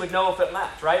actually would know if it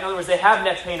left, right? In other words, they have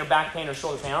neck pain or back pain or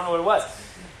shoulder pain. I don't know what it was.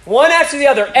 One after the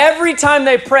other, every time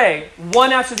they pray,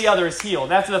 one after the other is healed.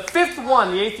 And after the 5th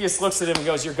one, the atheist looks at him and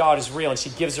goes, your God is real. And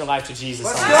she gives her life to Jesus.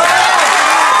 Let's go!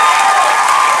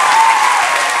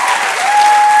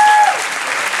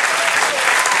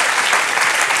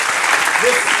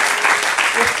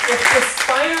 If this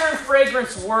fire and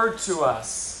fragrance word to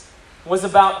us was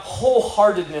about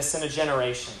wholeheartedness in a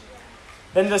generation,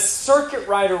 then the circuit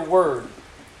rider word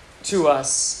to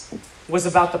us was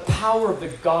about the power of the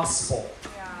gospel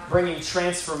bringing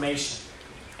transformation.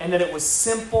 And that it was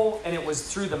simple and it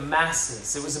was through the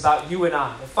masses. It was about you and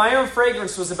I. The fire and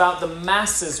fragrance was about the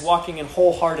masses walking in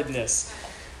wholeheartedness.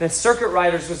 Then circuit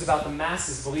riders was about the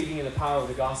masses believing in the power of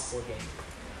the gospel again.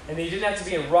 And you didn't have to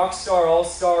be a rock star,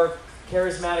 all-star,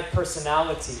 charismatic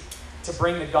personality to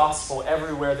bring the gospel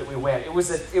everywhere that we went. It was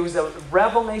a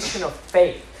revelation of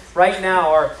faith. Right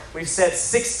now, we've said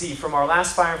 60 from our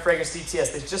last Fire and Fragrance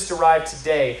DTS. They just arrived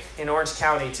today in Orange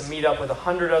County to meet up with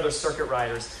 100 other circuit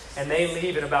riders. And they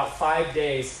leave in about 5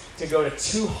 days to go to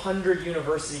 200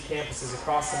 university campuses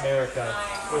across America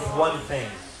with one thing,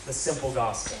 the simple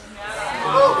gospel.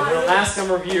 In the last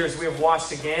number of years, we have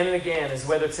watched again and again, as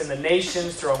whether it's in the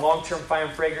nations, through our long-term Fire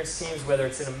and Fragrance teams, whether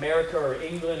it's in America or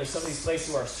England or some of these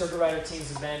places where our circuit rider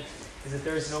teams have been, is that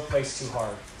there is no place too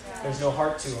hard. There's no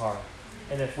heart too hard.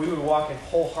 And if we would walk in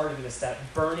wholeheartedness, that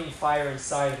burning fire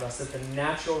inside of us, that the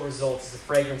natural result is the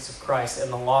fragrance of Christ,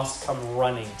 and the lost come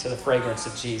running to the fragrance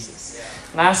of Jesus.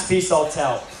 Last piece I'll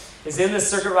tell is in this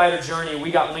circuit rider journey,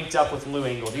 we got linked up with Lou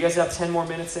Engle. Do you guys have 10 more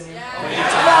minutes in you?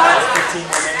 Yeah. 15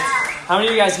 more minutes? How many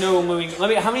of you guys know who Lou Engle?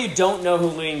 How many of you don't know who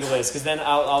Lou Engle is? Because then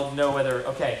I'll know whether.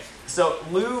 Okay, so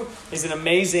Lou is an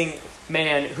amazing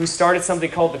man who started something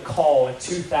called The Call in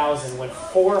 2000 when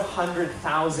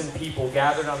 400,000 people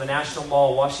gathered on the National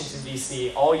Mall, Washington,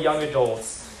 D.C., all young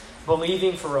adults,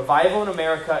 believing for revival in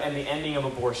America and the ending of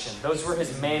abortion. Those were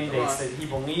his mandates that he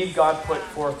believed God put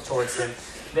forth towards him,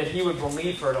 that he would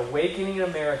believe for an awakening in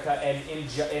America and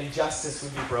injustice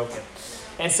would be broken.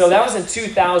 And so that was in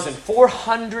 2000.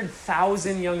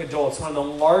 400,000 young adults, one of the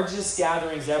largest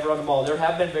gatherings ever on the mall. There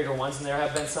have been bigger ones, and there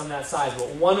have been some that size, but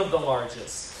one of the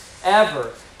largest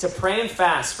ever, to pray and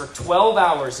fast for 12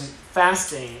 hours in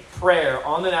fasting, prayer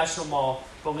on the National Mall,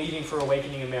 believing for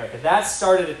awakening America. That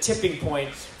started a tipping point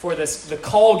for the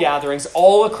call gatherings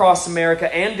all across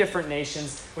America and different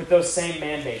nations with those same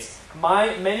mandates.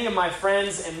 Many of my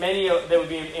friends and many that would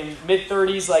be in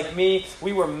mid-30s like me,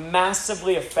 we were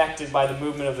massively affected by the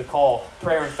movement of the call,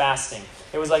 prayer and fasting.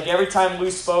 It was like every time Lou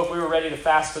spoke, we were ready to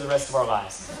fast for the rest of our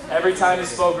lives. Every time he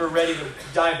spoke, we were ready to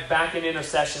dive back in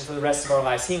intercession for the rest of our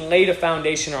lives. He laid a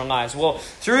foundation in our lives. Well,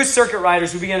 through Circuit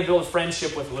Riders, we began to build a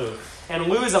friendship with Lou. And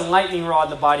Lou is a lightning rod in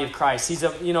the body of Christ. He's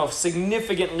a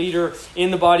significant leader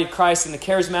in the body of Christ in the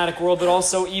charismatic world, but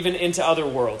also even into other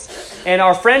worlds. And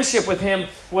our friendship with him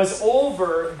was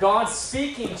over God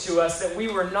speaking to us that we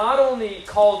were not only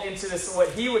called into this, what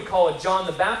he would call a John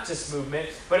the Baptist movement,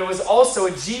 but it was also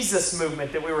a Jesus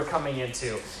movement that we were coming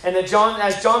into. And that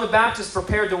as John the Baptist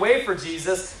prepared the way for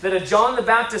Jesus, that a John the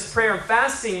Baptist prayer and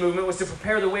fasting movement was to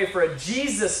prepare the way for a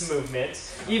Jesus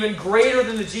movement, even greater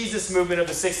than the Jesus movement of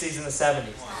the 60s and the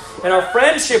 70s. And our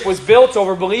friendship was built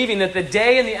over believing that the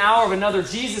day and the hour of another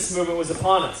Jesus movement was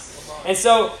upon us. And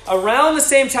so around the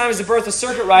same time as the birth of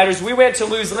Circuit Riders, we went to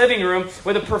Lou's living room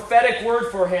with a prophetic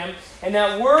word for him. And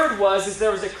that word was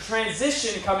there was a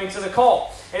transition coming to the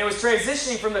call. And it was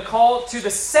transitioning from the call to the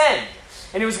send.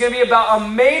 And it was going to be about a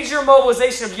major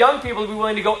mobilization of young people to be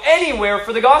willing to go anywhere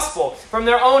for the gospel, from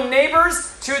their own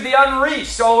neighbors to the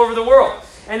unreached all over the world.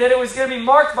 and that it was going to be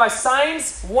marked by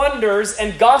signs, wonders,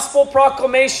 and gospel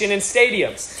proclamation in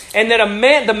stadiums. And that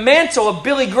the mantle of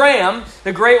Billy Graham,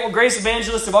 the greatest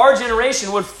evangelist of our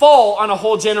generation, would fall on a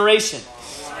whole generation.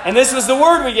 And this was the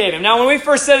word we gave him. Now, when we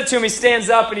first said it to him, he stands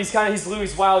up and he's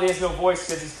wild. He has no voice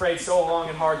because he's prayed so long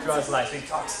and hard throughout his life. He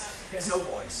talks. He has no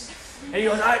voice. And he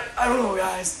goes, I don't know,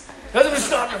 guys. I'm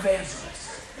just not an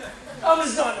evangelist. I'm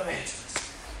just not an evangelist.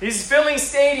 He's filling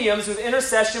stadiums with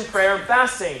intercession, prayer, and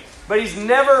fasting. But he's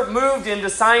never moved into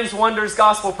signs, wonders,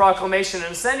 gospel proclamation,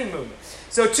 and ascending movement.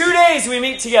 So 2 days we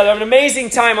meet together. Have an amazing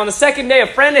time. On the second day, a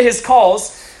friend of his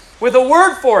calls with a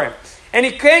word for him. And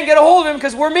he can't get a hold of him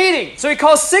because we're meeting. So he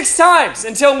calls 6 times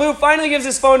until Lou finally gives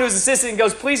his phone to his assistant and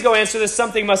goes, please go answer this.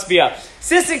 Something must be up.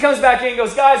 Assistant comes back in and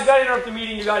goes, guys, you got to interrupt the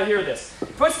meeting. You got to hear this.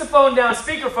 Puts the phone down,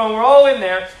 speakerphone. We're all in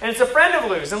there. And it's a friend of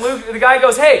Lou's. And Lou, the guy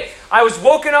goes, hey, I was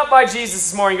woken up by Jesus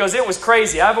this morning. He goes, it was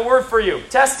crazy. I have a word for you.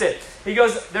 Test it. He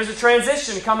goes, there's a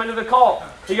transition coming to the call.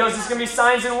 He goes, it's going to be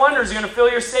signs and wonders. You're going to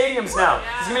fill your stadiums now.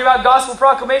 It's going to be about gospel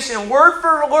proclamation. And word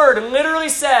for word, it literally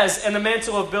says, and the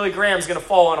mantle of Billy Graham is going to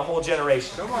fall on a whole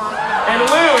generation. Come on. And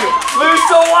Lou's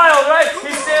so wild, right?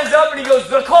 He stands up and he goes,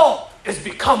 the call is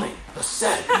becoming the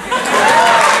send. He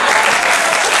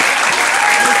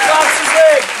stops his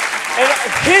leg. And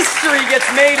history gets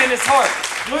made in his heart.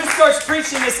 Lou starts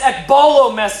preaching this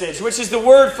ekbalo message, which is the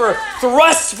word for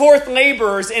thrust forth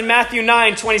laborers in Matthew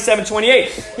 9, 27, 28.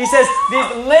 He says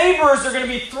these laborers are going to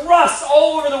be thrust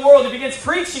all over the world. He begins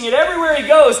preaching it everywhere he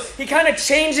goes. He kind of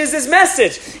changes his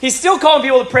message. He's still calling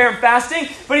people to prayer and fasting,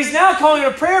 but he's now calling it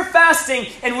a prayer and fasting,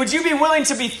 and would you be willing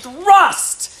to be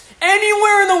thrust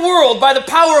anywhere in the world by the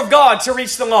power of God to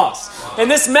reach the lost?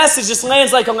 And this message just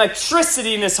lands like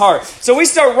electricity in his heart. So we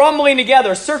start rumbling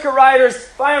together. Circuit Riders,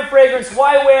 Fire and Fragrance,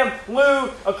 YWAM, Lou,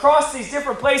 across these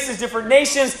different places, different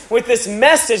nations, with this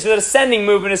message that ascending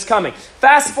movement is coming.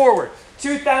 Fast forward,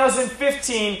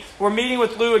 2015, we're meeting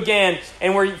with Lou again,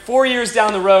 and we're 4 years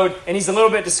down the road, and he's a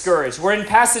little bit discouraged. We're in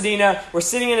Pasadena. We're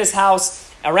sitting in his house,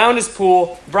 around his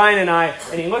pool, Brian and I,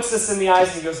 and he looks us in the eyes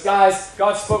and he goes, guys,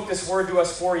 God spoke this word to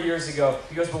us 4 years ago.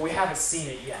 He goes, but we haven't seen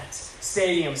it yet.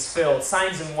 Stadiums filled,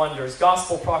 signs and wonders,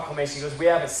 gospel proclamation. He goes, we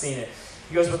haven't seen it.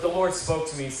 He goes, but the Lord spoke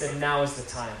to me. He said, now is the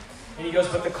time. And he goes,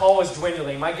 but the call is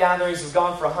dwindling. My gatherings have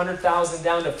gone from 100,000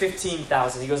 down to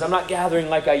 15,000. He goes, I'm not gathering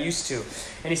like I used to.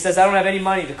 And he says, I don't have any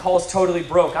money. The call is totally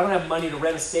broke. I don't have money to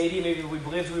rent a stadium. Maybe we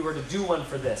believed we were to do one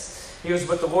for this. He goes,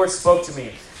 but the Lord spoke to me.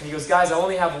 And he goes, guys, I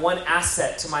only have one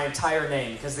asset to my entire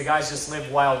name because the guy's just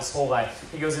lived wild his whole life.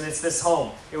 He goes, and it's this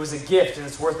home. It was a gift and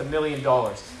it's worth $1 million.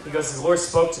 He goes, the Lord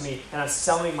spoke to me and I'm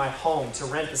selling my home to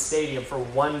rent the stadium for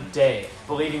 1 day,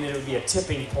 believing that it would be a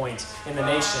tipping point in the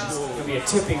nations. It would be a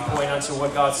tipping point onto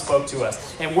what God spoke to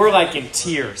us. And we're like in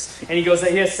tears. And he goes,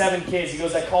 he has 7 kids. He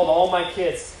goes, I called all my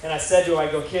kids and I said to him,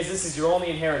 I go, kids, this is your only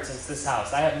inheritance, this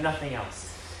house. I have nothing else.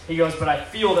 He goes, but I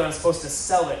feel that I'm supposed to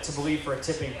sell it to believe for a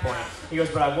tipping point. He goes,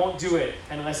 but I won't do it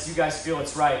unless you guys feel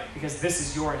it's right because this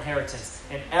is your inheritance.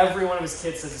 And every one of his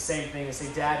kids says the same thing. They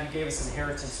say, Dad, you gave us an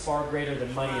inheritance far greater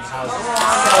than money and houses.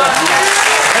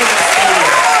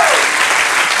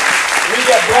 We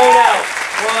get blown out.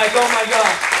 We're like, oh my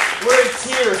God. We're in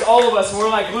tears, all of us, and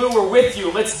we're like, Lou, we're with you.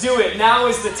 Let's do it. Now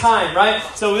is the time, right?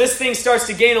 So this thing starts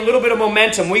to gain a little bit of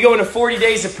momentum. We go into 40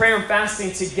 days of prayer and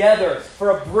fasting together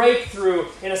for a breakthrough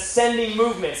in ascending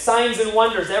movement, signs and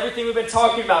wonders, everything we've been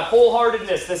talking about,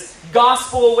 wholeheartedness, this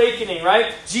gospel awakening,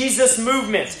 right? Jesus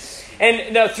movement.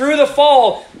 And through the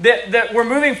fall, that we're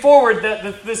moving forward,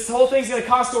 this whole thing's going to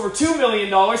cost over $2 million.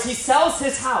 He sells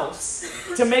his house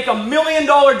to make $1 million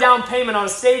down payment on a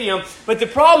stadium. But the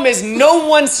problem is no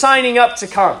one's signing up to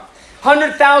come.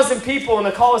 100,000 people in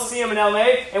the Coliseum in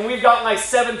LA, and we've got like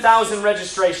 7,000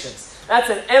 registrations.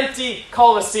 That's an empty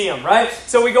Coliseum, right?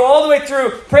 So we go all the way through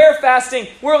prayer, fasting.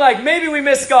 We're like, maybe we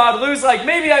missed God. Lou's like,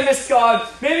 maybe I missed God.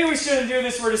 Maybe we shouldn't do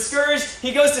this. We're discouraged.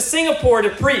 He goes to Singapore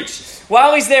to preach.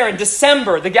 While he's there in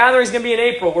December, the gathering's going to be in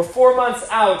April. We're 4 months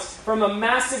out from a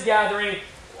massive gathering,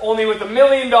 only with $1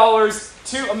 million to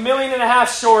 $1.5 million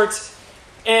short,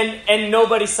 and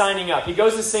nobody signing up. He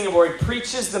goes to Singapore. He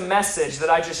preaches the message that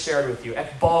I just shared with you.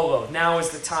 Ekbalo, now is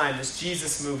the time, this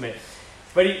Jesus movement.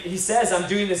 But he says, I'm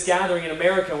doing this gathering in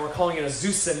America, and we're calling it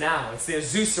Azusa now. It's the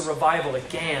Azusa revival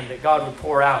again that God would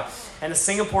pour out. And the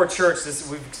Singapore church,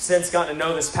 we've since gotten to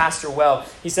know this pastor well.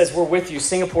 He says, we're with you.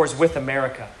 Singapore's with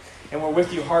America. And we're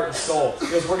with you heart and soul. He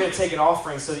goes, we're going to take an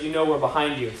offering so that you know we're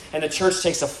behind you. And the church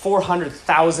takes a $400,000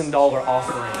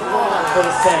 offering for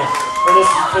the same,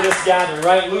 for this gathering,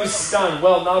 right? Lou's stunned.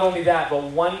 Well, not only that, but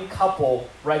one couple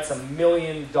writes $1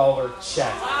 million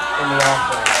check in the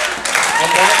offering. And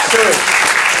that church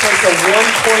takes a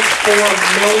 $1.4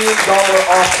 million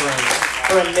offering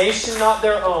for a nation not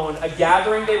their own, a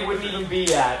gathering they wouldn't even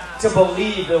be at, to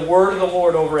believe the word of the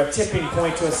Lord over a tipping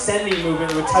point to a sending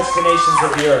movement that would touch the nations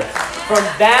of the earth. From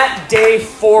that day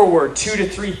forward, 2,000 to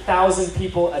 3,000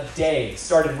 people a day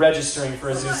started registering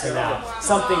for Azusa Now.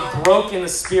 Something broke in the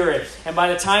spirit. And by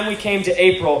the time we came to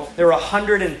April, there were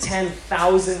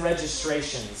 110,000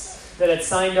 registrations that had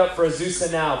signed up for Azusa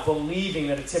Now, believing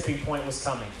that a tipping point was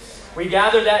coming. We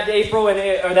gathered that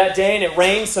day and it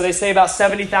rained, so they say about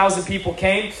 70,000 people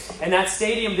came, and that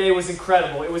stadium day was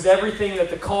incredible. It was everything that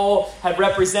the call had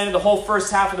represented. The whole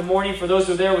first half of the morning, for those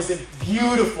who were there, was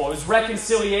beautiful. It was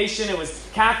reconciliation. It was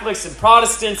Catholics and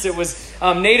Protestants. It was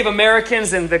Native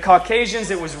Americans and the Caucasians.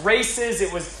 It was races.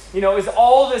 It was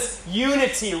all this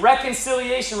unity,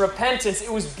 reconciliation, repentance.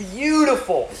 It was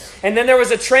beautiful. And then there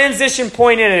was a transition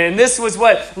point in it. And this was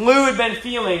what Lou had been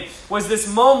feeling, was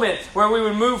this moment where we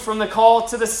would move from the call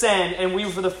to the send. And we,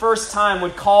 for the first time,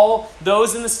 would call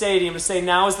those in the stadium to say,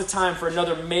 now is the time for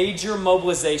another major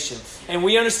mobilization. And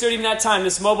we understood even that time,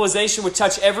 this mobilization would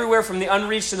touch everywhere from the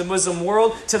unreached to the Muslim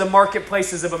world to the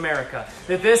marketplaces of America.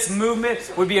 That this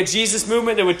movement would be a Jesus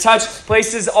movement that would touch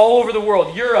places all over the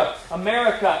world. Europe,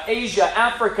 America, Asia,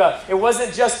 Africa. It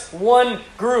wasn't just one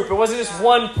group. It wasn't just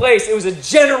one place. It was a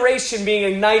generation being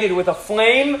ignited with a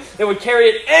flame that would carry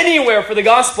it anywhere for the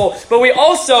gospel. But we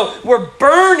also were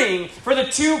burning for the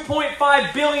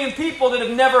 2.5 billion people that have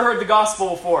never heard the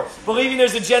gospel before. Believing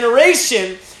there's a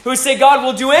generation who say, God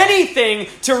will do anything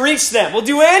to reach them. We'll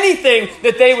do anything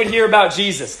that they would hear about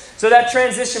Jesus. So that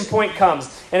transition point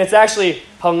comes. And it's actually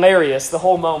hilarious, the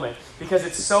whole moment. Because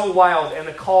it's so wild and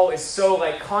the call is so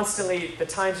constantly, the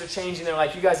times are changing. They're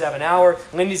like, you guys have an hour.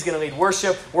 Lindy's going to lead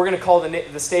worship. We're going to call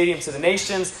the stadium to the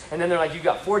nations. And then they're like, you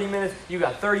got 40 minutes. You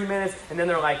got 30 minutes. And then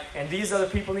they're like, and these other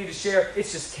people need to share.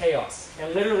 It's just chaos.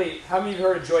 And literally, how many of you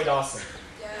heard of Joy Dawson?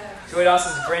 Yeah. Joy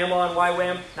Dawson's a grandma on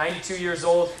YWAM, 92 years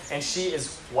old. And she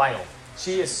is wild.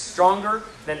 She is stronger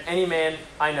than any man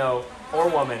I know or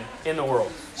woman in the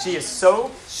world. She is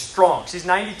so strong. She's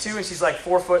 92 and she's like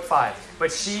 4'5".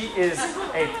 But she is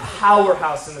a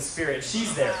powerhouse in the spirit.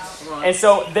 She's there. And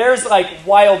so there's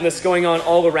wildness going on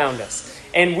all around us.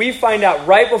 And we find out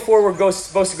right before we're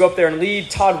supposed to go up there and lead,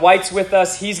 Todd White's with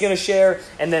us. He's going to share.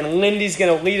 And then Lindy's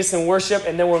going to lead us in worship.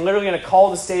 And then we're literally going to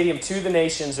call the stadium to the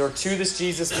nations or to this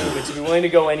Jesus movement to be willing to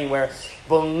go anywhere,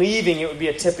 believing it would be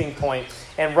a tipping point.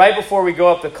 And right before we go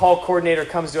up, the call coordinator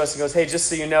comes to us and goes, hey, just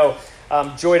so you know,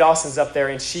 Joy Dawson's up there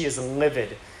and she is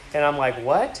livid. And I'm like,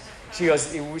 what? She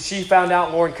goes, she found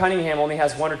out Lauren Cunningham only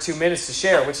has 1 or 2 minutes to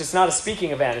share, which is not a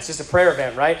speaking event. It's just a prayer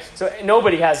event, right? So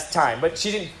nobody has time. But she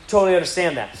didn't totally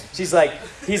understand that. She's like,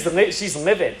 she's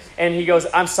livid. And he goes,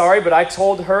 I'm sorry, but I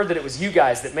told her that it was you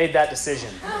guys that made that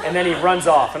decision. And then he runs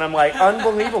off. And I'm like,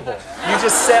 unbelievable. You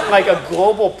just set a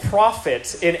global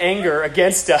prophet in anger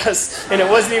against us. And it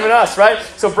wasn't even us, right?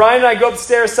 So Brian and I go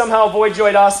upstairs, somehow avoid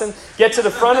Joy Dawson, get to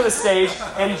the front of the stage,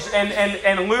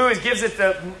 and Lou gives it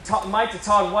the mic to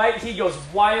Todd White. He goes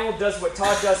wild, does what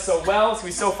Todd does so well. It's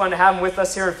going to be so fun to have him with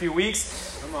us here in a few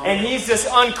weeks. And he's just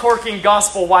uncorking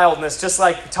gospel wildness, just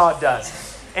like Todd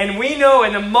does. And we know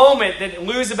in the moment that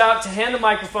Lou's about to hand the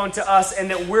microphone to us and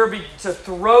that we're to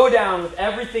throw down with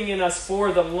everything in us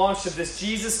for the launch of this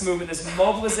Jesus movement, this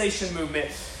mobilization movement.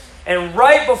 And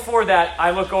right before that, I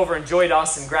look over and Joy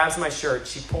Dawson grabs my shirt.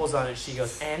 She pulls on it. She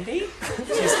goes, Andy?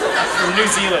 She's from New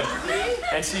Zealand.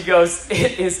 And she goes,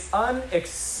 it is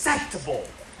unacceptable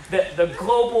that the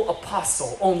global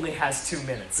apostle only has 2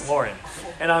 minutes, Lauren.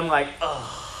 And I'm like,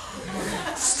 ugh.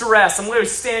 Stress. I'm literally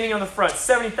standing on the front,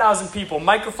 70,000 people,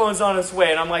 microphones on its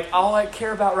way, and I'm like, all I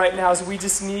care about right now is we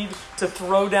just need to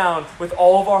throw down with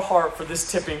all of our heart for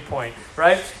this tipping point,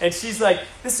 right? And she's like,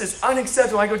 this is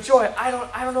unacceptable. I go, Joy, I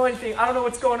don't know anything. I don't know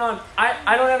what's going on.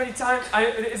 I don't have any time.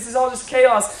 This is all just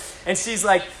chaos. And she's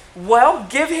like, well,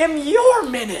 give him your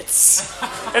minutes.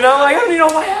 And I'm like, I don't even know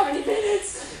if I have any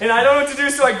minutes. And I don't know what to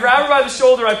do, so I grab her by the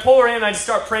shoulder, I pull her in, and I just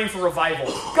start praying for revival.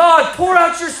 God, pour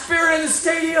out your spirit in the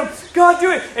stadium. God,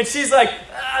 do it. And she's like,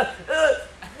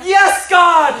 yes,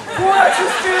 God, pour out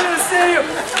your spirit in the stadium.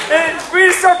 And we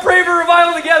just start praying for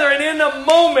revival together. And in a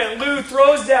moment, Lou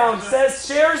throws down,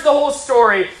 shares the whole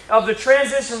story of the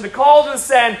transition from the call to the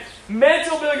send,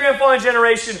 mental Billy Graham fallen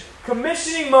generation,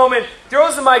 commissioning moment,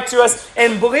 throws the mic to us,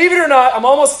 and believe it or not, I'm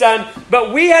almost done,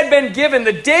 but we had been given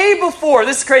the day before,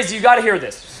 this is crazy, you got to hear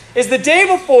this, is the day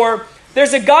before,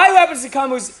 there's a guy who happens to come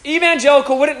who's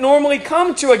evangelical, wouldn't normally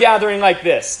come to a gathering like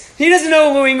this. He doesn't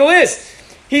know who Lou Engle is.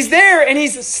 He's there, and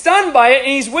he's stunned by it, and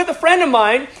he's with a friend of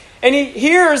mine, and he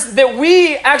hears that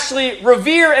we actually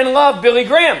revere and love Billy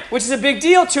Graham, which is a big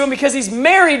deal to him because he's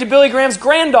married to Billy Graham's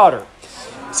granddaughter.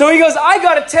 So he goes, I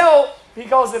got to tell, he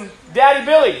calls him Daddy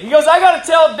Billy. He goes, I got to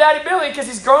tell Daddy Billy, because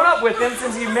he's grown up with him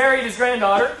since he married his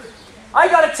granddaughter. I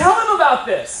got to tell him about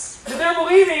this. Because they're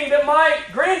believing that my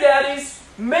granddaddy's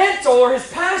mantle or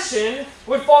his passion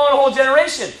would fall on a whole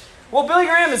generation. Well, Billy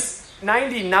Graham is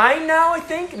 99 now, I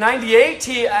think, 98.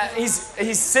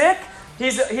 He's sick.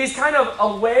 He's kind of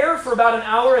aware for about an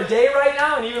hour a day right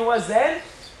now, and even was then.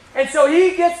 And so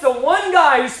he gets the one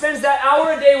guy who spends that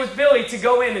hour a day with Billy to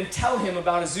go in and tell him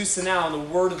about Azusa Now and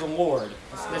the word of the Lord.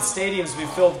 The stadiums will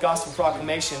be filled with gospel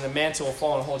proclamation, and the mantle will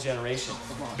fall on a whole generation.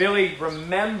 Billy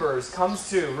remembers,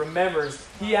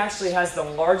 he actually has the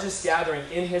largest gathering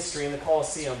in history in the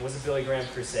Coliseum was a Billy Graham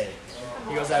crusade.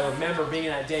 He goes, I remember being in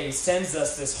that day. He sends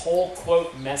us this whole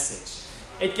quote message.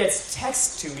 It gets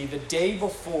texted to me the day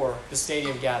before the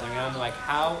stadium gathering, and I'm like,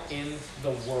 how in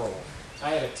the world? I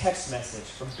had a text message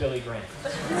from Billy Graham.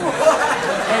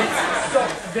 And so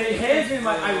they hand me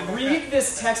I read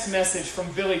this text message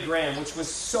from Billy Graham, which was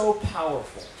so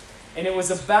powerful. And it was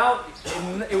about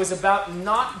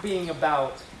not being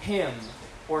about him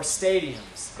or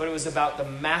stadiums, but it was about the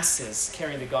masses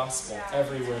carrying the gospel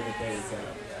everywhere that they would go.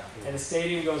 And the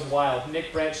stadium goes wild.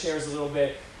 Nick Brent shares a little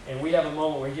bit, and we have a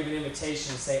moment where we give an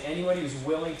invitation and say, anybody who's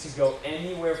willing to go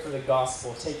anywhere for the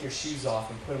gospel, take your shoes off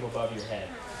and put them above your head.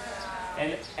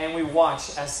 And we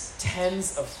watch as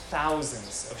tens of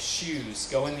thousands of shoes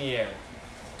go in the air,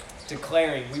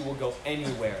 declaring we will go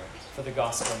anywhere for the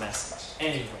gospel message.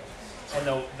 Anywhere.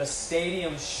 And the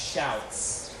stadium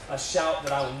shouts, a shout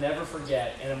that I will never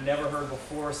forget and have never heard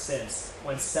before or since,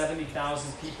 when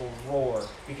 70,000 people roar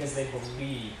because they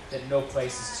believe that no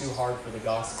place is too hard for the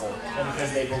gospel, and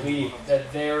because they believe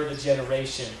that they're the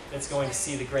generation that's going to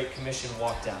see the Great Commission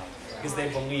walked out. Because they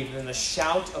believed, and the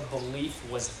shout of belief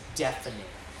was deafening.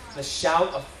 The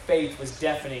shout of faith was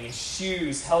deafening, and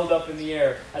shoes held up in the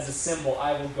air as a symbol.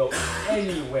 I will go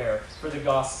anywhere for the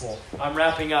gospel. I'm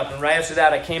wrapping up, and right after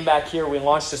that, I came back here. We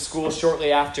launched a school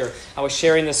shortly after. I was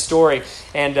sharing this story,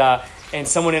 and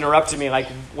someone interrupted me, like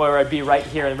where I'd be right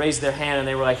here, and raised their hand, and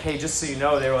they were like, hey, just so you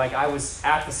know, they were like, I was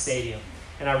at the stadium,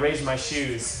 and I raised my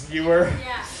shoes. You were?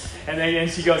 Yeah. And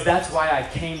she goes, that's why I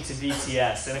came to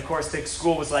DTS. And of course, the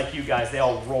school was like you guys. They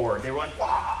all roared. They were like,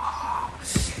 wow.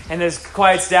 And as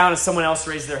quiets down, and someone else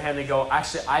raised their hand, they go,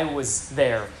 actually, I was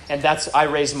there. And I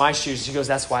raised my shoes. She goes,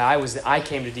 that's why I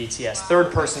came to DTS.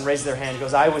 Third person raised their hand,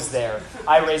 goes, I was there.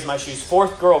 I raised my shoes.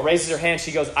 Fourth girl raises her hand.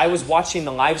 She goes, I was watching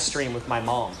the live stream with my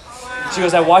mom. She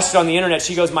goes, I watched it on the internet.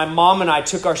 She goes, my mom and I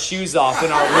took our shoes off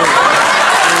in our room.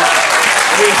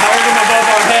 We held them above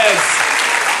our heads.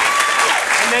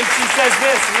 And then she says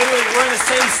this, literally, we're in the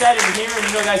same setting here, and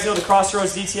you guys know the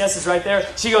Crossroads DTS is right there.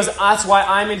 She goes, that's why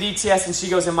I'm in DTS, and she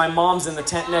goes, and my mom's in the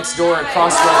tent next door at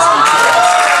Crossroads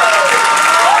DTS.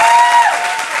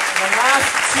 The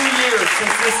last 2 years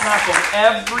since this happened,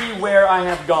 everywhere I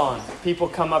have gone, people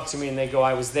come up to me and they go,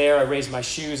 I was there, I raised my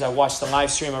shoes, I watched the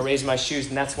live stream, I raised my shoes,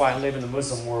 and that's why I live in the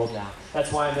Muslim world now. That's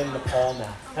why I'm in Nepal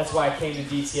now. That's why I came to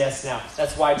DTS now.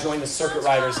 That's why I joined the Circuit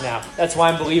Riders now. That's why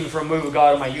I'm believing for a move of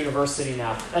God at my university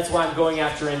now. That's why I'm going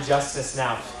after injustice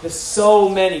now. There's so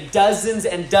many, dozens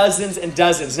and dozens and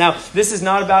dozens. Now, this is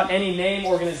not about any name,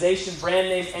 organization, brand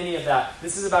name, any of that.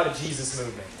 This is about a Jesus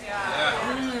movement.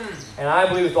 Yeah. And I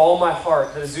believe with all my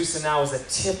heart that Azusa Now is a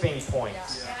tipping point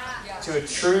to a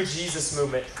true Jesus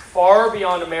movement far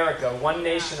beyond America, one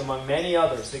nation among many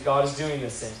others that God is doing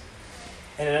this in.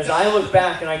 And as I look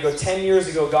back and I go, 10 years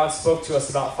ago, God spoke to us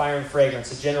about fire and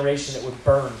fragrance, a generation that would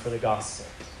burn for the gospel.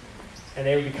 And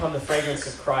they would become the fragrance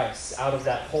of Christ out of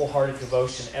that wholehearted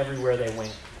devotion everywhere they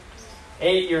went.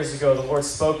 8 years ago, the Lord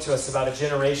spoke to us about a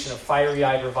generation of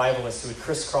fiery-eyed revivalists who would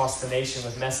crisscross the nation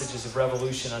with messages of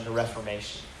revolution under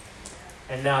Reformation.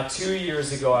 And now 2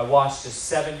 years ago, I watched as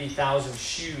 70,000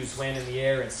 shoes went in the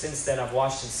air. And since then, I've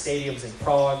watched in stadiums in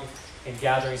Prague, in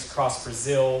gatherings across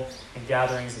Brazil, in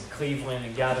gatherings in Cleveland,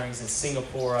 in gatherings in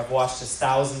Singapore. I've watched as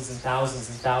thousands and thousands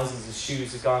and thousands of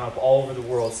shoes have gone up all over the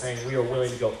world saying we are willing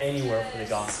to go anywhere for the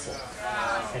gospel.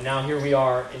 And now here we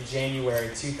are in January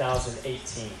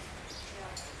 2018.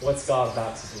 What's God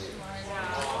about to do?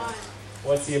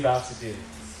 What's He about to do?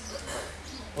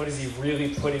 What is He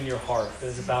really put in your heart that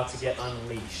is about to get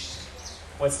unleashed?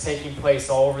 What's taking place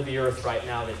all over the earth right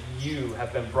now that you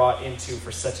have been brought into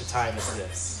for such a time as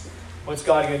this? What's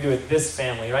God going to do with this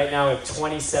family? Right now we have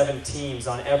 27 teams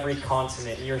on every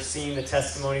continent. You're seeing the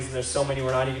testimonies, and there's so many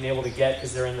we're not even able to get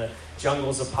because they're in the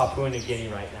jungles of Papua New Guinea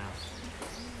right now.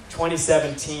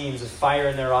 27 teams with fire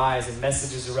in their eyes and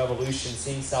messages of revolution,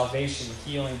 seeing salvation,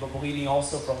 healing, but believing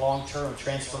also for long-term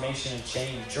transformation and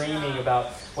change, dreaming about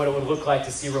what it would look like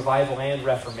to see revival and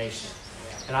reformation.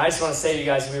 And I just want to say to you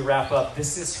guys as we wrap up,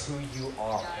 this is who you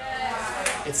are.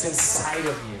 It's inside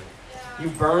of you. You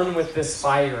burn with this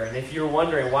fire. And if you're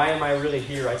wondering, why am I really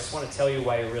here? I just want to tell you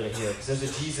why you're really here. Because there's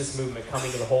a Jesus movement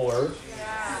coming to the whole earth.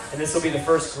 And this will be the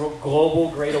first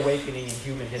global great awakening in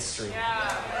human history.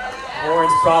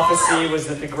 Warren's prophecy was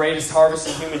that the greatest harvest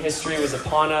in human history was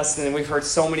upon us. And we've heard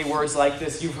so many words like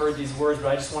this. You've heard these words, but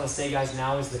I just want to say, guys,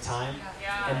 now is the time.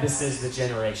 And this is the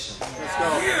generation. Let's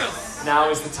go. Now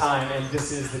is the time, and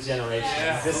this is the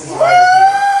generation. This is why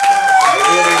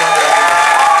we're here.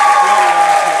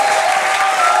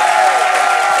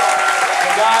 So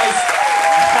guys,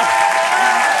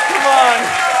 come on.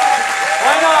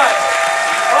 Why not?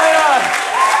 Why not?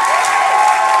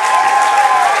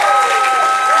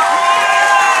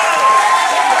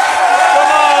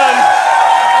 Come on.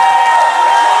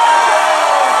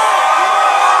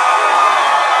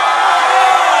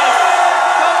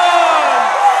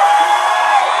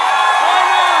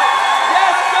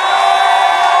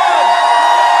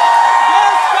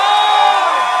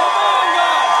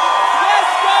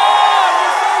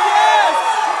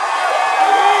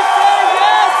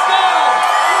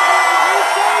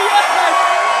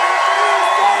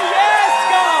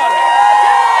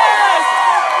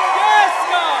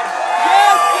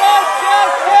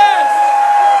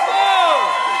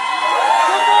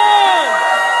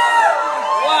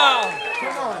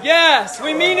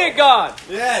 We mean it, God.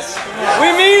 Yes.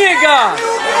 We mean it, God. We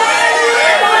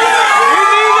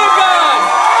mean it, God.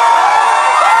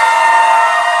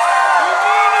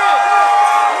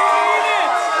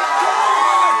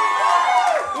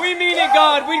 We mean it,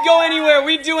 God. We'd go anywhere.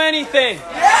 We'd do anything.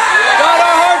 God,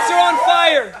 our hearts are on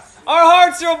fire. Our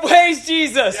hearts are ablaze,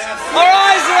 Jesus. Our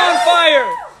eyes are on fire.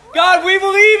 God, we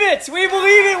believe it. We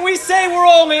believe it. We say we're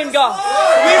all in, God.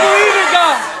 We believe it,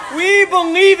 God. We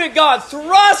believe it, God.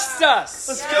 Thrust us.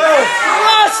 Let's go.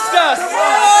 Thrust us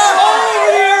all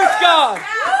over the earth, God.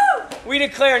 We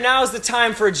declare now is the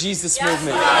time for a Jesus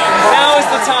movement. Now is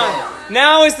the time.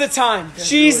 Now is the time.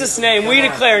 Jesus' name, we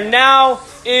declare now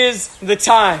is the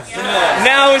time.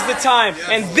 Now is the time.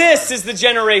 And this is the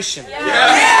generation.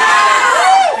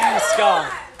 Yes,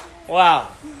 God. Wow.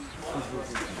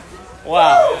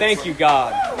 Wow. Thank you,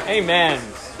 God. Amen.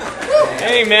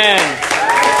 Amen.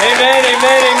 Amen,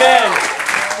 amen, amen.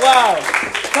 Wow.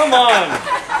 Come on.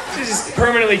 Should just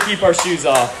permanently keep our shoes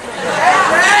off.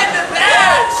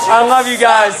 I love you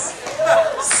guys.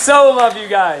 So love you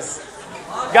guys.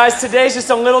 Guys, today's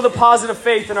just a little deposit of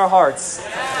faith in our hearts.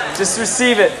 Just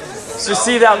receive it. Just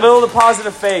receive that little deposit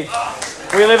of faith.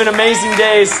 We live in amazing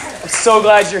days. I'm so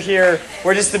glad you're here.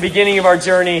 We're just the beginning of our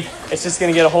journey. It's just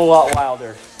going to get a whole lot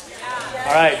wilder.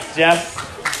 All right, Jeff.